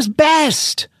look his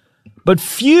best. But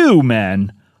few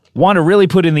men want to really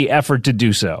put in the effort to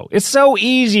do so. It's so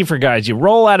easy for guys. You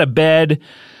roll out of bed,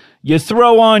 you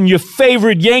throw on your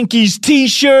favorite Yankees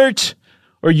t-shirt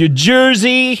or your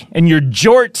jersey and your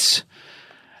jorts,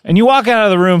 and you walk out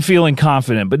of the room feeling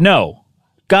confident. But no,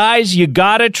 guys, you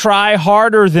gotta try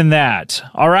harder than that,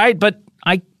 all right? But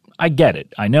I get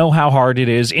it. I know how hard it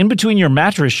is. In between your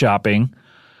mattress shopping,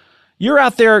 you're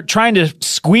out there trying to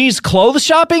squeeze clothes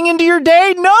shopping into your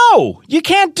day? No, you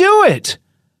can't do it.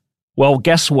 Well,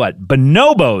 guess what?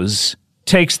 Bonobos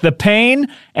takes the pain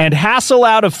and hassle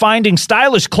out of finding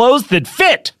stylish clothes that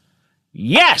fit.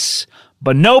 Yes,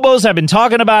 Bonobos, I've been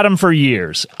talking about them for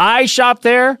years. I shop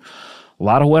there. A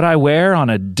lot of what I wear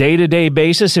on a day-to-day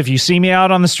basis, if you see me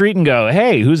out on the street and go,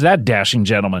 hey, who's that dashing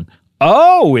gentleman?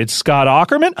 Oh, it's Scott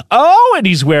Aukerman? Oh, and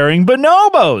he's wearing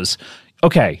Bonobos.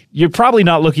 Okay, you're probably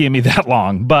not looking at me that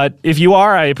long, but if you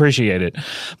are, I appreciate it.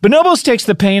 Bonobos takes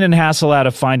the pain and hassle out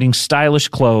of finding stylish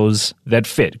clothes that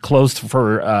fit. Clothes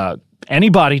for any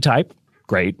body type,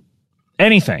 great.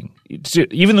 Anything,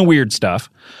 even the weird stuff.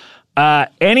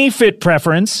 Any fit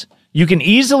preference. You can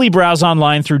easily browse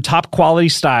online through top quality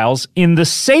styles in the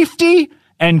safety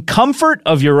and comfort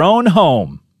of your own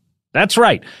home. That's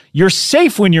right. You're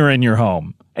safe when you're in your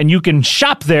home, and you can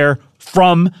shop there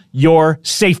from your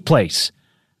safe place.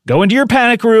 Go into your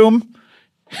panic room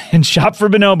and shop for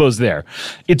Bonobos there.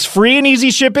 It's free and easy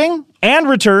shipping and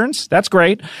returns. That's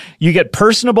great. You get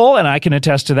personable, and I can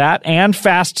attest to that, and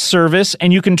fast service,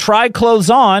 and you can try clothes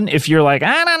on if you're like,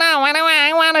 I don't know,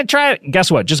 I want to try it.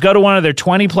 Guess what? Just go to one of their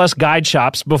 20-plus guide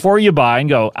shops before you buy and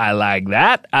go, I like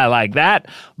that, I like that.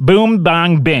 Boom,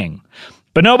 bang, bing.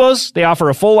 Bonobos, they offer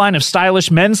a full line of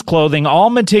stylish men's clothing, all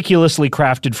meticulously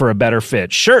crafted for a better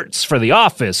fit. Shirts for the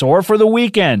office or for the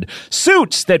weekend.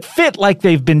 Suits that fit like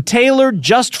they've been tailored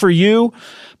just for you.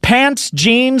 Pants,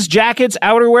 jeans, jackets,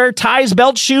 outerwear, ties,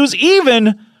 belts, shoes,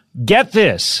 even, get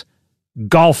this,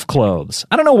 golf clothes.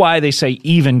 I don't know why they say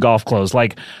even golf clothes.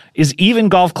 Like, is even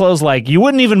golf clothes like, you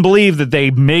wouldn't even believe that they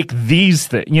make these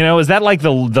things. You know, is that like the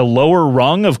lower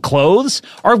rung of clothes?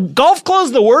 Are golf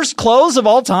clothes the worst clothes of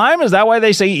all time? Is that why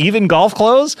they say even golf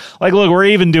clothes? Like, look, we're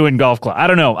even doing golf clothes. I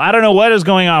don't know. I don't know what is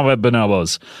going on with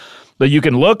Bonobos. But you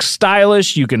can look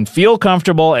stylish, you can feel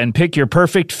comfortable, and pick your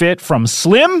perfect fit from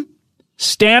slim,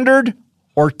 standard,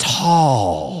 or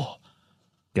tall.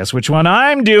 Guess which one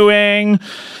I'm doing?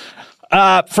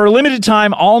 For a limited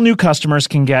time, all new customers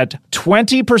can get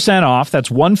 20% off. That's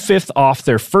 1/5 off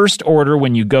their first order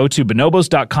when you go to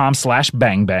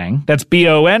bonobos.com/bangbang. That's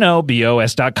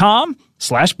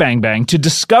bonobos.com/bangbang to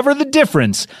discover the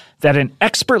difference that an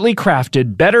expertly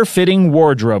crafted, better-fitting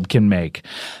wardrobe can make.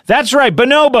 That's right,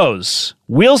 Bonobos.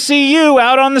 We'll see you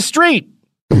out on the street.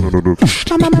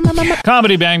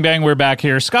 Comedy Bang Bang, we're back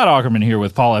here. Scott Aukerman here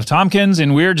with Paul F. Tompkins,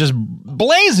 and we're just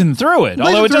blazing through it.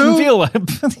 Although it doesn't feel like...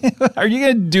 Are you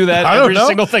going to do that every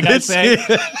single thing I say?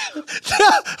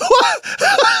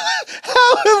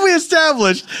 How have we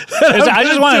established that I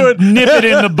just want to nip it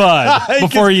in the bud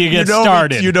before you get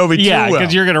started. You know me too well.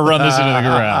 because you're going to run this into the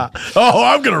ground. Oh,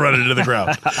 I'm going to run it into the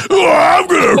ground. I'm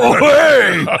going to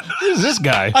run it. Who's this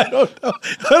guy? I don't know.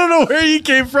 I don't know where he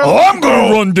came from. I'm going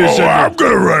to run this I'm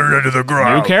going to run it into the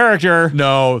ground. New character.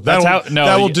 No,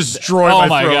 that will destroy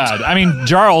my throat. God. I mean,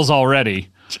 Jarls already.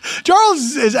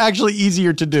 Charles is actually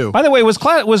easier to do. By the way, was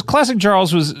Classic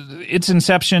Charles, was its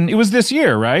inception, it was this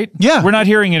year, right? Yeah. We're not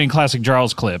hearing any Classic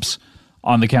Charles clips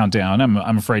on the countdown,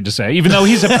 I'm afraid to say. Even though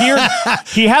he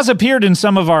has appeared in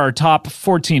some of our top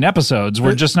 14 episodes,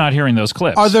 we're just not hearing those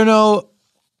clips. Are there no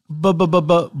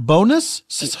bonus?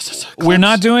 We're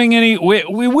not doing any.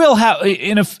 We will have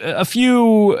in a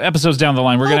few episodes down the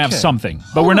line. We're going to have something,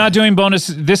 but we're not doing bonus.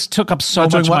 This took up so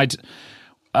much of my.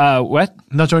 What?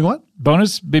 Not doing what?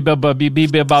 Bonus? bonus?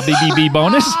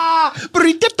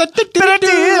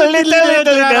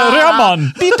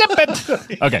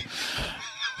 Okay.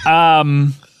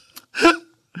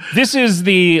 This is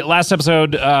the last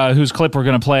episode whose clip we're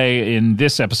going to play in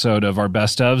this episode of our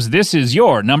Best Ofs. This is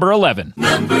your number 11.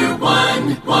 Number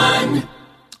 11.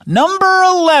 Number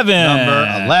 11.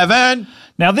 Number 11.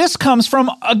 Now, this comes from,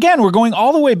 again, we're going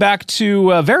all the way back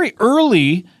to very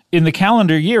early in the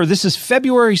calendar year. This is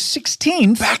February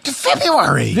 16th. Back to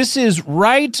February. This is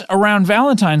right around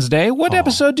Valentine's Day. What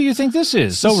episode do you think this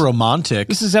is? So romantic.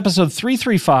 This is episode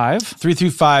 335.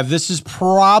 335. This is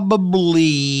probably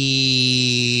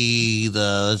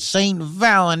the St.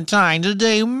 Valentine's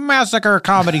Day Massacre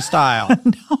comedy style.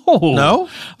 No?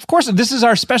 Of course, this is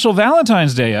our special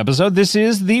Valentine's Day episode. This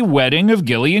is the wedding of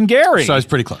Gilly and Gary. So I was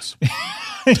pretty close.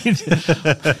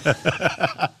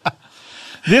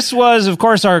 This was, of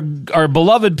course, our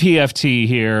beloved PFT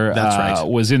here. That's right.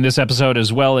 Was in this episode,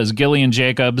 as well as Gillian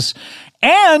Jacobs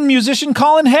and musician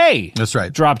Colin Hay. That's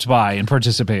right. Dropped by and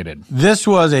participated. This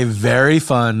was a very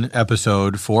fun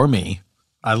episode for me.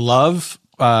 I love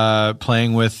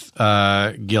playing with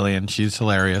Gillian. She's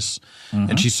hilarious.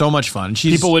 And she's so much fun.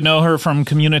 People would know her from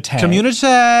Community.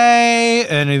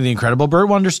 And The Incredible Burt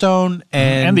Wonderstone.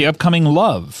 And the upcoming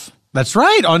Love. That's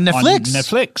right, on Netflix. On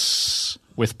Netflix.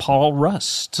 With Paul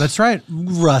Rust. That's right,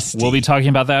 Rusty. We'll be talking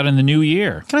about that in the new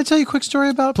year. Can I tell you a quick story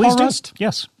about Please Paul do. Rust?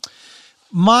 Yes.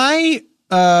 My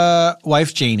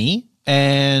wife, Janie,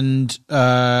 and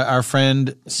our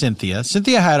friend Cynthia.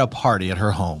 Cynthia had a party at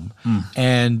her home,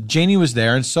 and Janie was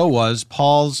there, and so was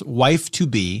Paul's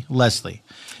wife-to-be, Leslie.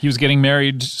 He was getting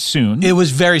married soon. It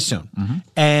was very soon.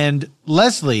 And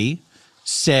Leslie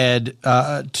said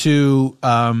to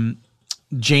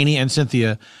Janie and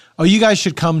Cynthia, "Oh, you guys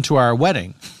should come to our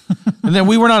wedding." And then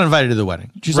we were not invited to the wedding.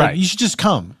 She's like, "You should just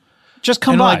come. Just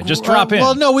come by. Just drop in."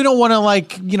 Well, no, we don't want to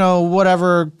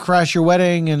whatever, crash your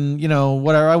wedding and,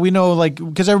 whatever. We know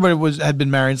because everybody had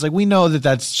been married. It's like, we know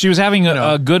that's. She was having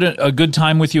a good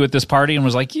time with you at this party and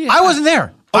was like, yeah. I wasn't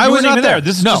there. I was not even there.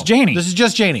 This is just Janie. This is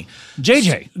just Janie.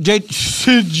 J.J.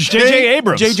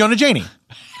 Abrams. J. Jonah Janie.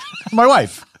 My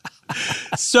wife.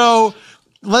 So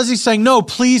Leslie's saying, "No,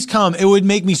 please come. It would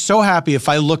make me so happy if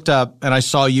I looked up and I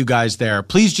saw you guys there.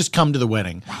 Please just come to the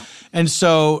wedding." And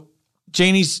so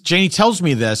Janie tells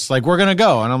me this, we're going to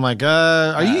go. And I'm like,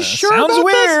 are you sure sounds about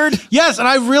weird. This? Yes. And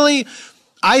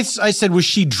I said, was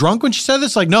she drunk when she said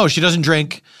this? No, she doesn't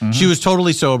drink. She was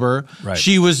totally sober. Right.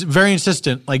 She was very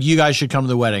insistent, you guys should come to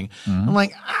the wedding. I'm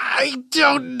like, I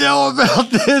don't know about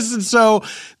this. And so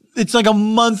it's a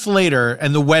month later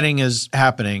and the wedding is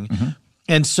happening.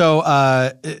 And so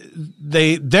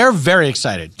they're very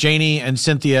excited. Janie and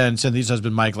Cynthia's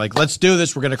husband Mike, let's do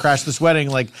this. We're going to crash this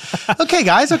wedding. Okay,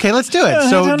 guys, okay, let's do it.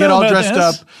 So get all dressed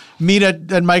up, meet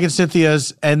at Mike and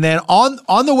Cynthia's, and then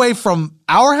on the way from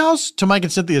our house to Mike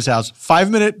and Cynthia's house,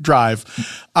 5-minute drive.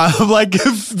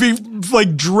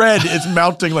 Dread is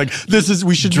mounting.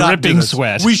 We should not do dripping this.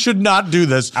 Sweat. We should not do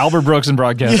this. Albert Brooks and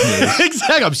Broadcast News.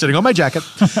 Exactly. I'm sitting on my jacket,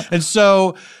 and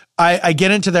so I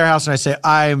get into their house and I say,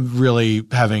 I'm really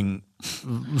having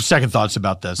second thoughts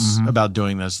about this, about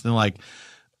doing this. And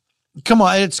come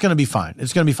on, it's going to be fine.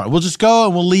 It's going to be fine. We'll just go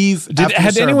and we'll leave.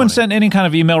 Had anyone sent any kind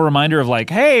of email reminder of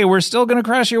hey, we're still going to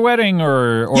crash your wedding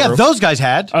or yeah, those guys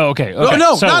had. Oh, okay.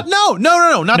 No, not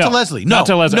to Leslie. No, not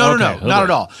to Leslie. No, okay. not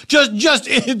at all. Just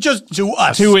to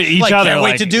us. To each other. Can't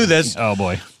wait to do this. Oh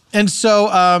boy. And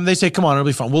so they say, come on, it'll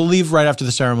be fun. We'll leave right after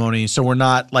the ceremony, so we're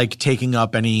not taking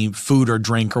up any food or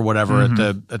drink or whatever at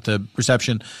the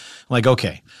reception.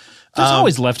 Okay. There's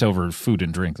always leftover food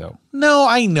and drink, though. No,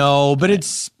 I know, but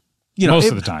it's most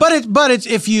of the time. But it's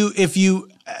if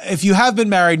you have been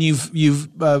married and you've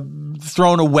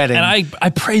thrown a wedding, and I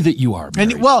pray that you are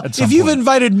married. And if you've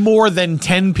invited more than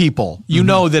 10 people, you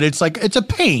know that it's a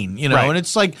pain, right. And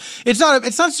it's it's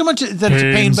not so much that it's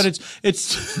a pain, but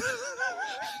it's.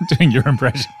 Doing your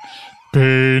impression.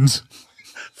 Pains.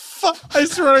 I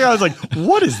swear to God, I was like,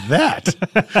 what is that?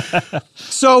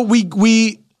 So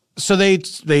so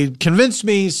they convinced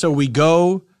me, so we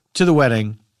go to the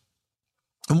wedding.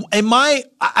 And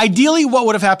ideally what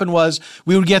would have happened was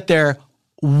we would get there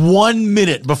 1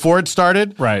 minute before it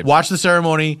started, right? Watch the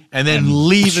ceremony and then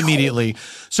leave immediately.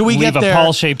 So we get there. Leave a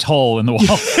Paul-shaped hole in the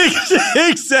wall.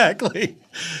 Exactly.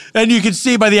 And you can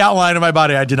see by the outline of my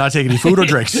body, I did not take any food or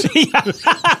drinks. Open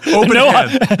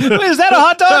hand. Is that a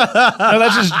hot dog? No,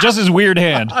 that's just his weird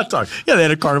hand. Hot dog. Yeah, they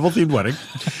had a carnival-themed wedding.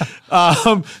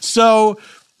 So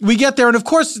we get there, and of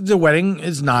course, the wedding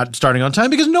is not starting on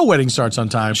time because no wedding starts on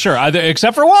time. Sure,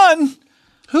 except for one.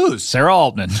 Whose? Sarah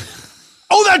Altman.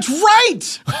 Oh, that's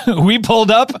right. We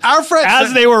pulled up our friend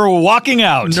as they were walking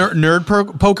out. Nerd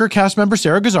Poker cast member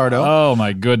Sarah Gazzardo. Oh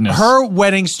my goodness! Her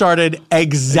wedding started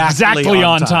exactly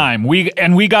on time. We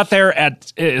got there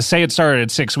at say it started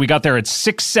at 6. We got there at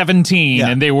 6:17,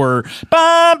 and they were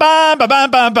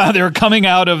they were coming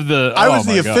out of the. I was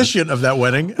the officiant of that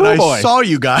wedding, and I saw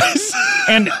you guys.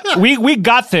 And we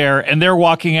got there, and they're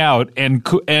walking out, and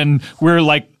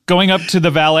we're going up to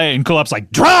the valet, and Kulap's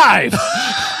like, drive.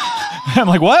 I'm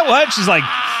like, what? She's like,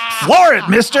 Floor it,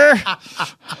 mister.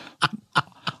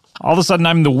 All of a sudden,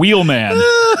 I'm the wheelman.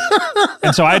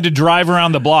 And so I had to drive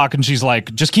around the block, and she's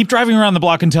like, just keep driving around the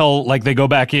block until like they go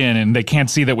back in and they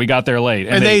can't see that we got there late.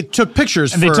 And they took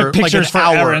pictures and for they took pictures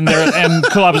like an hour. and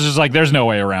Kulop was just like, there's no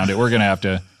way around it. We're going to have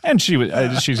to. And she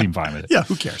seemed fine with it. Yeah,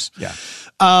 who cares? Yeah.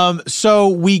 So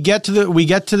we get to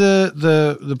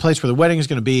the place where the wedding is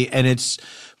going to be, and it's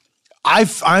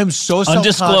I'm so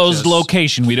undisclosed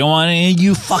location. We don't want any of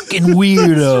you fucking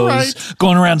weirdos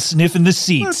going around sniffing the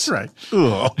seats. That's right.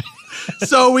 Ugh.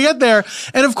 So we get there,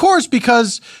 and of course,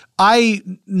 because I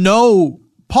know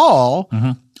Paul,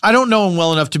 I don't know him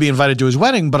well enough to be invited to his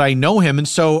wedding, but I know him, and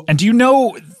so. And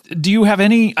do you have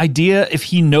any idea if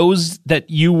he knows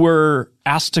that you were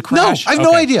asked to crash? No, I have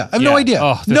no idea. I have no idea.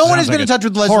 Oh, no one has been in touch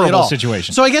with Leslie at all.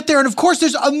 Situation. So I get there, and of course,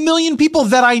 there's a million people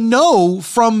that I know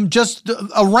from just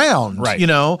around, right.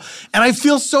 And I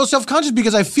feel so self-conscious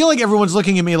because I feel like everyone's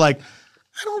looking at me like,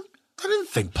 I didn't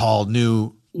think Paul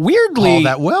knew Paul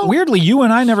that well. Weirdly, you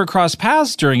and I never crossed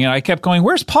paths during it. I kept going,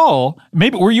 "Where's Paul?"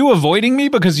 Maybe were you avoiding me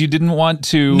because you didn't want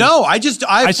to? No, I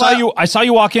saw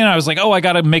you walk in. And I was like, "Oh, I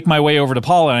got to make my way over to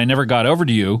Paul," and I never got over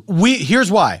to you.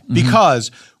 Here's why: because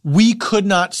we could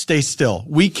not stay still.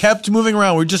 We kept moving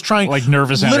around. We were just trying, like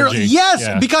nervous energy.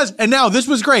 Yes, because and now this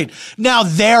was great. Now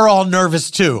they're all nervous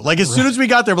too. Like as soon as we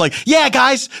got there, we're like, "Yeah,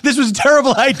 guys, this was a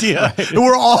terrible idea." Right. And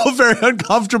we're all very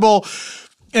uncomfortable.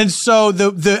 And so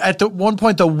at the one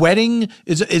point the wedding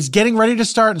is getting ready to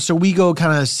start, and so we go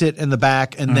kind of sit in the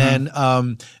back, and then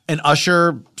an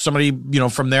usher, somebody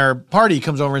from their party,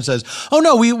 comes over and says, "Oh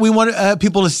no, we want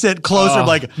people to sit closer." I'm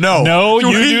like, no,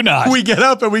 you do not. We get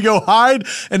up and we go hide.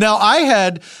 And now I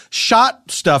had shot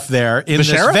stuff there in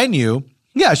this venue.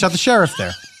 Yeah, I shot the sheriff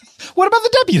there. What about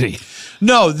the deputy?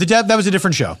 No, that was a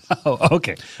different show. Oh,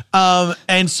 okay.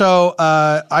 And so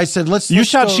I said, let's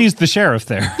shot go. She's the Sheriff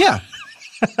there. Yeah.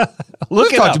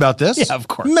 We've talked about this. Yeah, of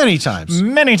course. Many times.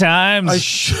 Many times.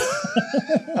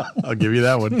 I'll give you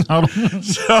that one.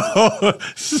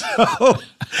 So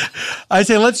I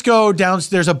say, let's go downstairs.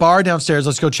 There's a bar downstairs.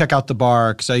 Let's go check out the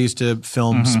bar because I used to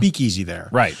film Speakeasy there.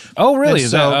 Right. Oh, really?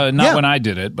 And so, not when I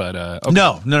did it, but okay.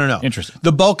 No. Interesting.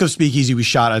 The bulk of Speakeasy we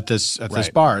shot at this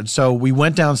bar. And so we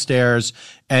went downstairs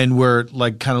and we're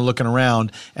like kind of looking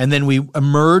around, and then we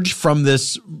emerge from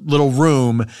this little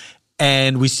room.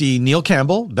 And we see Neil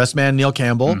Campbell, best man Neil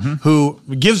Campbell, who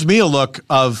gives me a look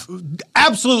of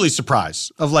absolutely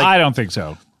surprise. Of like, I don't think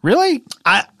so. Really?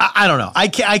 I don't know. I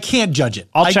can't judge it.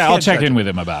 I'll check in with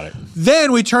him about it.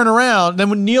 Then we turn around. Then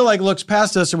when Neil looks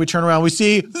past us and we turn around, we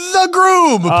see the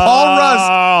groom, Paul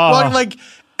Russ, walking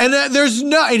and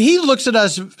and he looks at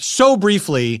us so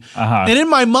briefly. And in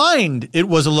my mind, it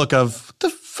was a look of, what the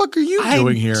fuck are you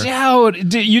doing here?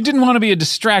 You didn't want to be a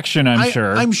distraction, I'm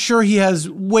sure. I'm sure he has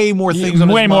way more things on his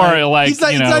mind. Way more like, he's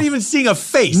not even seeing a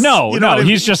face. No,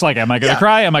 he's just like, am I going to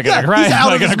cry? Am I going to cry? He's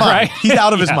out of his mind. He's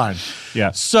out of his mind.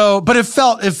 Yeah. So, but it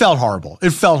felt horrible.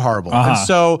 It felt horrible. And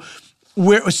so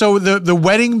the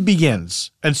wedding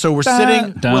begins. And so we're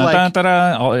sitting, we're like,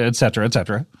 et cetera, et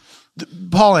cetera.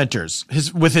 Paul enters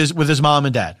with his mom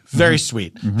and dad. Very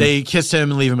sweet. They kiss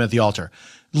him and leave him at the altar.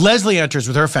 Leslie enters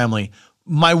with her family.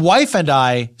 My wife and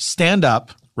I stand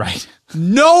up. Right.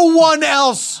 No one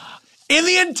else in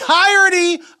the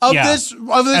entirety of this.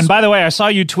 And by the way, I saw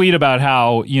you tweet about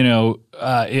how,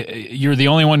 you're the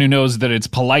only one who knows that it's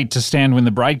polite to stand when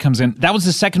the bride comes in. That was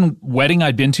the second wedding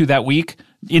I'd been to that week.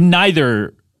 In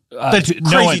neither.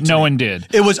 No one did.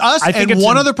 It was us and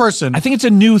one other person. I think it's a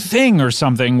new thing or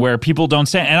something where people don't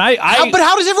stand. And but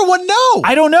how does everyone know?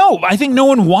 I don't know. I think no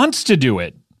one wants to do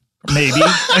it. Maybe.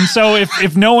 And so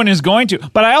if no one is going to,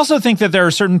 but I also think that there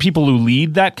are certain people who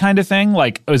lead that kind of thing.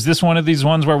 Like, is this one of these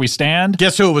ones where we stand?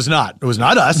 Guess who it was not? It was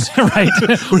not us. Right.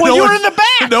 Well, you were in the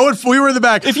back. No, we were in the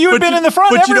back. If you had been in the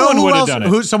front, everyone would have done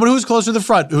it. Someone who was closer to the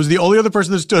front, who was the only other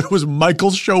person that stood, was Michael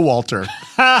Showalter.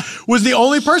 Was the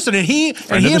only person. And he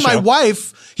and my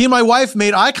wife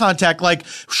made eye contact, like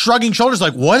shrugging shoulders,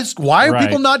 like, why are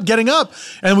people not getting up?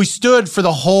 And we stood for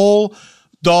the whole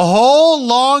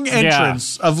long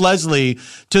entrance of Leslie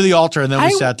to the altar, and then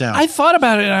we sat down. I thought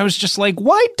about it, and I was just like,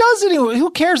 why does anyone? Who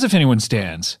cares if anyone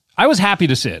stands? I was happy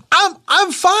to sit.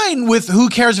 I'm fine with who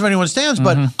cares if anyone stands,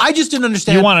 but I just didn't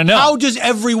understand. You want to know? How does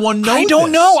everyone know? I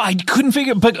don't know. I couldn't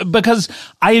figure, but because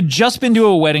I had just been to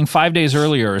a wedding 5 days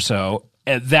earlier or so,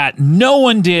 that no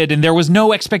one did, and there was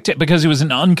no expectation because it was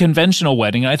an unconventional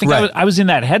wedding. And I think Right. I was in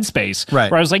that headspace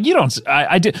where I was like,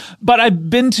 I did, but I've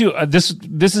been to this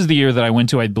is the year that I went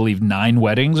to, I believe, 9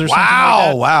 weddings or something like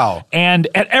that. Wow. And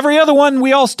at every other one,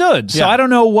 we all stood. So Yeah. I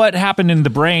don't know what happened in the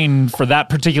brain for that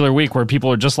particular week where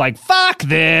people are just like, fuck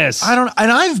this. And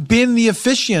I've been the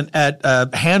officiant at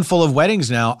a handful of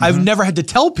weddings now. I've never had to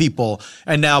tell people,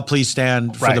 and now please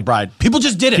stand for the bride. People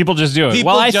just did it. People just do it.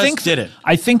 People I just think did it.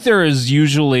 I think there is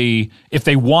usually, if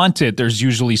they want it, there's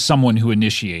usually someone who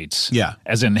initiates. Yeah.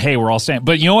 As in, hey, we're all standing.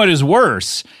 But you know what is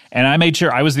worse? And I made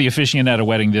sure I was the officiant at a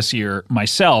wedding this year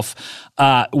myself.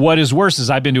 What is worse is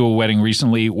I've been to a wedding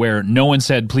recently where no one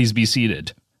said, please be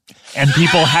seated. And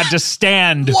people had to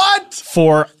stand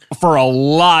for a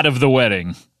lot of the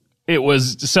wedding. It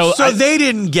was so they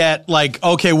didn't get like,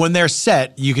 okay, when they're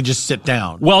set, you can just sit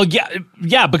down. Well,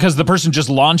 yeah, because the person just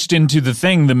launched into the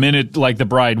thing the minute like the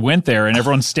bride went there, and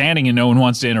everyone's standing and no one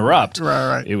wants to interrupt.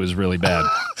 Right. It was really bad.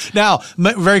 Now,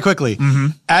 very quickly,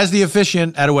 as the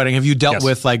officiant at a wedding, have you dealt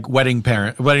with like wedding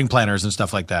planners and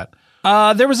stuff like that?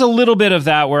 There was a little bit of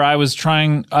that where I was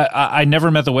trying. I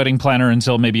never met the wedding planner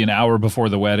until maybe an hour before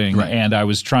the wedding, and I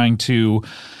was trying to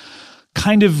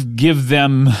kind of give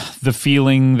them the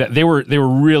feeling that they were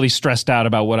really stressed out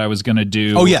about what I was going to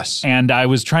do. Oh, yes. And I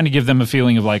was trying to give them a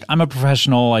feeling of like, I'm a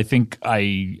professional. I think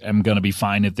I am going to be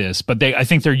fine at this. But I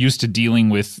think they're used to dealing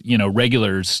with,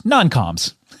 regulars,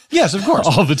 non-coms. Yes, of course.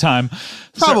 All the time.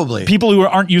 Probably. So people who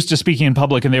aren't used to speaking in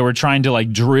public, and they were trying to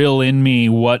like drill in me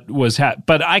what was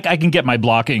but I can get my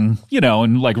blocking,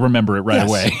 and like remember it right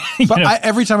away. But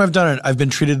every time I've done it, I've been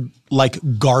treated like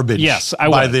garbage. Yes, I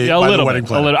by would. the wedding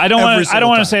planner. A little. I don't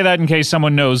want to say that in case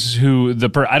someone knows who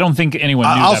I don't think anyone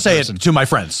knew I'll that say person. it to my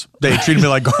friends. They treated me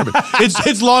like garbage.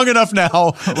 It's long enough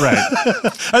now. Right.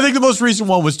 I think the most recent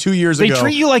one was 2 years ago. They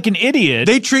treat you like an idiot.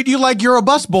 They treat you like you're a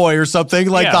busboy or something,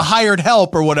 like the hired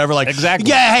help or whatever. Like, exactly.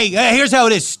 Yeah, hey, here's how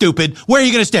it is, stupid. Where are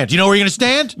you going to stand? Do you know where you're going to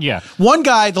stand? Yeah. One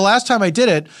guy, the last time I did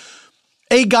it,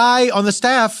 a guy on the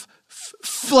staff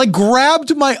like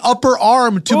grabbed my upper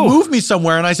arm to move me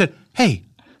somewhere, and I said, hey,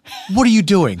 what are you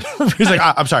doing? He's like,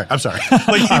 I'm sorry.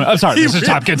 Like, I'm sorry, Mr.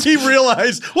 Tompkins. He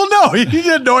realized, well, no, he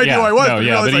had no idea who I was.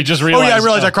 But he just oh, realized. yeah, I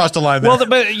realized I crossed the line there. Well,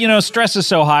 but stress is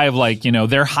so high of like,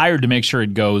 they're hired to make sure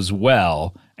it goes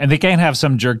well, and they can't have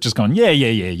some jerk just going,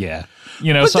 yeah.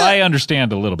 So I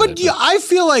understand a little bit. But I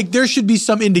feel like there should be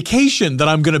some indication that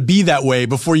I'm going to be that way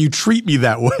before you treat me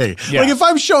that way. Yeah. Like if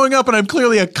I'm showing up and I'm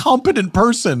clearly a competent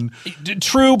person.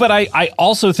 True, but I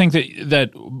also think that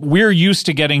we're used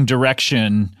to getting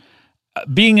direction.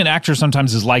 Being an actor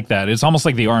sometimes is like that. It's almost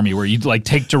like the army where you like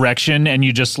take direction and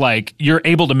you just like, you're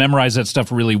able to memorize that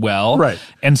stuff really well. Right.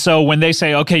 And so when they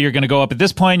say, okay, you're going to go up at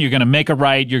this point, you're going to make a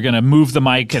right, you're going to move the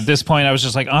mic at this point, I was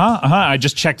just like, I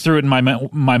just checked through it in my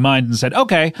mind and said,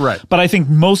 okay. Right. But I think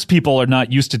most people are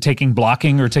not used to taking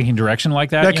blocking or taking direction like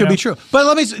that. That could be true.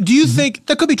 But do you think,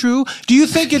 that could be true? Do you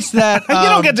think it's that? You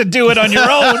don't get to do it on your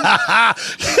own.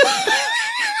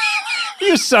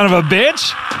 You son of a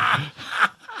bitch.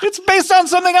 It's based on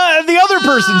something the other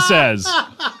person says.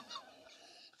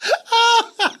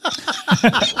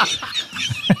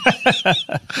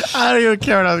 I don't even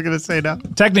care what I was going to say now.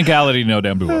 Technicality, no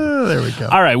damn boo over. There we go.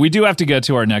 All right, we do have to get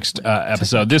to our next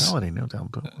episode. Technicality, no damn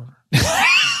boo over.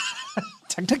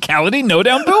 Technicality, no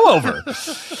down boo over.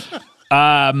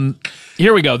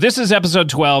 Here we go. This is episode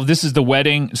 12. This is the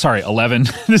wedding. Sorry, 11.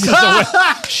 This is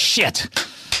the shit.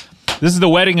 This is the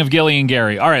wedding of Gilly and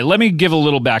Gary. All right, let me give a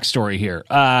little backstory here.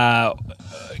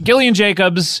 Gillian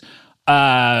Jacobs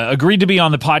agreed to be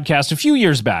on the podcast a few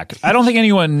years back. I don't think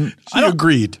anyone...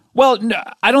 agreed. Well,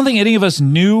 I don't think any of us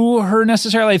knew her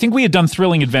necessarily. I think we had done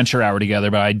Thrilling Adventure Hour together,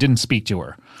 but I didn't speak to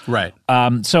her. Right.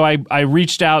 So I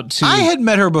reached out to... I had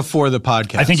met her before the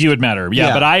podcast. I think you had met her.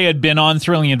 Yeah, but I had been on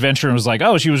Thrilling Adventure and was like,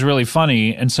 oh, she was really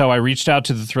funny. And so I reached out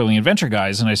to the Thrilling Adventure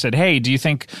guys and I said, hey, do you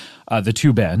think... the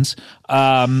two Bens.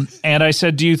 And I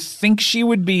said, do you think she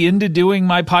would be into doing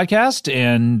my podcast?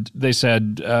 And they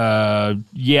said,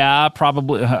 yeah,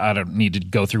 probably. I don't need to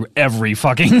go through every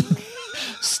fucking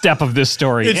step of this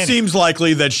story. It seems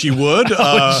likely that she would.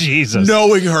 Oh, Jesus.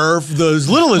 Knowing her, as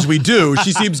little as we do,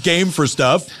 she seems game for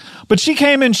stuff. But she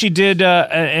came and she did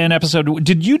an episode.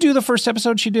 Did you do the first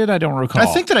episode she did? I don't recall. I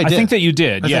think that I did. I think that you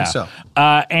did, I think so.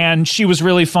 And she was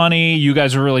really funny. You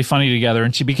guys were really funny together,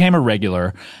 and she became a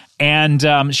regular. And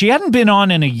she hadn't been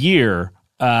on in a year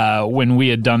when we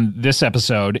had done this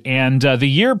episode. And the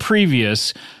year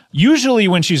previous, usually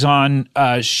when she's on,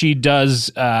 she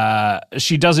does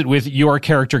it with your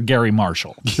character, Gary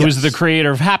Marshall, who is the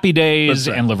creator of Happy Days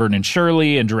and Laverne and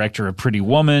Shirley and director of Pretty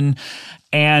Woman.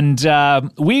 And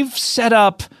we've set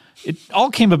up it all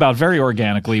came about very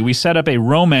organically. We set up a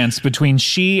romance between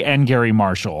she and Gary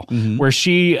Marshall, where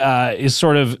she is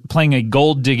sort of playing a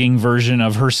gold-digging version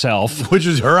of herself. Which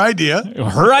is her idea.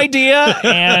 Her idea,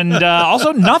 and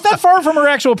also not that far from her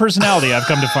actual personality, I've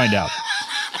come to find out.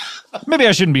 Maybe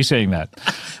I shouldn't be saying that.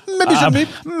 Maybe shouldn't be.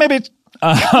 Maybe.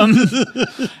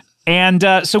 And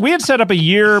so we had set up a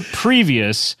year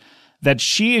previous that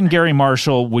she and Gary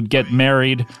Marshall would get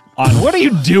married on. What are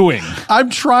you doing?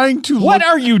 I'm trying to What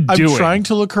are you doing? I'm trying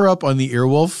to look her up on the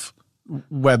Earwolf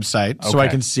website so I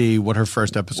can see what her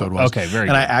first episode was. Okay, very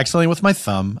And good. I accidentally, with my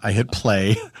thumb, I hit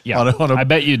play I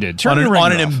bet you did. Turn on your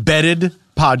an ringer off. embedded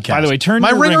podcast. By the way, turn my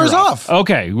your ringer is off.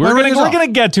 Okay, we're gonna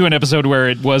get to an episode where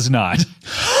it was not.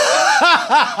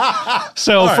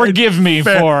 So right, forgive me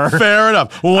for fair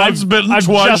enough. Once bitten,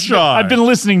 twice shy. I've been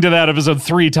listening to that episode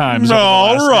 3 times. over the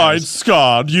All last right, days.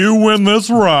 Scott, you win this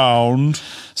round.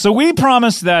 So we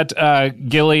promised that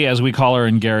Gilly, as we call her,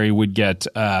 and Gary would get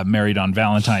married on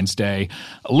Valentine's Day.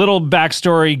 A little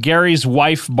backstory: Gary's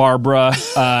wife, Barbara,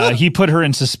 he put her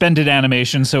in suspended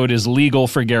animation, so it is legal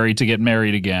for Gary to get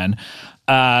married again.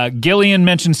 Gillian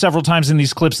mentioned several times in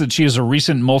these clips that she is a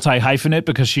recent multi-hyphenate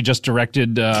because she just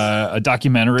directed a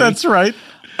documentary. That's right.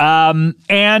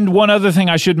 And one other thing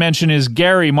I should mention is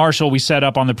Gary Marshall, we set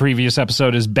up on the previous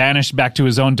episode, is banished back to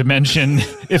his own dimension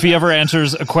if he ever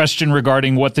answers a question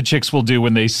regarding what the chicks will do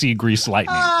when they see grease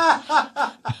lightning.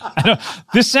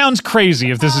 This sounds crazy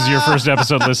if this is your first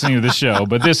episode listening to the show,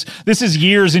 but this is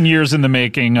years and years in the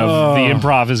making of the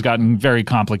improv has gotten very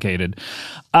complicated.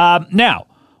 Now,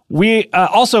 we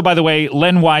also, by the way,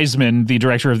 Len Wiseman, the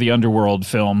director of the Underworld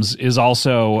films, is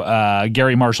also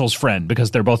Gary Marshall's friend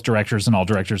because they're both directors and all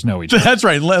directors know each other. That's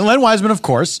right. Len Wiseman, of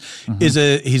course, he's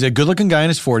a good-looking guy in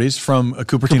his 40s from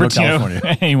Cupertino,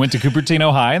 California. He went to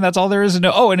Cupertino High, and that's all there is to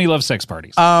know. Oh, and he loves sex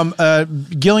parties.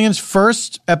 Gillian's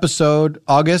first episode,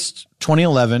 August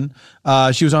 2011,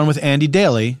 she was on with Andy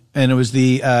Daly, and it was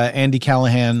the Andy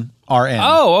Callahan RN.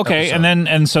 Oh, okay. episode.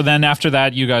 And so then after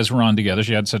that, you guys were on together.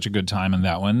 She had such a good time in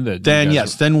that one.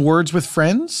 Then Words with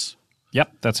Friends.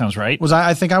 Yep, that sounds right.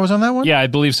 I think I was on that one? Yeah, I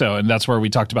believe so. And that's where we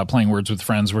talked about playing Words with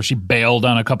Friends, where she bailed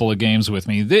on a couple of games with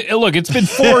me. Look, it's been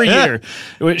 4 years.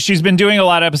 She's been doing a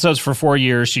lot of episodes for 4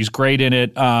 years. She's great in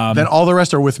it. Then all the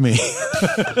rest are with me.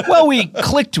 Well, we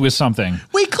clicked with something.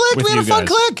 We clicked. We had a fun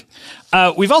click.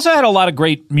 We've also had a lot of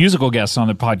great musical guests on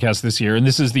the podcast this year, and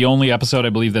this is the only episode, I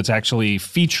believe, that's actually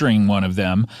featuring one of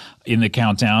them in the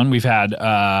countdown. We've had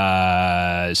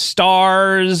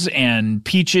Stars and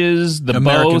Peaches,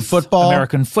 American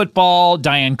Football,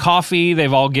 Diane Coffey.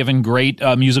 They've all given great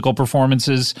musical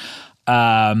performances.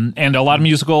 And a lot of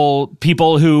musical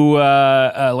people who,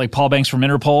 like Paul Banks from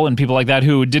Interpol and people like that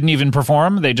who didn't even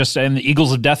perform. And the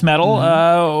Eagles of Death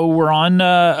Metal were on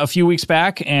a few weeks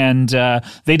back, and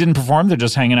they didn't perform. They're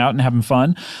just hanging out and having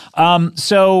fun.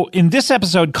 So in this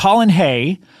episode, Colin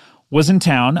Hay was in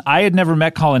town. I had never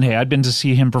met Colin Hay. I'd been to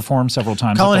see him perform several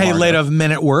times. Colin at the Hay, Largo. late of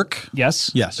Men at Work.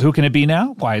 Yes. Yes. Who can it be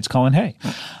now? Why, it's Colin Hay.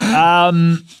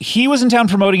 He was in town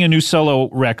promoting a new solo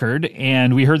record,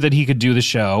 and we heard that he could do the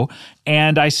show.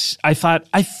 And I thought,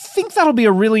 I think that'll be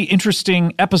a really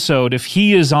interesting episode if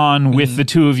he is on with the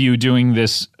two of you doing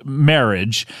this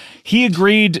marriage. He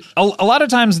agreed. A lot of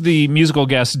times the musical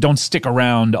guests don't stick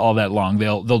around all that long.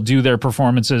 They'll do their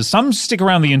performances. Some stick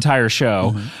around the entire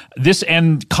show.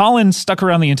 And Colin stuck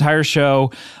around the entire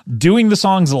show, doing the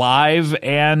songs live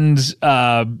and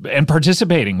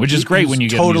participating, which is great when you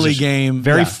get totally game.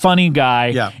 Very funny guy.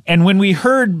 Yeah. And when we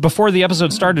heard before the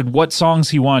episode started what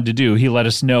songs he wanted to do, he let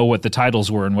us know what the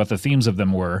titles were and what the themes of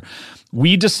them were.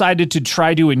 We decided to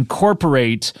try to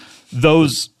incorporate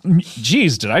those.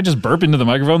 Geez, did I just burp into the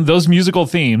microphone? Those musical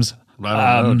themes.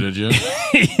 I don't know, did you?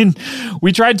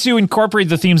 We tried to incorporate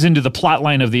the themes into the plot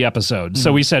line of the episode.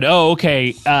 So we said, oh,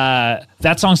 okay,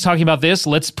 that song's talking about this.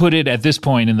 Let's put it at this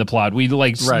point in the plot. We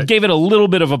gave it a little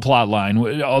bit of a plot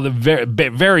line, all the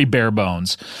very bare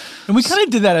bones. And we kind of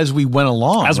did that as we went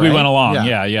along. We went along,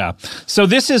 yeah. So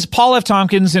this is Paul F.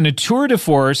 Tompkins in a tour de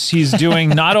force. He's doing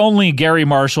not only Gary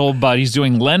Marshall, but he's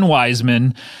doing Len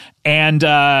Wiseman. And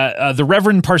the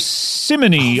Reverend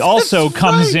Parsimony also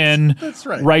comes in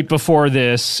right before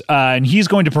this, and he's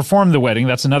going to perform the wedding.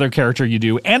 That's another character you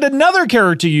do. And another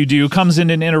character you do comes in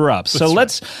and interrupts. So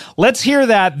let's hear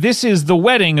that. This is The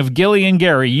Wedding of Gilly and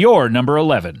Gary, your number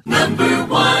 11. Number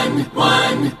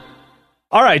 1.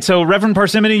 All right, so Reverend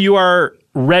Parsimony, you are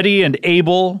ready and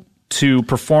able to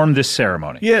perform this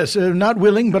ceremony. Yes, not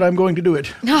willing, but I'm going to do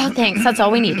it. Oh, thanks. That's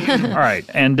all we need. All right.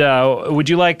 And would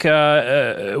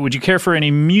you care for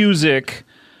any music?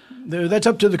 That's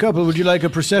up to the couple. Would you like a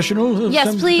processional?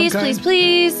 Yes, please.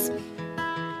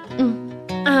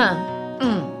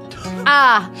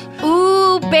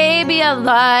 Ooh, baby, I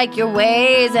like your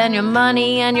ways and your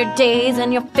money and your days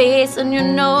and your face and your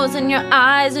nose and your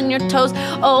eyes and your toes.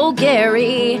 Oh,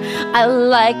 Gary, I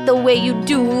like the way you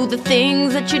do the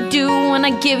things that you do when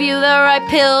I give you the right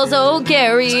pills. Oh,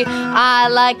 Gary, I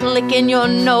like licking your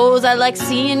nose. I like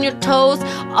seeing your toes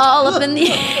all up in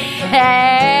the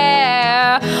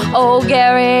air. Oh,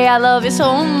 Gary, I love you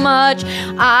so much.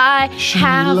 She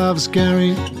loves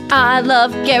Gary. I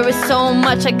love Gary so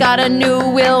much. I got a new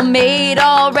will made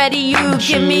already. You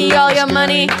give me all your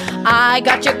money. I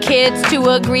got your kids to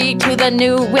agree to the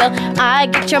new will. I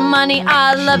get your money.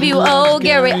 I love you. Oh,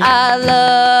 Gary, I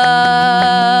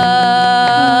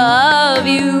love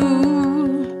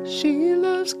you. She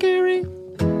loves Gary.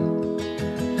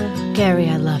 Gary,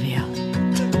 I love you.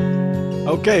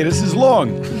 Okay, this is long.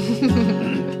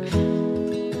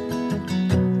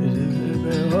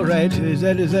 All right, is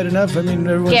that enough? I mean,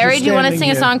 everyone's Gary, just do you want to standing sing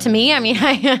a here. song to me? I mean,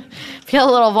 I feel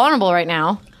a little vulnerable right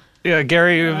now. Yeah,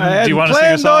 Gary, I do you hadn't want to sing a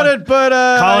planned song? on it, but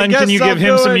Colin, I guess can you I'll give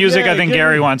him do some it. music? Yeah, I think give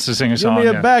Gary me- wants to sing a song. Give me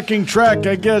a yeah. backing track,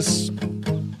 I guess.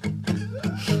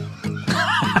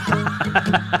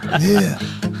 Yeah.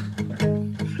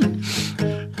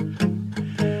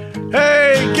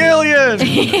 Hey, Gillian!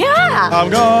 Yeah! I'm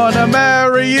gonna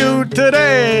marry you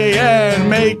today and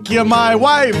make you my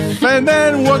wife, and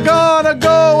then we're gonna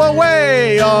go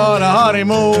away on a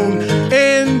honeymoon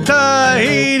in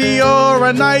Tahiti or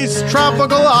a nice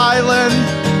tropical island.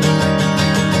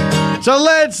 So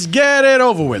let's get it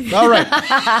over with. All right.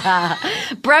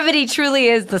 Brevity truly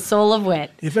is the soul of wit.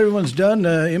 If everyone's done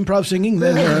improv singing,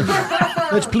 then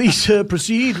let's please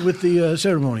proceed with the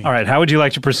ceremony. All right, how would you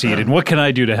like to proceed, and what can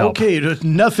I do to help? Okay,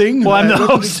 nothing. Well, I'm the I don't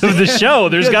host of the show.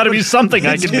 There's Yes, got to but be something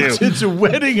I can do. It's a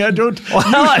wedding. I don't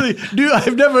Well, usually do.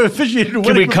 I've never officiated a Can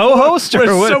wedding we co-host, before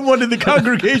or where what? someone in the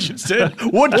congregation said,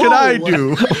 "What can I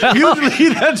do?" Usually,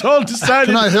 that's all decided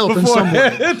Can I help in some way?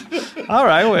 beforehand. All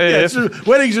right, well, Yes,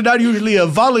 weddings are not usually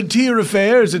volunteer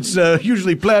affairs. It's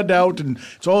usually planned out and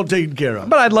it's all taken care of.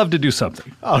 but I'd love to do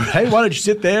something. All right, why don't you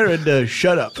sit there and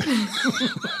shut up?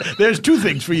 There's two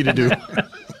things for you to do.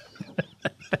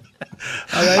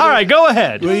 All right, go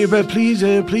ahead. Will you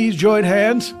please join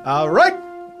hands? All right.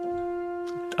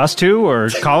 Us two, or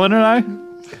Colin and I?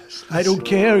 I don't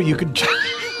care. You can.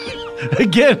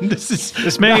 Again,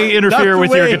 this may interfere not the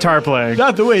with your guitar playing.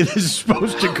 Not the way this is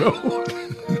supposed to go.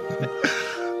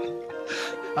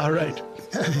 All right.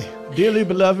 Dearly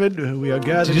beloved, we are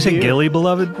gathered Did you say here. Gilly,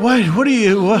 beloved? What are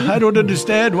you? I don't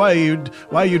understand why you're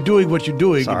doing what you're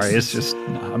doing. Sorry, it's just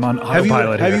I'm on Have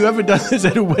autopilot you here. ever done this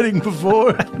at a wedding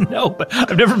before? No, but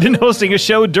I've never been hosting a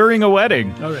show during a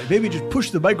wedding. All right, maybe just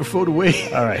push the microphone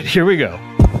away. All right, here we go.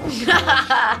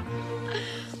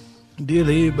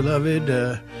 Dearly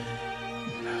beloved,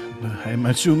 I'm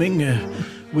assuming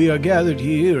we are gathered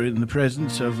here in the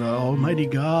presence of Almighty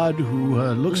God who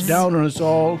looks down on us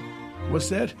all. What's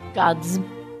that? God's.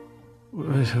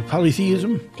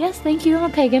 Polytheism? Yes, thank you.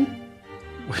 I'm a pagan.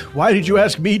 Why did you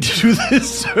ask me to do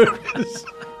this service?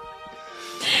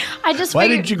 I just Why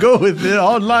figured. didn't you go with the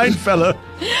online fella?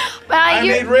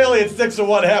 You're- really, it's 6 of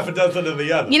one, half a dozen of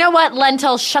the other. You know what,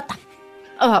 Lentils? Shut the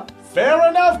up. Fair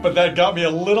enough, but that got me a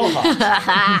little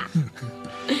hot.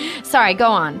 Sorry, go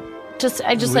on.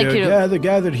 I just like you to.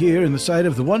 gathered here in the sight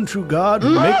of the one true God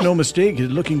who, make no mistake,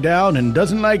 is looking down and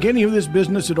doesn't like any of this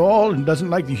business at all and doesn't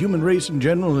like the human race in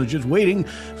general and is just waiting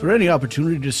for any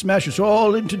opportunity to smash us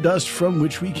all into dust from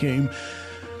which we came.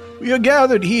 We are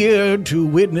gathered here to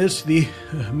witness the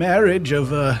marriage of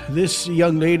this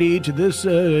young lady to this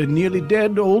nearly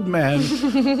dead old man.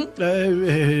 I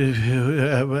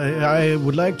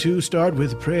would like to start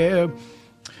with prayer.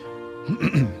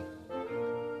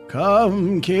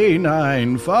 Come,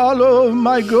 canine, follow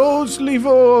my ghostly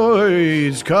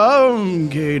voice. Come,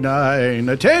 canine,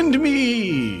 attend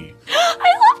me.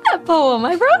 I love that poem.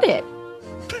 I wrote it.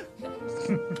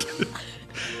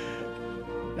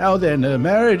 Now then,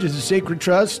 marriage is a sacred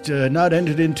trust, not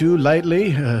entered into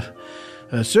lightly.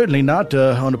 Certainly not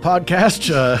on a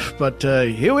podcast, but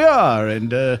here we are.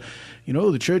 And,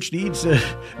 the church needs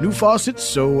new faucets,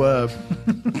 so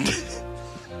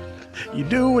you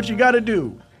do what you gotta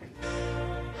do.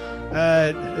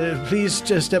 Please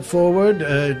step forward.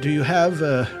 Do you have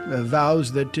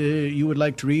vows that you would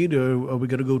like to read, or are we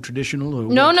going to go traditional? Or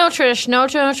No, Trish. No,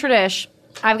 Trish.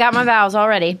 I've got my vows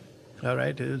already. All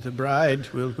right, the bride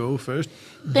will go first.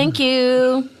 Thank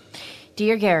you.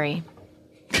 Dear Gary.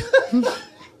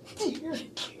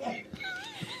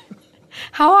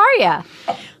 How are ya?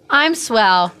 I'm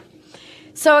swell.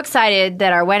 So excited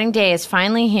that our wedding day is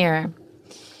finally here.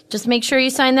 Just make sure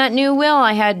you sign that new will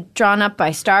I had drawn up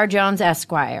by Star Jones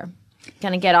Esquire.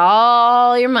 Gonna get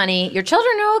all your money. Your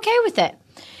children are okay with it.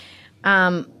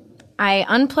 I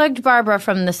unplugged Barbara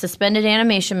from the suspended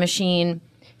animation machine.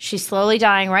 She's slowly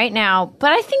dying right now,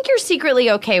 but I think you're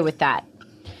secretly okay with that.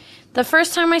 The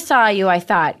first time I saw you, I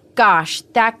thought, gosh,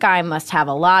 that guy must have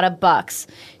a lot of bucks.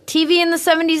 TV in the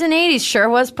 70s and 80s sure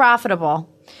was profitable.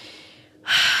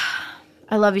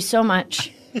 I love you so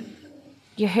much.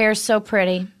 Your hair's so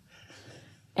pretty.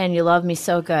 And you love me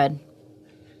so good.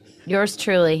 Yours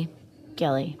truly,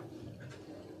 Gilly.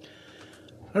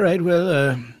 All right,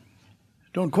 well,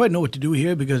 don't quite know what to do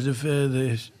here because if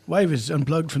the wife is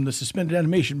unplugged from the suspended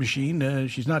animation machine,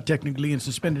 she's not technically in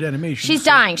suspended animation. She's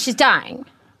dying. She's dying.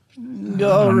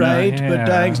 All right, but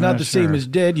dying's not the same as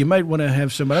dead. You might want to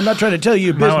have somebody. I'm not trying to tell you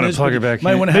your business. Might want to plug her back in.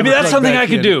 Maybe Maybe that's something I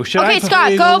could do. Should Okay, I?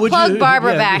 Scott, go plug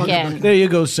Barbara back in. There you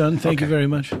go, son. Thank you very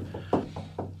much.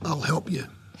 I'll help you.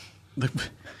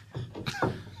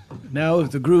 Now,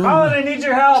 if the groom... Colin, I need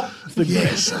your help.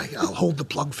 Yes, I'll hold the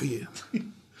plug for you.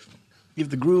 If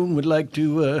the groom would like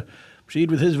to proceed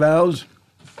with his vows.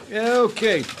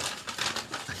 Okay.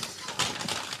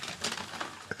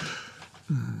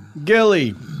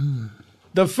 Gilly,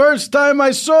 the first time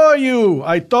I saw you,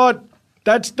 I thought,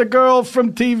 that's the girl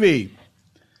from TV.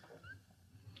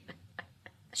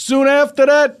 Soon after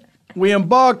that, we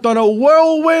embarked on a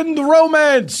whirlwind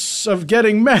romance of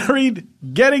getting married,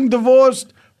 getting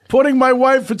divorced, putting my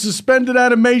wife in suspended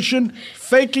animation,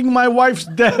 faking my wife's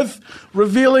death,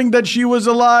 revealing that she was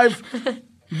alive,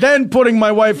 then putting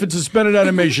my wife in suspended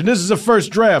animation. This is a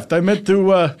first draft. I meant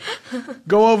to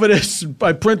go over this.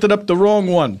 I printed up the wrong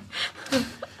one.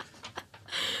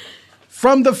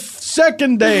 From the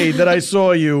second day that I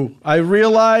saw you, I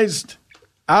realized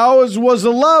ours was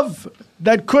a love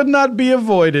that could not be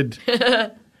avoided,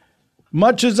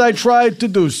 much as I tried to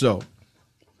do so.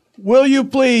 Will you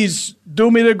please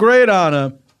do me the great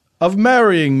honor of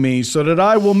marrying me so that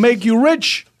I will make you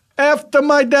rich after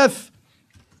my death?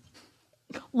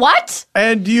 What?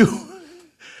 And you...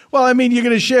 Well, I mean, you're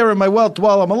going to share in my wealth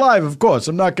while I'm alive, of course.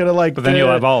 I'm not going to like... But then you'll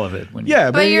have all of it. When yeah,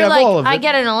 But you you're have like, all of it. I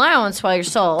get an allowance while you're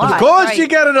still alive. Of course right? you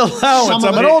get an allowance.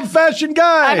 I'm an old-fashioned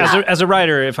guy. As a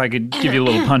writer, if I could give you a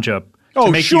little punch-up.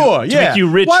 Oh, sure, To make you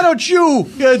rich. Why don't you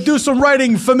do some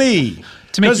writing for me?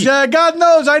 Because God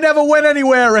knows I never went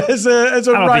anywhere as a I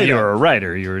don't writer. think you were a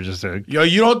writer. You were just a...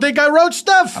 You don't think I wrote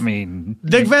stuff? I mean...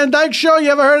 Dick Van Dyke Show,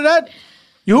 you ever heard of that?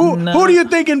 Who do you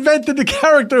think invented the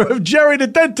character of Jerry the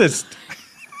Dentist?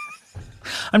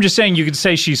 I'm just saying you could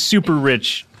say she's super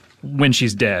rich when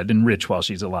she's dead and rich while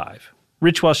she's alive.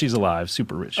 Rich while she's alive,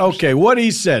 super rich. Okay, what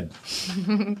he said.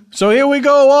 So here we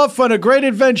go off on a great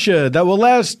adventure that will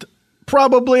last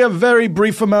probably a very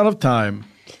brief amount of time.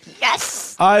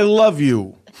 Yes! I love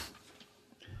you.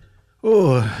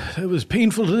 Oh, that was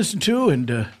painful to listen to, and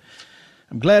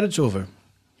I'm glad it's over.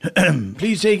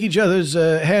 Please take each other's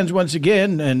hands once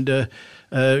again, and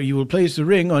you will place the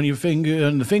ring on your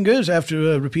on the fingers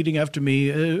after repeating after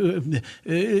me.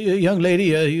 Young lady,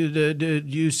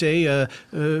 you say,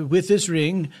 with this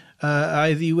ring,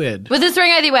 I thee wed. With this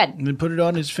ring, I thee wed. And then put it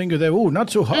on his finger there. Oh,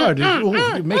 not so hard.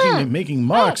 You're making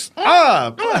marks.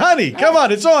 Honey, come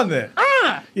on, it's on there.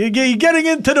 You're getting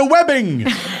into the webbing.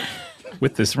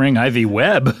 With this ring, I thee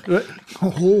web.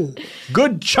 Oh,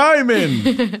 good chime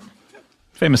in.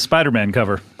 Famous Spider-Man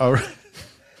cover. All right.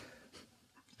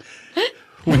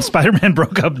 When Spider-Man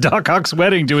broke up Doc Ock's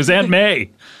wedding to his Aunt May.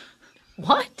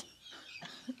 What?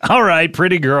 All right,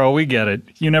 pretty girl, we get it.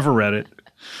 You never read it.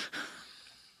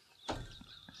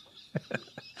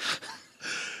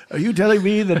 Are you telling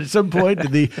me that at some point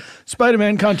in the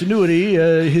Spider-Man continuity,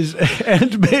 his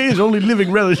Aunt May's only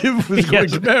living relative was going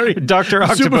to marry Dr.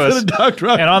 Octopus?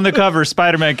 And on the cover,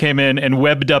 Spider-Man came in and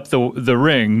webbed up the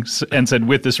rings and said,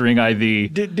 with this ring, I thee.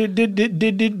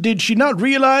 Did she not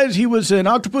realize he was an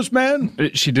octopus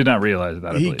man? She did not realize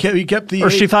that, I He believe. kept the... Or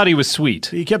she thought he was sweet.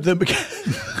 He kept the...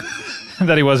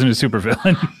 That he wasn't a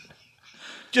supervillain.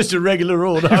 Just a regular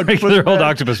old octopus Regular old man.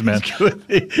 octopus man.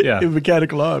 Yeah. In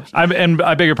mechanical arms. And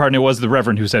I beg your pardon, it was the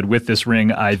Reverend who said, with this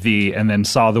ring, I thee, and then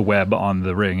saw the web on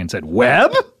the ring and said,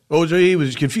 web? Oh, so he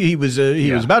was confused.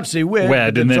 He was about to say wed.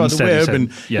 Wed, but and then saw the said- he web said-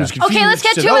 and yeah. was confused. Okay, let's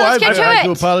get Said, to it, let's get to I have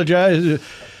to it." apologize.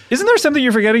 Isn't there something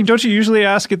you're forgetting? Don't you usually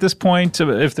ask at this point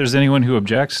if there's anyone who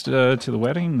objects to the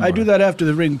wedding? I do that after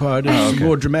the ring part. It's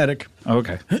more dramatic.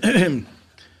 Okay.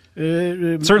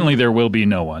 Certainly there will be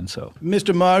no one, so.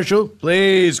 Mr. Marshall,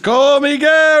 please call me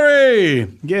Gary.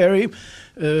 Gary,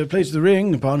 place the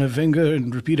ring upon her finger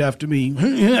and repeat after me.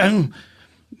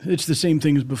 It's the same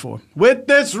thing as before. With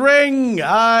this ring,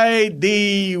 I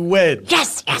thee wed.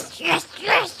 Yes, yes, yes,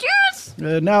 yes, yes.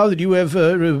 now that you have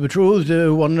betrothed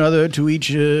one another to each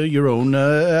your own,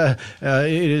 it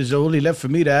is only left for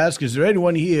me to ask, is there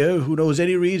anyone here who knows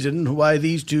any reason why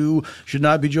these two should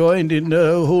not be joined in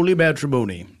holy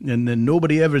matrimony? And then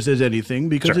nobody ever says anything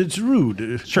because it's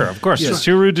rude. Sure, of course. Yes. It's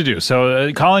too rude to do.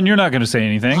 So, Colin, you're not going to say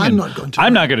anything. I'm and not going to.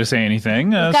 I'm not going to say anything.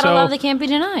 We've got a love that can't be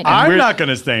denied. I'm not going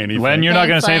to say anything. When you're not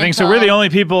going to say anything. So Thankful. we're the only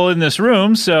people in this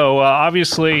room. So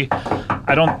obviously,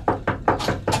 I don't.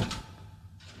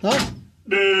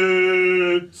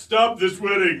 Stop this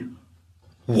wedding.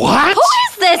 What? Who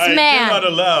is this man?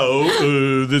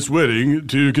 allow this wedding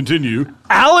to continue.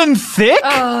 Alan Thicke?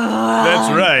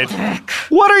 That's right.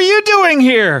 What are you doing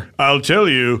here? I'll tell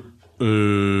you,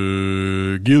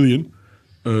 Gillian,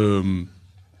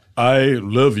 I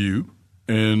love you,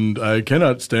 and I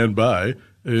cannot stand by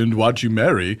and watch you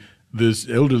marry this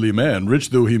elderly man,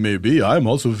 rich though he may be. I'm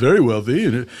also very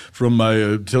wealthy from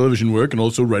my television work and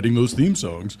also writing those theme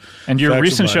songs. And your Facts of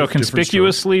recent show, life, different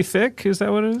Conspicuously Thick, is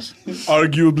that what it is? strokes.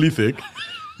 Arguably thick.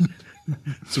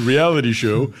 It's a reality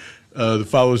show that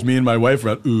follows me and my wife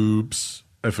around. Oops,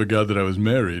 I forgot that I was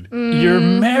married. You're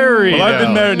married. Well, I've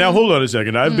been married. Now, hold on a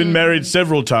second. I've been married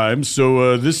several times,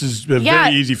 so this is Yeah.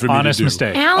 very easy for me Honest to do.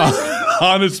 mistake. Alan,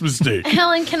 Honest mistake.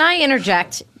 Helen, can I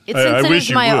interject? Since I it wish is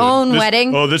you my would. own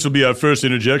wedding, Oh, this will be our first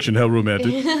interjection. How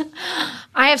romantic.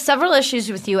 I have several issues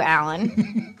with you,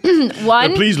 Alan.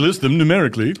 One, Please list them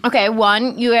numerically. okay,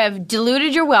 one, you have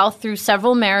diluted your wealth through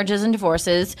several marriages and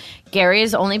divorces. Gary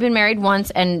has only been married once,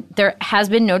 and there has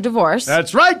been no divorce.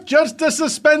 That's right. Just a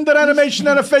suspended animation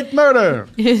and a fake murder.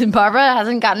 Barbara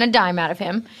hasn't gotten a dime out of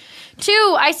him.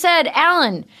 Two, I said,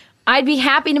 Alan, I'd be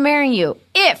happy to marry you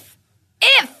if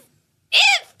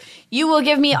you will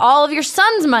give me all of your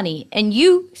son's money. And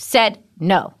you said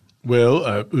no.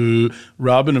 Well,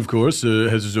 Robin, of course,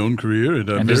 has his own career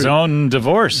And his own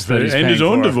divorce. That he's and paying his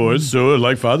own for. divorce. So,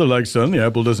 like father, like son, the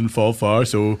apple doesn't fall far.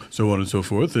 So on and so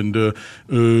forth. And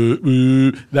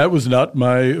that was not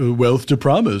my wealth to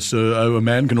promise. A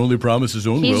man can only promise his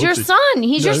own He's wealth. your son.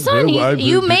 He's your son. well,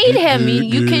 You made him.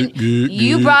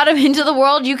 You brought him into the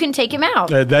world. You can take him out.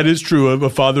 That is true. A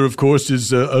father, of course,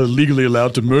 is legally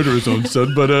allowed to murder his own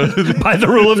son, but By the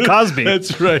rule of Cosby.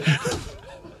 That's right.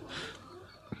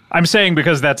 I'm saying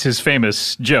because that's his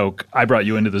famous joke, I brought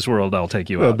you into this world, I'll take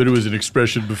you Well, out. but it was an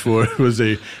expression before. It was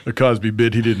a Cosby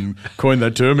bit. He didn't coin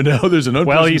that term, and now there's an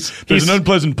unpleasant, there's an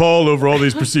unpleasant pall over all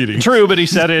these proceedings. True, but he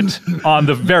said it on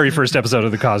the very first episode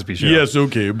of The Cosby Show. Yes,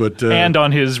 okay, but... and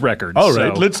on his records. all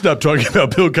right, so- let's stop talking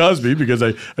about Bill Cosby because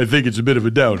I think it's a bit of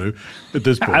a downer at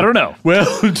this point. I don't know. Well,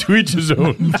 to each his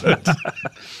own. But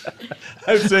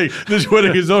I'm saying this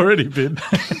wedding has already been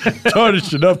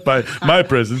tarnished enough by my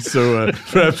presence, so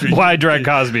perhaps we... Why drag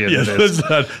Cosby into Yes, this? let's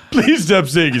not. Please stop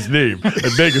saying his name. I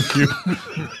beg of you.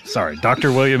 Sorry,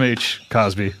 Dr. William H.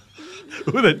 Cosby.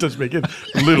 Oh, that does make it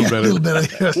a little better. A little better,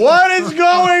 yes. What is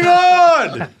going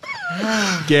on?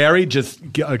 Gary, just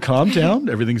calm down.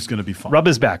 Everything's going to be fine. Rub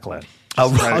his back, Len.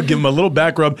 I'll give him a little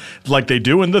back rub like they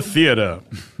do in the theater.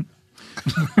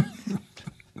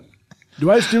 Do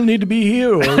I still need to be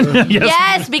here? Or,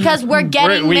 Yes, because we're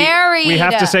getting married. We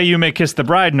have to say you may kiss the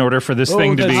bride in order for this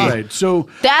thing to be. right. So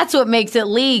That's what makes it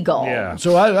legal. Yeah.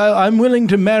 So I'm willing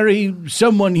to marry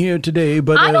someone here today,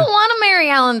 but I don't want to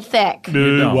marry Alan Thicke.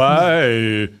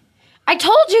 Why? I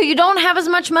told you, you don't have as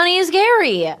much money as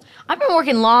Gary. I've been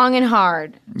working long and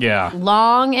hard. Yeah.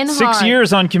 Long and hard. 6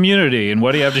 years on Community, and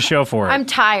what do you have to show for it? I'm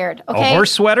tired, A okay?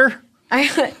 horse sweater?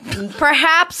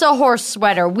 Perhaps a horse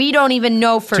sweater. We don't even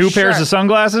know for Two sure. pairs of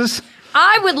sunglasses?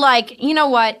 I would like, you know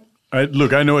what?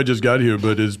 Look, I know I just got here,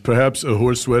 but is perhaps a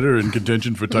horse sweater in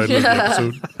contention for title of the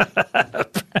episode?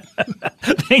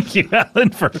 Thank you,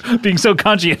 Alan, for being so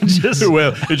conscientious.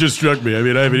 Well, it just struck me. I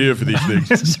mean, I have an ear for these things.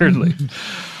 Certainly.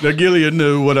 Now, Gillian,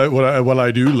 what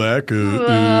I do lack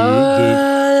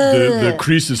the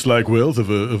Croesus-like wealth of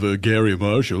a Gary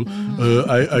Marshall.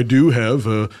 I do have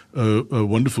a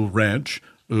wonderful ranch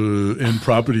and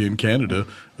property in Canada.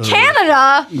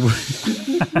 Canada?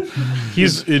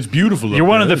 It's beautiful. You're up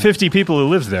one of there. the 50 people who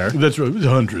lives there. That's right.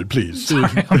 100, please.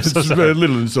 I'm so It's sorry. a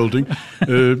little insulting.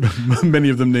 Many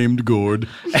of them named Gord.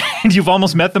 And you've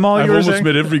almost met them all, I've you were almost saying?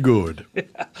 met every Gord.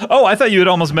 Oh, I thought you had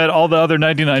almost met all the other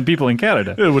 99 people in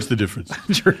Canada. What's the difference?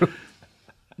 True.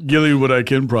 Gilly, what I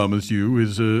can promise you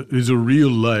is a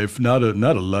real life, not a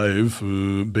life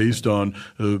based on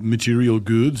material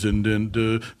goods and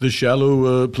the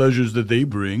shallow pleasures that they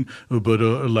bring, but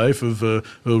a life of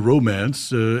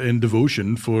romance and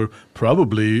devotion for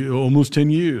probably almost 10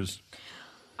 years.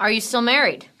 Are you still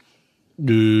married?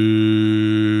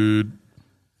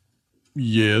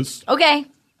 Yes. Okay.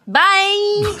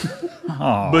 Bye.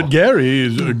 But Gary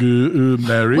is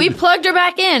married. We plugged her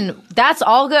back in. That's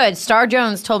all good. Star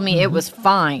Jones told me it was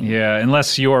fine. Yeah,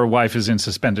 unless your wife is in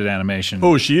suspended animation.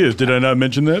 Oh, she is. Did I not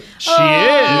mention that? She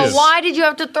is. Why did you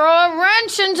have to throw a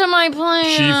wrench into my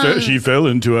plan? She fell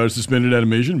into our suspended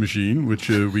animation machine, which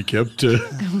we kept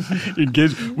in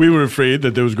case we were afraid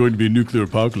that there was going to be a nuclear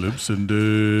apocalypse. And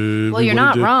well, you're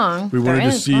not wrong. We wanted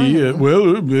to see.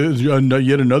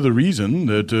 Yet another reason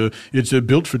that it's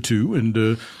built for two,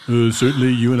 and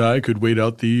certainly you and I could wait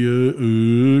out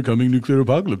the coming nuclear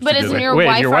apocalypse. But isn't your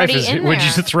wife already in there? Would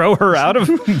you throw her out of?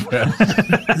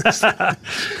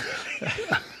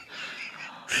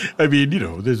 I mean,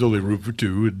 there's only room for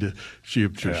two, and I'm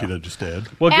sure she'd understand.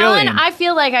 Well, Alan, Gillian, I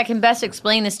feel like I can best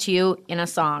explain this to you in a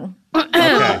song.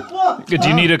 okay. Do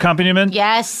you need accompaniment?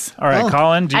 Yes. All right,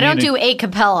 Colin. I don't do a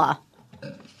cappella.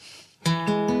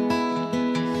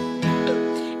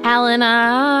 Alan,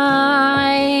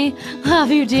 I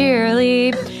love you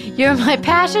dearly. You're my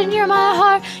passion, you're my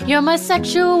heart, you're my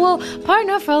sexual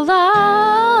partner for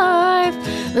life.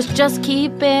 Let's just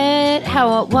keep it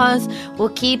how it was. We'll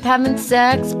keep having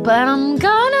sex, but I'm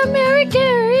gonna marry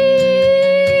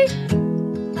Gary.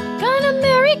 Gonna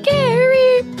marry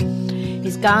Gary.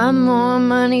 He's got more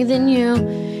money than you.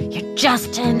 You're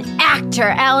just an actor,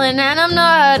 Alan, and I'm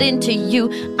not into you.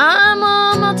 I'm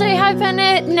a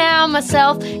multi-hyphenate now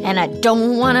myself, and I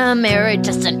don't want to marry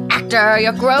just an actor.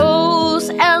 You're gross,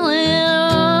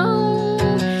 Alan.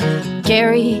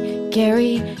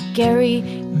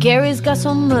 Gary's got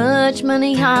so much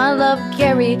money. I love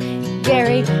Gary.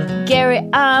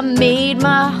 I made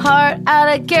my heart out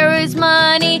of Gary's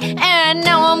money, and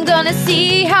now I'm gonna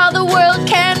see how the world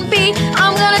can be.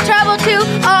 I'm gonna travel to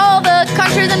all the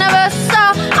countries I never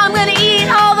saw. I'm gonna eat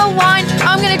all the wine.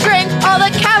 I'm gonna drink all the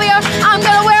caviar. I'm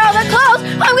gonna wear all the clothes.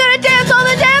 I'm gonna dance all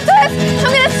the dances.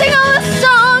 I'm gonna sing all the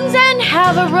songs and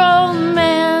have a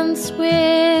romance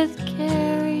with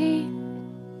Gary.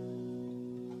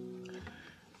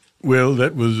 Well,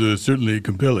 that was certainly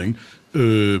compelling.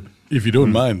 If you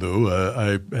don't mind, though,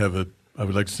 I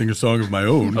would like to sing a song of my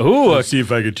own. Ooh, see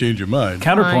if I could change your mind.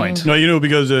 Counterpoint. No,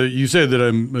 because you said that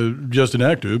I'm just an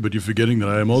actor, but you're forgetting that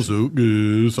I am also a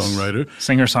songwriter,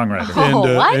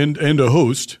 singer-songwriter, and a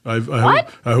host. I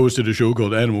hosted a show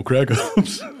called Animal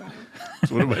Crack-Ups.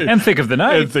 And Thick of the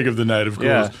Night. And Thick of the Night, of course.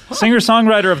 Yeah.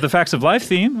 Singer-songwriter of the Facts of Life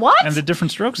theme. What? And the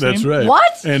Different Strokes That's theme. right.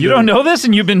 What? And, you don't know this,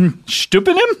 and you've been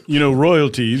stooping him?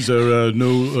 Royalties are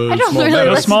no I don't small really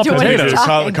matter. listen small to what you're potatoes.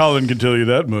 talking. Colin can tell you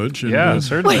that much. And, Yeah,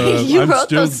 certainly. Wait, you wrote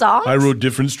those songs? I wrote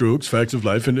Different Strokes, Facts of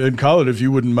Life. And Colin, if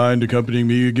you wouldn't mind accompanying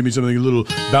me, give me something a little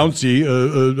bouncy,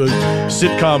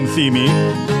 sitcom themey.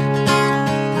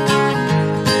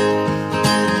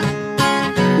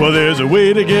 Well, there's a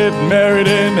way to get married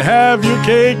and have your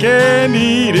cake and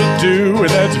eat it too. And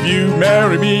that's if you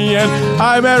marry me and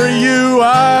I marry you.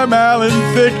 I'm Alan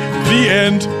Thicke. The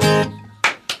end.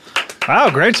 Wow,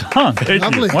 great song.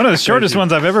 Thank you. One of the shortest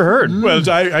ones I've ever heard. Well,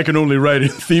 I can only write in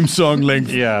theme song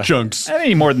length chunks.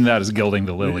 Any more than that is Gilding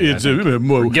the Lily. It's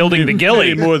more Gilding the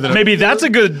Gilly. More than Maybe that's a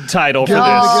good title for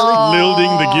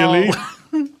Gilding the Gilly.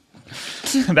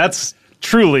 this. That's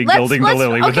truly Gilding the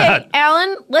Lily with that.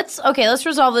 Alan, let's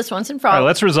resolve this once and for all. All right,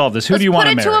 let's resolve this. Who do you want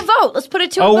to marry? Let's put it to a vote. Let's put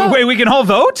it to a vote. Oh, wait, we can all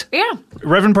vote? Yeah.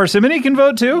 Reverend Parsimony can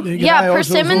vote too? Yeah,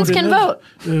 Persimmons can vote.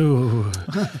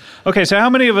 Okay, so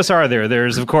how many of us are there?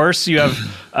 There's, of course, you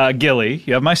have Gilly,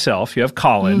 you have myself, you have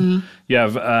Colin, you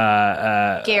have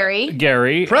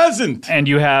Gary. Present. And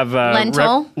you have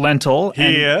Lentil.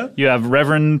 Here. And you have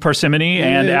Reverend Parsimony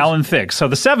and Alan Thicke. So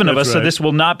the seven of us, so this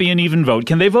will not be an even vote.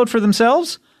 Can they vote for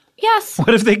themselves? Yes. What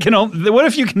if what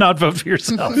if you cannot vote for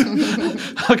yourself?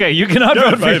 Okay, you cannot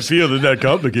vote for yourself. I feel that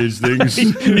complicates things.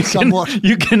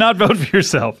 You cannot vote for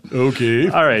yourself. Okay.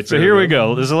 All right, so here we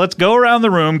go. So let's go around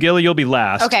the room. Gilly, you'll be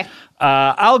last. Okay.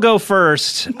 I'll go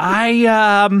first.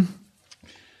 To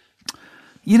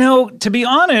be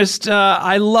honest,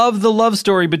 I love the love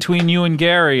story between you and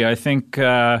Gary. I think,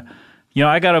 I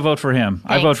got to vote for him.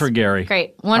 Thanks. I vote for Gary.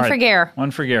 Great. One for Gary. One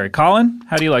for Gary. Colin,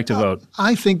 how do you like to vote?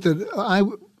 I think that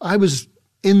I was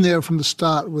in there from the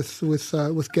start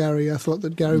with Gary. I thought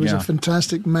that Gary was a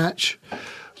fantastic match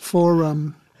for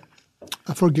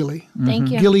Gilly.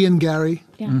 Thank you. Gilly and Gary.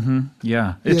 Yeah. Mm-hmm.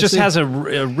 Yeah. It Yes, just has a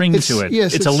ring to it.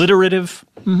 Yes, it's alliterative.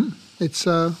 Mm-hmm. It's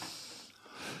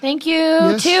Thank you.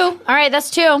 Yes. 2. All right, that's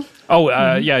 2. Oh,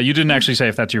 yeah. You didn't actually say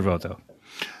if that's your vote, though.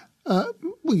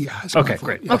 well, yeah. It's Okay, my fault.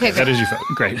 great. Yeah. Okay, That is your vote.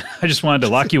 Great. I just wanted to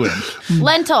lock you in.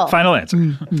 Lentil. Final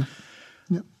answer.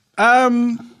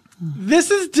 This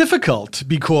is difficult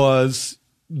because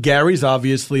Gary's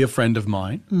obviously a friend of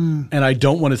mine, and I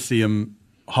don't want to see him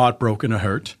heartbroken or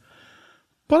hurt.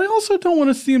 but I also don't want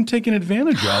to see him taken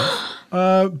advantage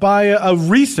of by a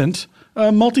recent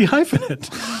multi-hyphenate.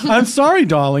 I'm sorry,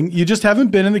 darling. You just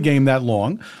haven't been in the game that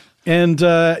long, and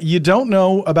you don't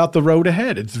know about the road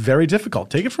ahead. It's very difficult.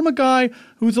 Take it from a guy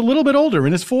who's a little bit older,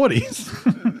 in his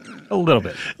 40s. A little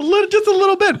bit. Just a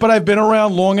little bit, but I've been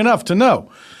around long enough to know.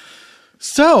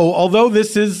 So, although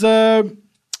this is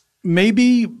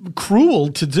maybe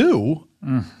cruel to do,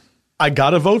 I got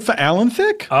to vote for Alan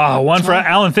Thicke. Oh, one for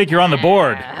Alan Thicke. You're on the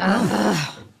board.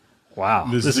 Wow.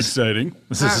 This is exciting.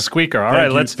 This is a squeaker. All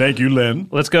right, Thank you, Len.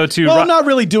 Let's go to... Well, I'm not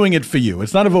really doing it for you.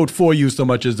 It's not a vote for you so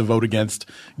much as a vote against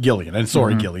Gillian. And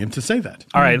sorry, Gillian, to say that.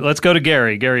 All right, let's go to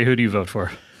Gary. Gary, who do you vote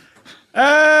for? You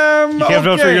can't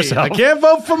vote for yourself. I can't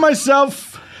vote for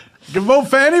myself. You can vote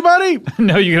for anybody?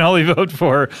 No, you can only vote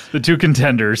for the two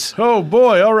contenders.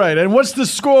 Boy. All right. And what's the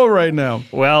score right now?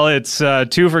 Well, it's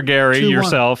 2 for Gary, 2-1.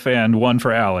 yourself, and 1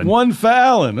 for Alan. 1 for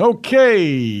Alan.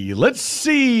 Okay. Let's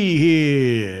see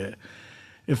here.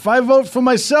 If I vote for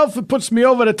myself, it puts me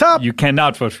over the top. You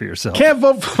cannot vote for yourself. Can't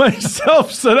vote for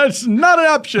myself, so that's not an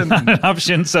option. Not an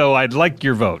option, so I'd like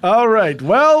your vote. All right.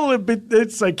 Well,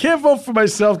 I can't vote for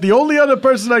myself. The only other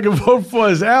person I can vote for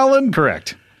is Alan.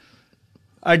 Correct.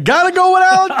 I gotta go with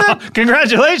Alan Thicke.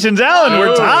 Congratulations, Alan.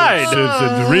 We're tied.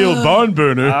 It's a real barn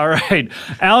burner. All right.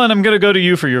 Alan, I'm going to go to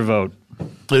you for your vote.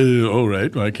 All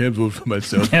right. I can't vote for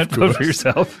myself. Can't vote for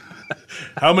yourself.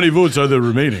 How many votes are there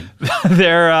remaining?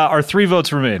 There are 3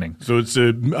 votes remaining. So it's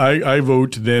I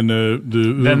vote, then the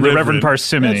Reverend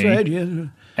Parsimony. That's right, yeah.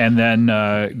 And then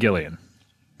Gillian.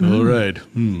 All right.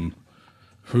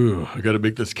 Whew, I got to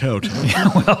make this count.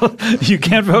 Well, you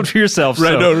can't vote for yourself.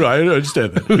 Right, so no, I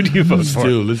understand that. Who do you vote for?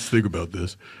 Still, let's think about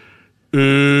this. I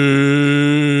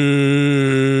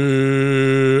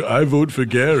vote for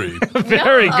Gary.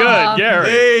 Very good, Gary.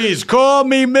 Please call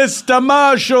me Mr.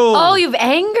 Marshall. Oh, you've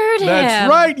angered him. That's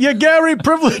right. Your Gary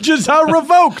privileges are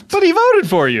revoked. But he voted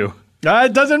for you.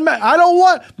 It doesn't matter. I don't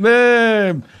want.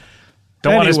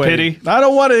 Don't want his pity. I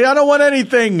don't want it. I don't want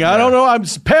anything. Yeah. I don't know. I'm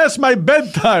past my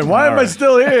bedtime. Why am I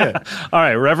still here? All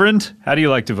right, Reverend, how do you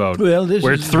like to vote? Well,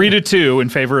 we're 3-2 in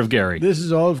favor of Gary. This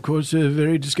is all, of course,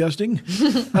 very disgusting.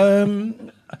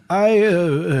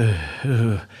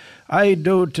 I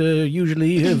don't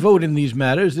usually vote in these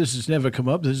matters. This has never come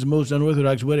up. This is the most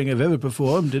unorthodox wedding I've ever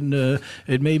performed, and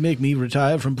it may make me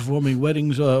retire from performing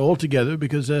weddings altogether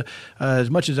because as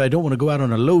much as I don't want to go out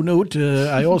on a low note,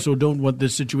 I also don't want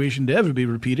this situation to ever be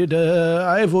repeated.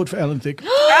 I vote for Alan Thicke.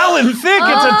 Alan Thicke,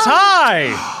 it's a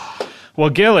tie! Well,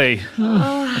 Gilly,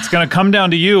 it's going to come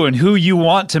down to you and who you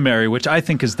want to marry, which I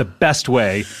think is the best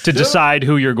way to decide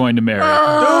who you're going to marry.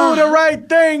 Do the right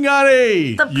thing,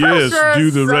 honey. Yes, do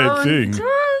the so right thing.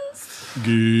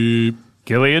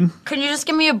 Gillian? Can you just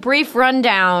give me a brief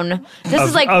rundown? This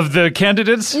is like of the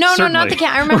candidates? No, Certainly. not the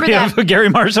candidate. I remember we that. have Gary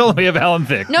Marshall and we have Alan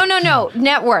Thicke. No.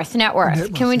 Net worth.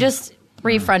 Can we just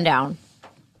brief rundown?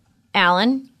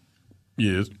 Alan?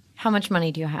 Yes. How much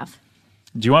money do you have?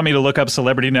 Do you want me to look up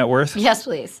celebrity net worth? Yes,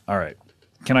 please. All right.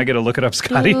 Can I get a look it up,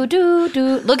 Scotty? Look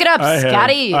it up,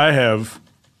 Scotty. I have,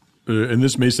 and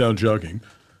this may sound shocking,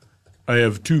 I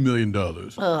have $2 million.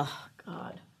 Oh,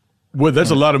 God. Well, that's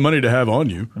a lot of money to have on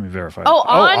you. Let me verify. Oh,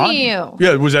 on you.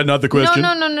 Yeah, was that not the question?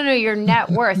 No. Your net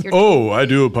worth. Oh, I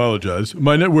do apologize.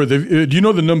 My net worth, do you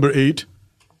know the number 8?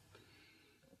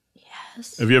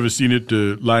 Yes. Have you ever seen it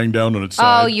lying down on its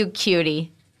side? Oh, you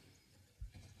cutie.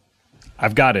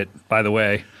 I've got it, by the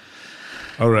way.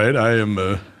 All right, I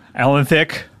am Alan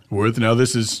Thicke. Worth. Now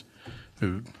this is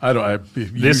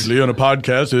usually on a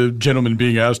podcast, a gentleman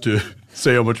being asked to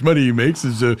say how much money he makes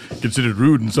is considered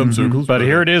rude in some circles. But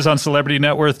here it is on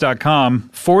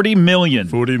CelebrityNetWorth.com. $40 million.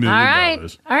 $40 million.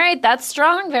 All right, that's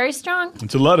strong, very strong.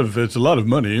 It's a lot of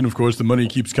money, and of course the money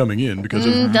keeps coming in because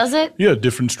of does it? Yeah,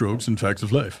 different strokes and facts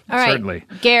of life. All right, certainly.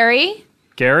 Gary,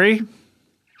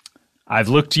 I've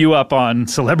looked you up on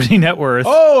Celebrity Net Worth.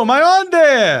 Oh, am I on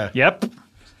there? Yep.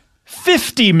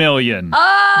 $50 million.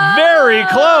 Oh, very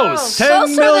close.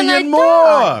 $10 million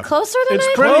more. Closer than it's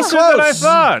I pretty thought. close. Than I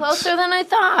thought. Closer than I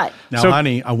thought. Now,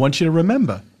 honey, I want you to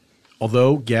remember,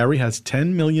 although Gary has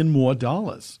 $10 million more,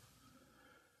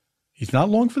 he's not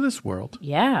long for this world.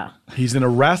 Yeah. He's an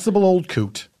irascible old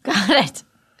coot. Got it.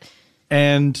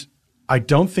 And I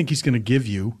don't think he's going to give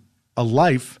you a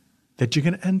life that you're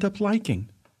going to end up liking.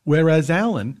 Whereas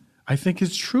Alan, I think,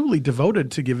 is truly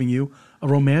devoted to giving you a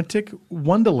romantic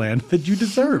wonderland that you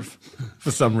deserve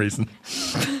for some reason.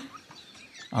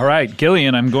 All right,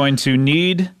 Gillian, I'm going to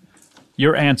need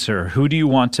your answer. Who do you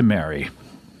want to marry?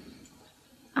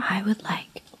 I would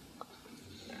like.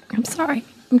 I'm sorry.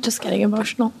 I'm just getting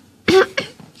emotional.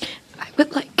 I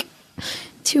would like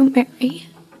to marry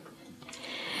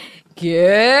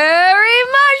Gary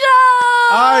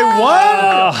Marshall! I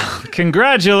won! Oh,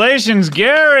 congratulations,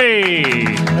 Gary!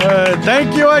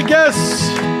 Thank you, I guess.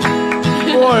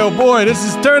 Boy, oh boy, this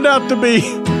has turned out to be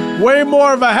way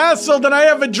more of a hassle than I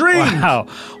ever dreamed. Wow.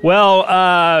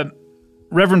 Well,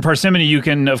 Reverend Parsimony, you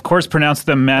can, of course, pronounce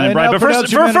them man and bride. But first,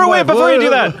 before you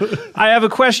do that, I have a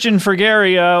question for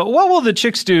Gary. What will the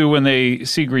chicks do when they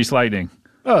see Grease Lightning?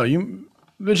 Oh,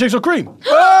 the chicks will cream.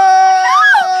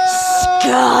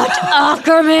 Scott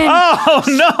Ackerman! Oh,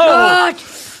 no!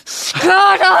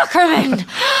 Scott Ackerman!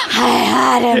 I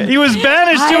had him. He was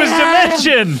banished to his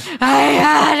dimension. I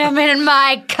had him in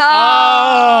my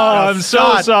car. Oh, I'm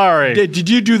so sorry. Did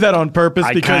you do that on purpose?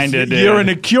 I because kinda did. You're an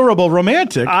incurable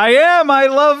romantic. I am. I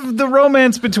love the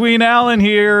romance between Alan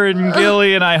here and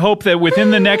Gilly, and I hope that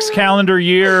within the next calendar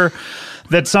year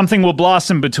that something will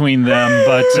blossom between them.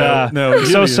 But I'm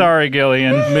so sorry,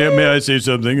 Gillian. May I say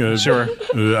something? Sure.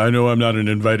 I know I'm not an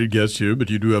invited guest here, but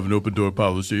you do have an open door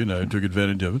policy, and I took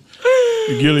advantage of it.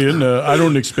 Gillian, I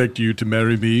don't expect you to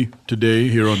marry me today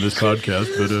here on this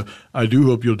podcast, but I do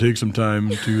hope you'll take some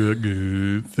time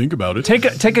to think about it.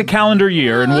 Take a calendar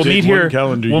year, and we'll meet here.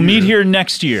 Meet here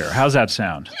next year. How's that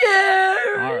sound? Yeah.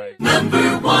 All right.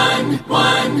 Number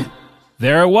one.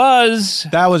 There it was.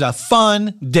 That was a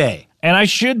fun day. And I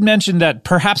should mention that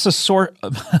perhaps a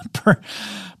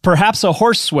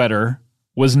horse sweater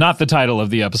was not the title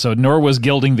of the episode, nor was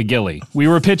Gilding the Gilly. We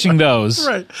were pitching those.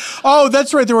 Right. Oh,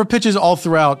 that's right. There were pitches all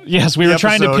throughout. Yes, we were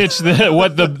trying to pitch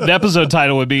what the episode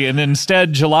title would be. And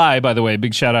instead, July, by the way,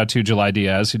 big shout out to July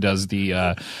Diaz, who does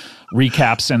the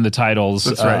recaps and the titles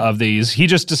of these. He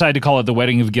just decided to call it The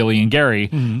Wedding of Gilly and Gary.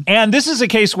 Mm-hmm. And this is a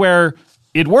case where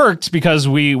it worked because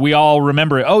we all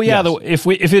remember it. Oh yeah, yes.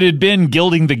 If it had been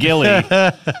Gilding the Gilly,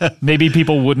 maybe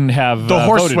people wouldn't have the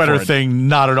horse voted sweater for it. Thing.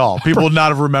 Not at all. People would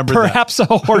not have remembered. Perhaps a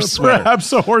horse sweater.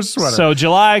 Perhaps a horse sweater. So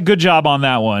July, good job on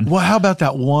that one. Well, how about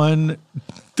that one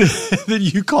that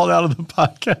you called out of the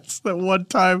podcast? That one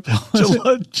time,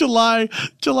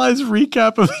 July's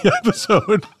recap of the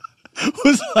episode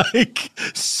was like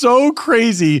so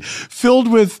crazy,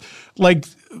 filled with like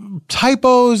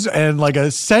typos and like a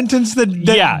sentence that he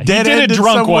did it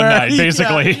drunk somewhere. One night,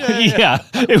 basically. Yeah.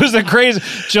 It was a crazy.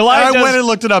 I went and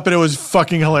looked it up, and it was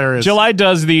fucking hilarious. July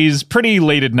does these pretty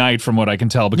late at night, from what I can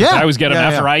tell, because I always get them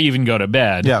after I even go to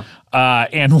bed. Yeah.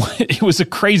 And it was a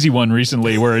crazy one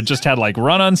recently where it just had like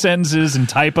run-on sentences and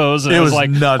typos, and it I was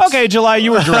like, nuts. Okay, July,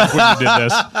 you were drunk when you did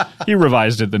this. He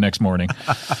revised it the next morning.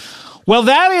 Well,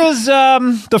 that is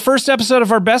the first episode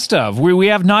of our best of. We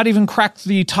have not even cracked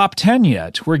the top 10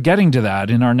 yet. We're getting to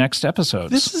that in our next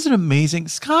episodes. This is an amazing...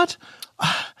 Scott,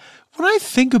 when I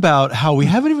think about how we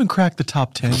haven't even cracked the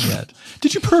top 10 yet,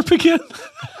 did you burp again?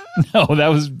 No, that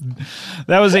was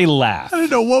a laugh. I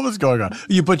didn't know what was going on.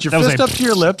 You put your fist up to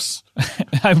your lips.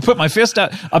 I put my fist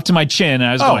up to my chin, and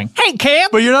I was going, "Hey, Cam!"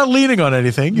 But you're not leaning on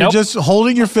anything. You're just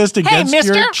holding your fist against your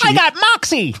cheek. Hey, mister, I got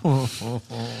moxie.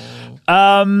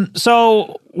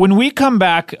 So when we come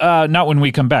back, not when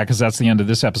we come back, because that's the end of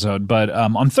this episode, but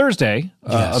on Thursday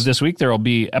of this week, there will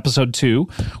be episode 2.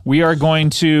 We are going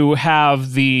to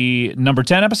have the number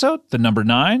 10 episode, the number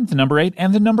 9, the number 8,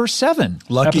 and the number 7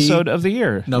 episode of the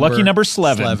year. Lucky number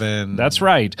 11. That's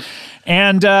right.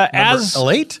 And as...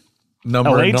 8?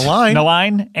 Number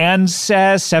 9. And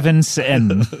 7.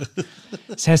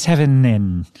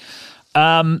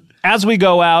 As we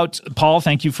go out, Paul,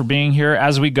 thank you for being here.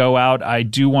 As we go out, I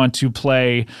do want to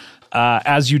play,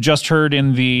 as you just heard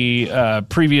in the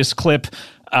previous clip,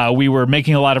 we were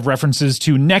making a lot of references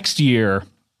to next year.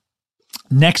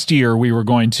 Next year, we were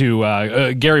going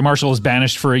to, Gary Marshall is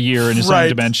banished for a year in his own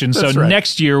dimension. So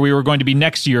next year, we were going to be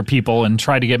next year people and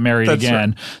try to get married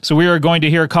again. Right. So we are going to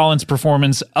hear Colin's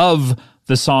performance of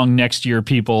the song Next Year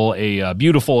People, a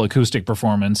beautiful acoustic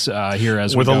performance here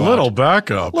as we go out. With a little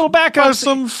backup. Little backup. By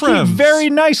some friends. He very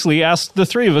nicely asked the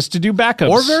three of us to do backups.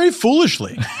 Or very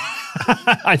foolishly.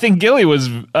 I think Gilly was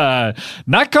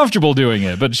not comfortable doing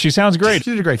it, but she sounds great.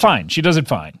 She did a great job. Fine. She does it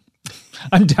fine.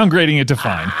 I'm downgrading it to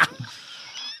fine.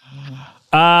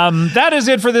 That is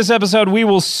it for this episode. We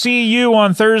will see you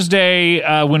on Thursday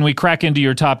when we crack into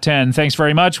your top 10. Thanks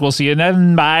very much. We'll see you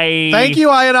then. Bye. Thank you,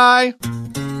 I.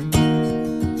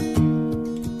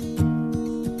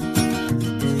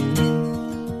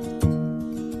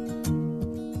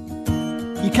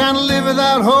 You can't live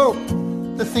without hope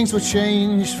that things will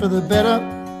change for the better.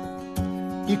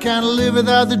 You can't live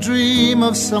without the dream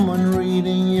of someone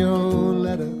reading your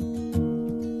letter.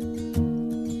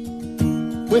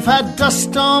 We've had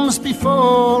dust storms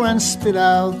before and spit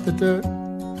out the dirt.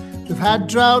 We've had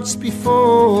droughts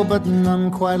before, but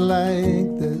none quite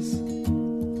like this.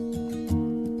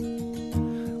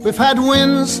 We've had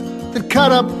winds that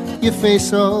cut up your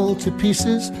face all to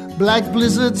pieces, black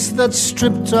blizzards that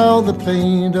stripped all the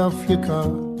paint off your car.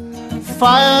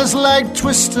 Fires like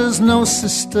twisters, no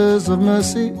sisters of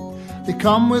mercy. They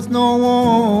come with no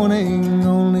warning,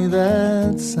 only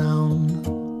that sound.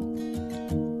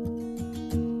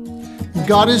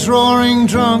 God is roaring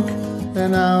drunk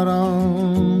and out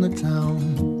on the town.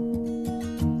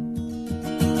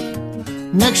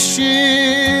 Next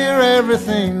year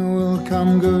everything will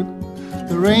come good.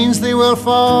 The rains they will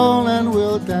fall and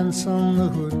we'll dance on the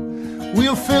hood.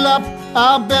 We'll fill up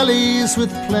our bellies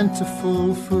with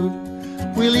plentiful food.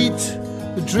 We'll eat,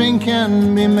 drink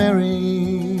and be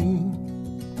merry.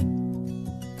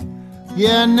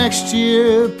 Yeah, next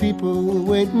year people will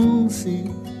wait and see.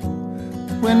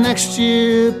 When next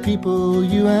year people,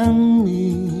 you and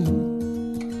me.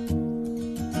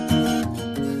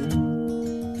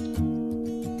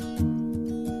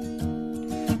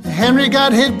 Henry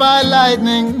got hit by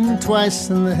lightning twice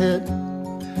in the head.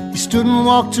 He stood and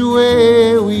walked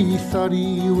away, we thought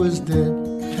he was dead.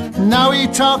 Now he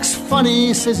talks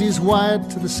funny, says he's wired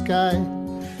to the sky.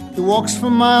 He walks for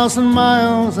miles and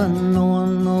miles and no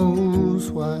one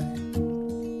knows why.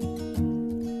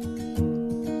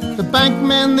 The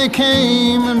bankmen, they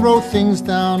came and wrote things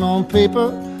down on paper.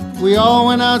 We all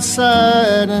went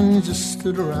outside and just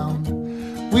stood around.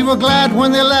 We were glad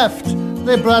when they left.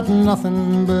 They brought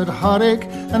nothing but heartache,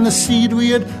 and the seed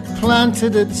we had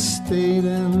planted, it stayed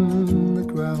in the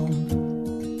ground.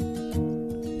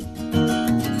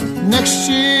 Next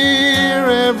year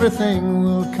everything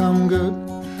will come good.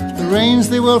 The rains,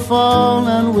 they will fall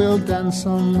and we'll dance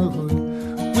on the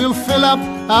hood. We'll fill up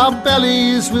our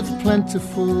bellies with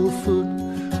plentiful food.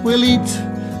 We'll eat,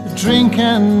 drink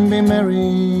and be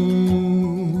merry.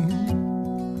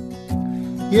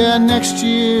 Yeah, next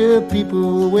year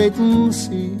people wait and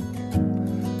see.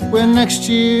 Well, next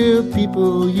year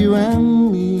people, you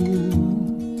and me.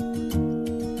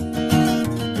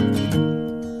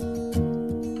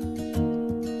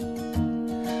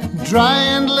 Dry,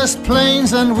 endless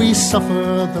plains and we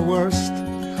suffer the worst.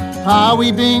 Are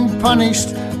we being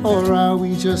punished or are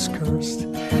we just cursed?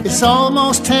 It's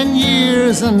almost 10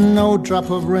 years and no drop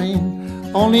of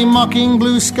rain. Only mocking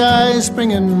blue skies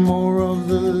bringing more of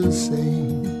the same.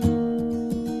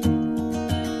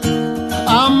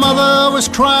 Our mother was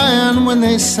crying when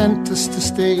they sent us to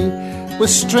stay with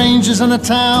strangers in a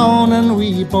town, and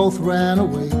we both ran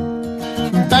away.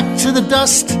 Back to the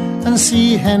dust and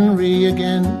see Henry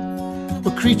again.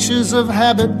 We're creatures of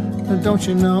habit, don't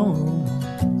you know?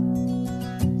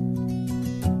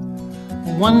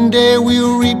 One day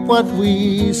we'll reap what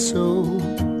we sow.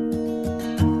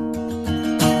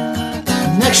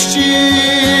 Next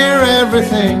year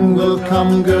everything will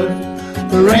come good.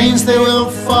 The rains, they will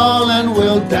fall and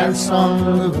we'll dance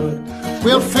on the hood.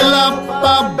 We'll fill up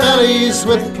our bellies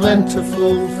with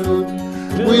plentiful food.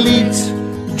 We'll eat,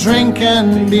 drink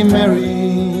and be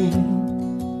merry.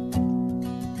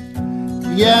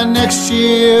 Yeah, next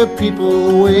year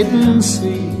people, wait and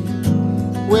see.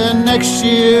 Well, next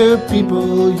year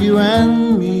people, you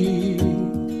and me.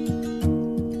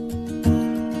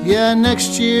 Yeah,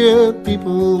 next year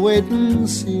people, wait and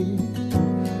see.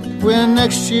 Well,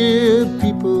 next year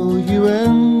people, you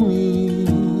and me.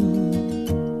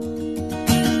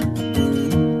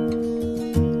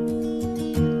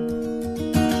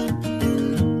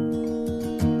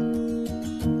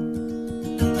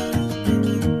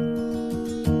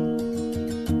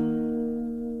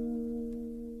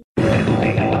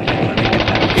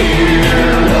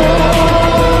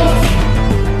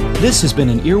 This has been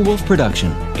an Earwolf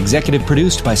production, executive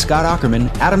produced by Scott Ackerman,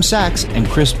 Adam Sachs, and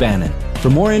Chris Bannon. For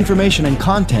more information and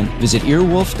content, visit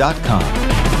earwolf.com.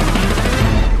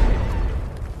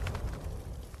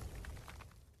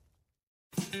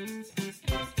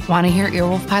 Want to hear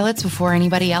Earwolf pilots before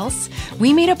anybody else?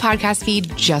 We made a podcast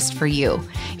feed just for you.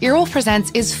 Earwolf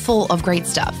Presents is full of great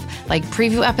stuff, like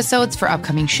preview episodes for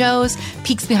upcoming shows,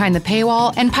 peeks behind the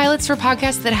paywall, and pilots for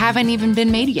podcasts that haven't even been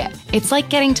made yet. It's like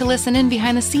getting to listen in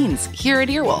behind the scenes here at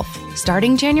Earwolf.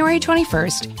 Starting January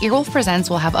 21st, Earwolf Presents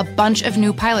will have a bunch of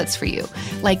new pilots for you,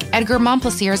 like Edgar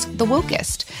Montplaisir's The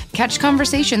Wokest. Catch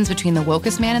conversations between the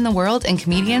wokest man in the world and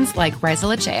comedians like Reza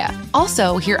Lachea.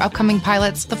 Also, hear upcoming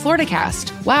pilots The Florida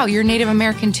Cast. Wow, you're Native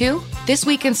American too? This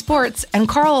Week in Sports and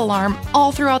Carl Alarm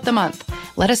all throughout the month.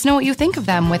 Let us know what you think of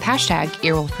them with hashtag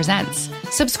Earwolf Presents.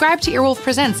 Subscribe to Earwolf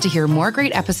Presents to hear more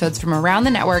great episodes from around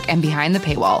the network and behind the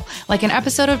paywall, like an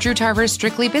episode of Drew Tarver's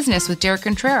Strictly Business with Derek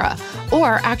Contrera,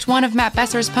 or Act 1 of Matt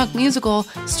Besser's punk musical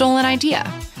Stolen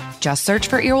Idea. Just search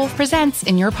for Earwolf Presents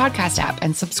in your podcast app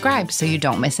and subscribe so you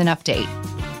don't miss an update.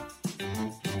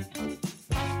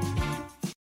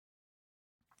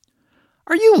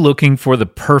 you looking for the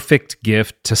perfect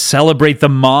gift to celebrate the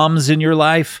moms in your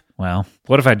life? Well,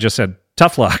 what if I just said,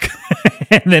 tough luck,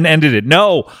 and then ended it?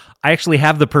 No, I actually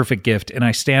have the perfect gift, and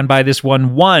I stand by this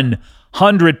one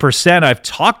 100%. I've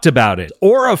talked about it.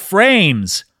 Aura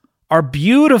Frames are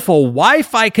beautiful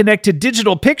Wi-Fi connected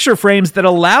digital picture frames that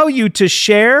allow you to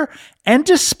share and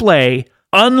display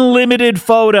unlimited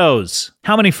photos.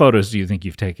 How many photos do you think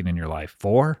you've taken in your life?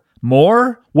 4?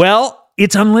 More? Well,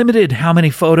 it's unlimited how many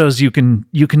photos you can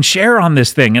share on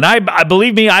this thing. And I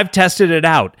believe me, I've tested it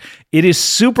out. It is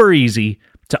super easy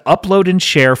to upload and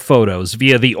share photos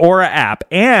via the Aura app.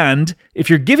 And if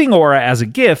you're giving Aura as a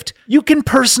gift, you can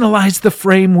personalize the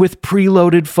frame with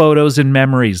preloaded photos and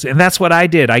memories. And that's what I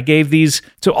did. I gave these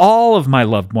to all of my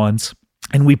loved ones,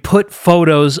 and we put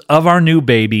photos of our new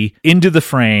baby into the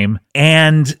frame,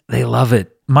 and they love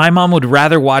it. My mom would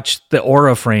rather watch the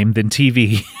Aura frame than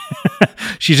TV.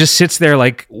 She just sits there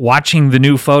like watching the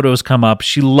new photos come up.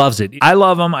 She loves it. I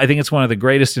love them. I think it's one of the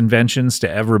greatest inventions to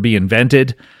ever be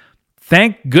invented.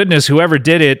 Thank goodness whoever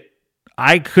did it.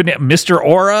 I couldn't. Mr.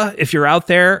 Aura, if you're out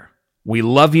there, we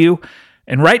love you.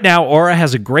 And right now, Aura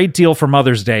has a great deal for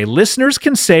Mother's Day. Listeners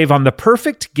can save on the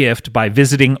perfect gift by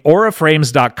visiting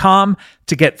auraframes.com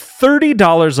to get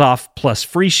 $30 off plus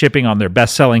free shipping on their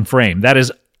best-selling frame. That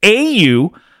is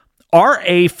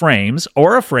AURA Frames,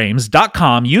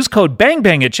 auraframes.com. Use code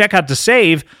BANGBANG at checkout to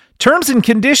save. Terms and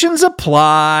conditions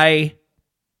apply.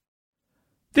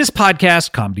 This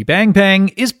podcast, Comedy Bang Bang,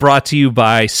 is brought to you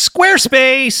by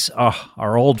Squarespace,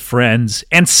 our old friends,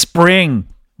 and Spring.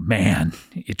 Man,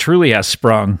 it truly has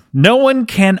sprung. No one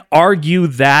can argue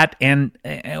that. And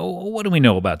what do we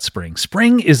know about spring?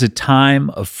 Spring is a time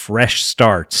of fresh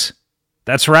starts.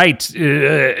 That's right.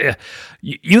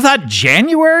 You thought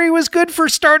January was good for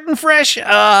starting fresh?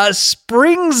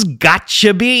 Spring's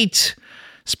gotcha beat.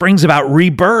 Spring's about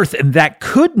rebirth, and that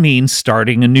could mean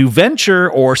starting a new venture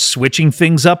or switching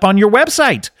things up on your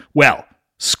website. Well,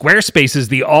 Squarespace is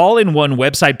the all-in-one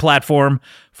website platform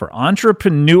for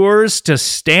entrepreneurs to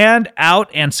stand out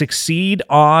and succeed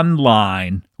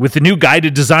online. With the new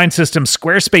guided design system,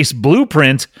 Squarespace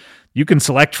Blueprint, you can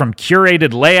select from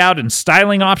curated layout and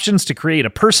styling options to create a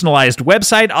personalized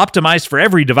website optimized for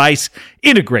every device,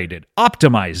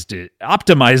 optimized it.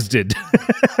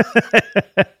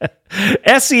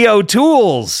 SEO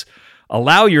tools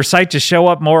allow your site to show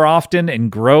up more often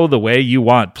and grow the way you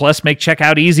want. Plus, make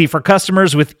checkout easy for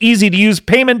customers with easy-to-use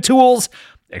payment tools.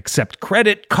 Accept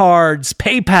credit cards,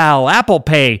 PayPal, Apple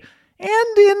Pay,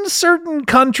 and in certain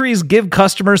countries, give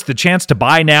customers the chance to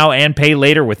buy now and pay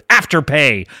later with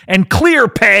Afterpay and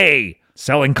ClearPay.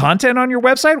 Selling content on your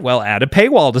website? Well, add a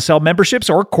paywall to sell memberships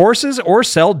or courses or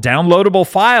sell downloadable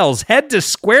files. Head to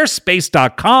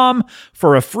squarespace.com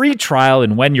for a free trial,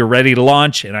 and when you're ready to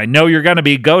launch, and I know you're going to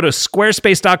be, go to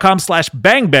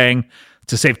squarespace.com/bangbang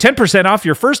to save 10% off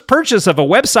your first purchase of a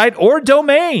website or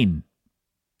domain.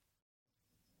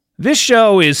 This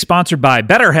show is sponsored by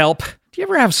BetterHelp. Do you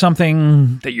ever have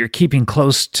something that you're keeping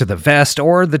close to the vest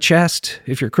or the chest?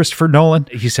 If you're Christopher Nolan,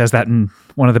 he says that in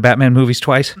one of the Batman movies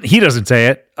twice. He doesn't say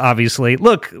it, obviously.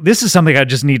 Look, this is something I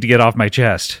just need to get off my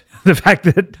chest. The fact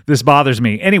that this bothers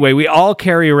me. Anyway, we all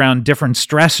carry around different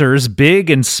stressors, big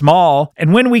and small,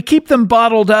 and when we keep them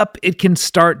bottled up, it can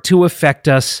start to affect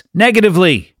us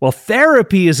negatively. Well,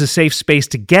 therapy is a safe space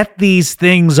to get these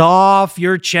things off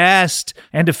your chest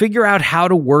and to figure out how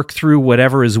to work through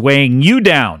whatever is weighing you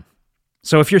down.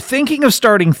 So if you're thinking of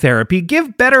starting therapy,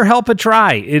 give BetterHelp a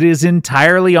try. It is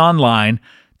entirely online,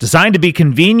 designed to be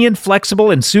convenient,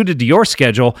 flexible, and suited to your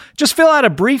schedule. Just fill out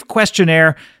a brief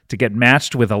questionnaire to get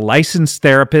matched with a licensed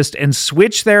therapist and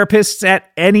switch therapists at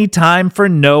any time for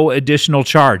no additional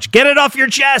charge. Get it off your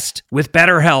chest with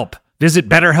BetterHelp. Visit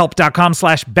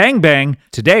BetterHelp.com/bangbang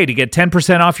today to get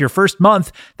 10% off your first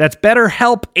month. That's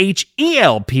BetterHelp,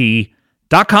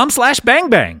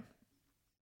 HELP.com/bangbang.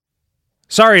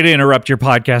 Sorry to interrupt your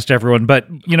podcast, everyone, but,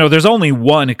 there's only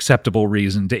one acceptable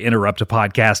reason to interrupt a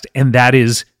podcast, and that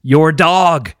is your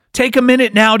dog. Take a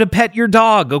minute now to pet your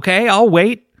dog, okay? I'll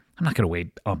wait. I'm not going to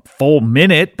wait a full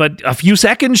minute, but a few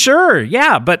seconds, sure.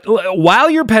 Yeah, but while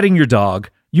you're petting your dog,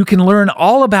 you can learn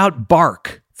all about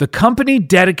Bark, the company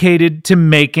dedicated to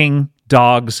making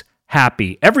dogs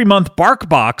happy. Every month,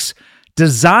 BarkBox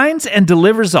designs and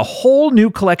delivers a whole new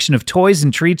collection of toys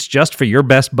and treats just for your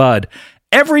best bud.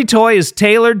 Every toy is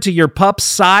tailored to your pup's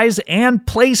size and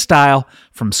play style,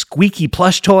 from squeaky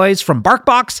plush toys from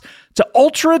BarkBox to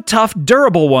ultra-tough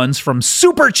durable ones from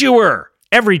Super Chewer.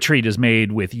 Every treat is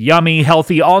made with yummy,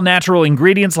 healthy, all-natural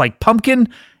ingredients like pumpkin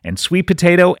and sweet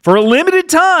potato. For a limited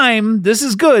time, this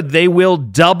is good, they will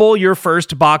double your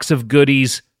first box of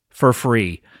goodies for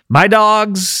free. My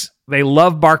dogs They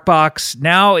love BarkBox.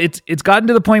 Now it's gotten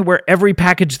to the point where every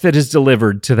package that is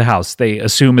delivered to the house, they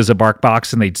assume is a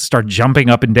BarkBox, and they start jumping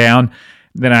up and down.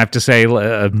 Then I have to say,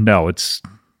 no, it's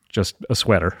just a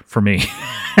sweater for me.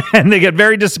 And they get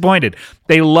very disappointed.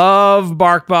 They love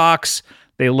BarkBox.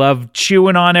 They love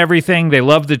chewing on everything. They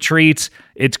love the treats.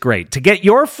 It's great. To get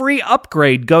your free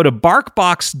upgrade, go to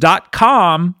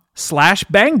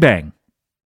barkbox.com/bangbang.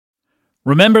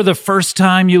 Remember the first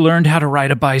time you learned how to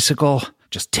ride a bicycle?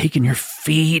 Just taking your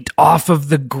feet off of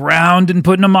the ground and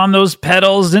putting them on those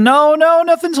pedals, and oh no,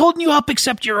 nothing's holding you up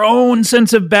except your own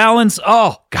sense of balance.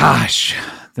 Oh gosh,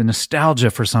 the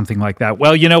nostalgia for something like that.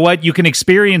 Well, you know what? You can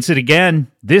experience it again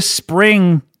this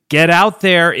spring. Get out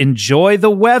there, enjoy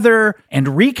the weather,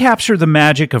 and recapture the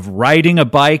magic of riding a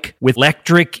bike with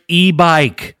Lectric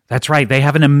e-Bike. That's right, they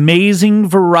have an amazing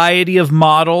variety of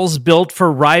models built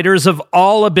for riders of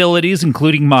all abilities,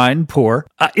 including mine, poor.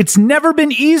 It's never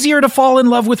been easier to fall in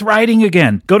love with riding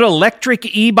again. Go to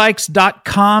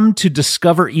lectricebikes.com to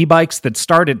discover e-bikes that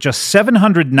start at just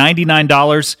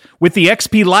 $799. With the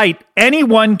XP Lite,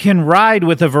 anyone can ride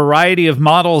with a variety of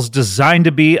models designed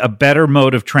to be a better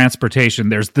mode of transportation.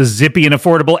 There's the zippy and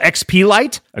affordable XP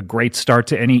Lite, a great start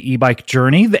to any e-bike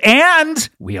journey. And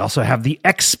we also have the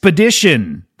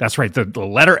Expedition. That's right, the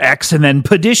letter X and then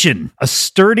Pedition, a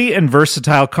sturdy and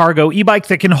versatile cargo e-bike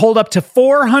that can hold up to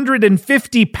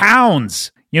 450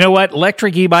 pounds. You know what?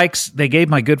 Lectric e-bikes, they gave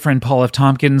my good friend Paul F.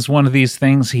 Tompkins one of these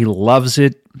things. He loves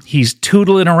it. He's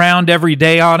tootling around every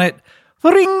day on it.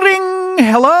 Ring, ring.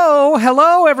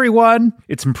 Hello, everyone.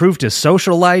 It's improved his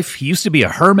social life. He used to be a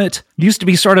hermit. He used to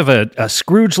be sort of a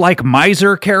Scrooge-like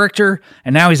miser character,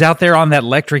 and now he's out there on that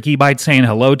Lectric e-bike saying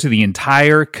hello to the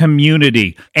entire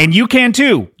community. And you can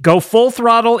too. Go full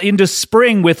throttle into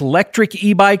spring with Lectric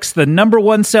e-bikes, the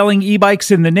 #1 selling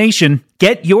e-bikes in the nation.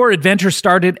 Get your adventure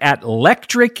started at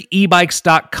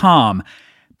lectricebikes.com.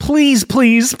 Please,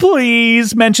 please,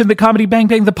 please mention the Comedy Bang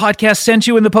Bang, the podcast, sent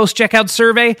you in the post-checkout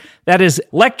survey. That is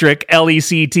Lectric,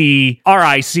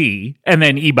 Lectric, and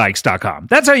then ebikes.com.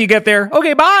 That's how you get there.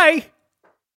 Okay, bye.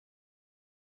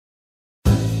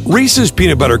 Reese's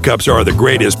peanut butter cups are the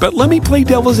greatest, but let me play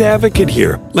devil's advocate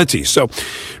here. Let's see. So,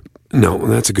 no,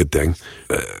 that's a good thing.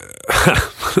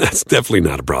 That's definitely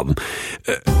not a problem.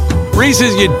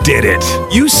 Reese's, you did it.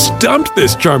 You stumped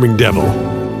this charming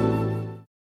devil.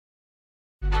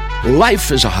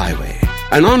 Life is a highway,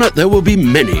 and on it there will be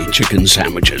many chicken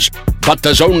sandwiches. But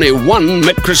there's only one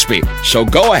McCrispy. So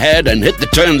go ahead and hit the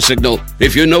turn signal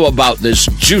if you know about this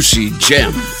juicy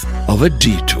gem of a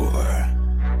detour.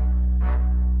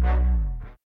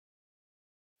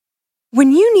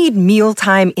 When you need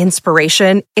mealtime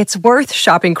inspiration, it's worth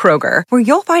shopping Kroger, where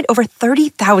you'll find over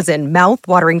 30,000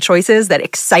 mouth-watering choices that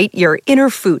excite your inner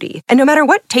foodie. And no matter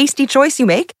what tasty choice you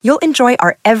make, you'll enjoy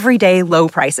our everyday low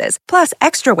prices, plus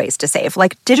extra ways to save,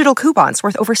 like digital coupons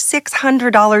worth over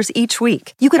 $600 each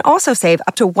week. You can also save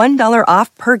up to $1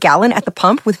 off per gallon at the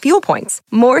pump with fuel points.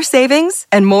 More savings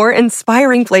and more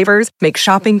inspiring flavors make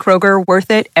shopping Kroger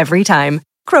worth it every time.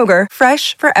 Kroger,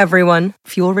 fresh for everyone.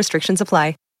 Fuel restrictions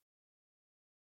apply.